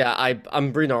yeah,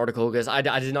 I'm reading an article because I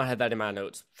did not have that in my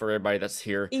notes for everybody that's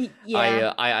here.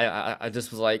 Yeah. I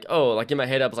just was like, oh, like in my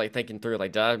head I was like thinking through,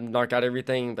 like, did I knock out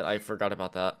everything? But I forgot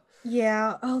about that.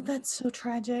 Yeah. Oh, that's so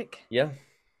tragic. Yeah.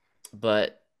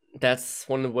 But that's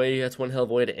one hell of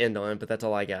a way to end on, but that's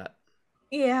all I got.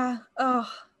 Yeah.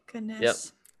 Oh,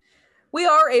 goodness. We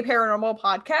are a paranormal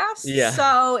podcast. Yeah.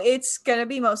 So it's gonna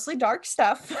be mostly dark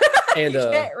stuff. And you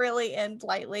can't really end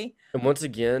lightly. And once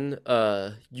again,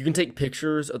 you can take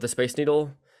pictures of the Space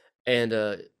Needle, and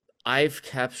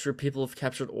people have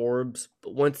captured orbs,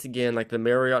 but once again, like the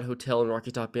Marriott Hotel in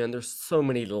Rocky Top Inn, there's so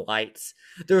many lights.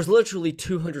 There's literally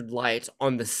 200 lights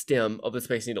on the stem of the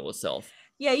Space Needle itself.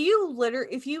 Yeah, you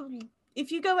literally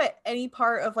if you go at any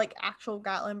part of like actual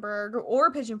Gatlinburg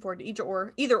or Pigeon Forge, either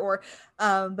or,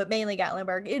 but mainly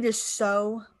Gatlinburg, it is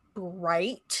so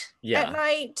bright at Yeah,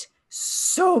 night.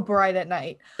 So bright at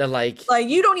night. that like Like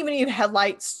you don't even need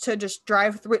headlights to just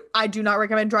drive through. I do not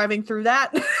recommend driving through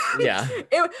that. yeah,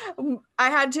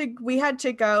 We had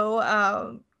to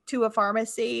go to a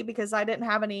pharmacy because I didn't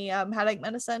have any headache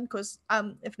medicine because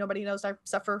if nobody knows, I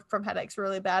suffer from headaches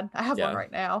really bad. I have one yeah,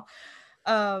 right now.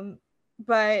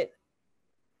 But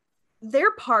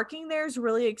their parking there is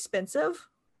really expensive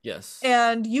yes,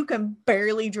 and you can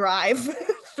barely drive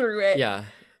through it. yeah.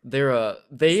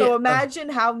 They So imagine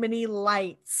how many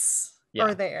lights yeah,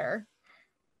 are there.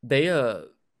 they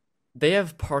they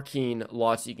have parking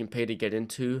lots you can pay to get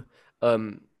into,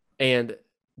 and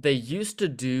they used to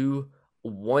do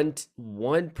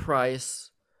one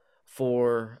price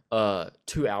for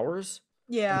 2 hours.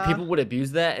 And Yeah. people would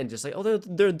abuse that and just like, oh,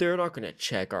 they're not gonna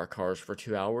check our cars for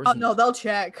 2 hours. Oh And no, they'll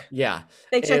check. yeah,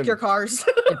 They check and your cars.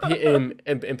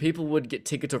 and people would get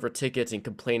tickets over tickets and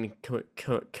complain.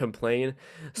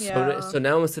 Yeah. So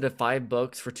now instead of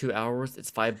 $5 for 2 hours,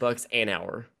 it's $5 an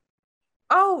hour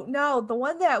Oh no, the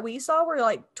one that we saw were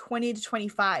like 20 to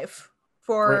 25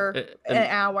 for for an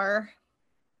hour.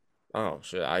 oh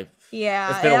shit, Yeah,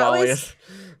 it's been a and that while, I was guess.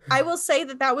 I will say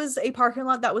that that was a parking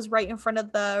lot that was right in front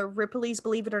of the Ripley's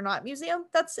Believe It or Not museum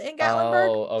that's in Gatlinburg.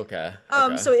 Oh, okay.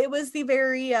 So it was the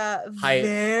very High,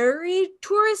 very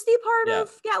touristy part yeah,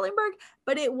 of Gatlinburg,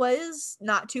 but it was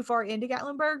not too far into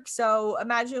Gatlinburg. So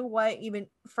imagine what even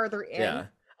further in yeah.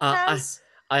 I has.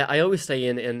 I always stay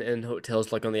in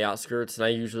hotels like on the outskirts,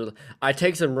 and I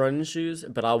take some running shoes,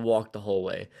 but I walk the whole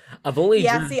way. I've only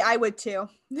Yeah, driven see, I would too.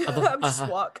 I've, I would just uh,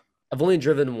 walk. I've only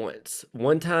driven once.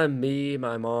 One time, me,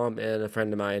 my mom, and a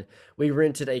friend of mine, we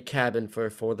rented a cabin for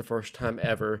the first time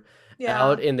ever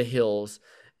out Yeah. in the hills,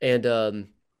 and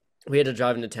we had to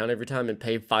drive into town every time and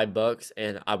pay $5,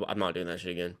 and I'm not doing that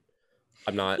shit again.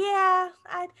 I'm not. Yeah,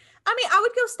 I mean, I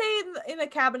would go stay in a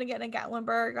cabin again in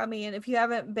Gatlinburg. I mean, if you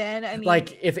haven't been, I mean,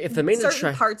 Like if the main certain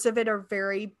attraction, parts of it are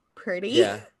very pretty.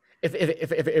 yeah.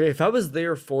 If I was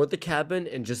there for the cabin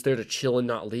and just there to chill and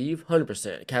not leave,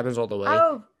 100% cabins all the way.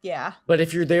 Oh, yeah. But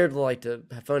if you're there to like to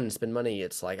have fun and spend money,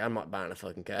 it's like I'm not buying a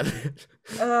fucking cabin.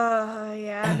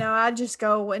 Yeah, no, I'd just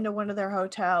go into one of their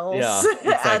hotels Yeah, at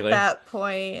exactly. that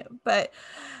point. But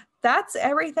that's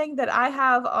everything that I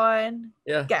have on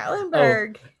Yeah. Oh,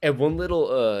 Gatlinburg. and one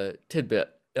little tidbit.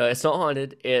 It's not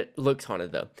haunted. It looks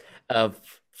haunted though.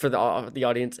 For the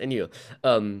audience and you.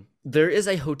 There is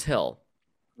a hotel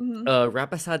Mhm. right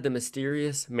beside the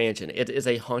Mysterious Mansion. It is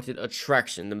a haunted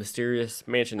attraction. The Mysterious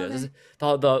Mansion is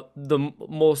Okay.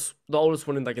 the oldest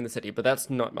one in like in the city, but that's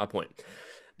not my point.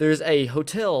 There's a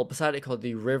hotel beside it called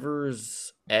the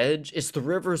River's Edge. It's the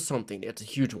River's something. It's a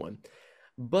huge one.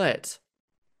 But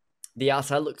the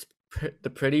outside looks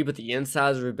pretty, but the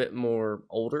insides are a bit more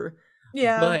older.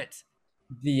 Yeah. But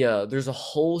there's a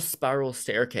whole spiral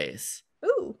staircase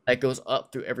Ooh. that goes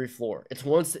up through every floor. It's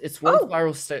one Oh.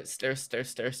 spiral staircase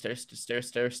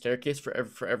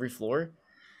for every floor,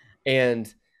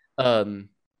 and um,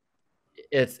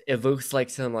 it looks like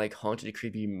some like haunted,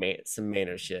 creepy some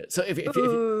manor shit. So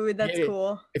Ooh, that's if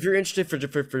cool. if you're interested for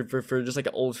just like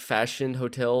an old fashioned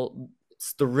hotel,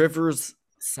 it's the Rivers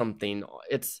something.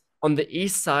 It's on the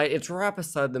east side. It's right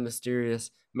beside the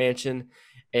Mysterious Mansion,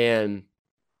 and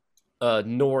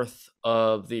north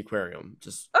of the aquarium.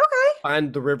 Just Okay.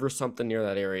 find the river something near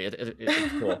that area.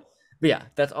 It's cool. But yeah,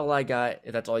 that's all I got.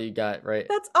 That's all you got, right?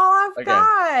 That's all I've Okay.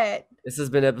 got. This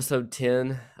has been episode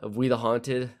 10 of We the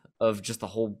Haunted of just the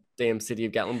whole damn city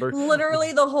of Gatlinburg.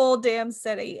 Literally the whole damn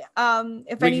city.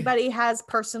 If We- anybody has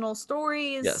personal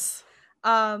stories, Yes.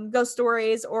 ghost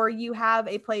stories, or you have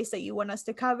a place that you want us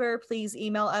to cover, please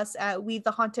email us at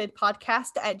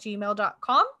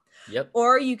wethehauntedpodcast@gmail.com. Yep.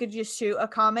 Or you could just shoot a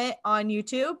comment on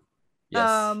YouTube,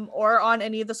 Yes. or on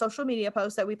any of the social media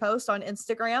posts that we post on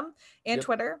Instagram and Yep.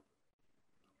 Twitter.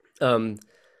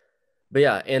 But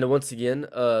yeah, and once again,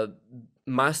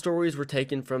 my stories were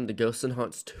taken from the Ghosts and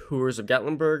Haunts Tours of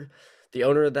Gatlinburg. The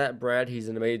owner of that, Brad, he's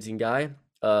an amazing guy.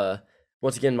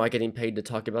 Once again, Mike getting paid to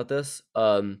talk about this.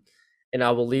 And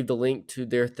I will leave the link to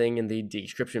their thing in the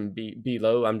description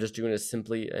below. I'm just doing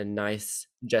simply a nice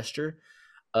gesture.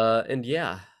 And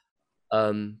yeah,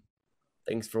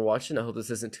 thanks for watching. I hope this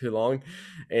isn't too long.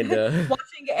 And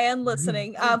Watching and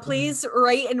listening. Please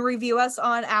rate and review us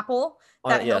on Apple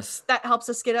Yes. That helps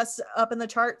us get us up in the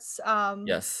charts.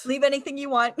 Yes. Leave anything you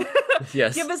want.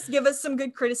 Yes. Give us some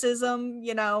good criticism.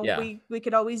 You know, Yeah. we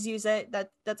could always use it.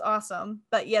 That's awesome.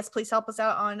 But yes, please help us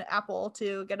out on Apple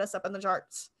to get us up in the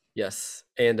charts. Yes.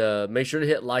 And make sure to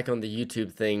hit like on the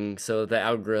YouTube thing so the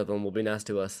algorithm will be nice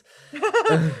to us.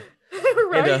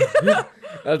 Right. And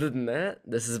other than that,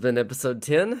 this has been episode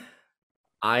 10.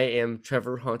 I am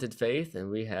Trevor Haunted Faith, and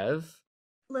we have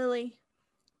Lily,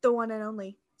 the one and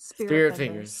only Spirit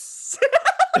Fingers.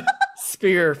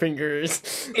 Spear Fingers.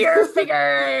 Spear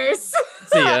Fingers.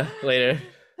 See ya later.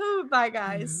 Bye,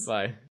 guys. Bye.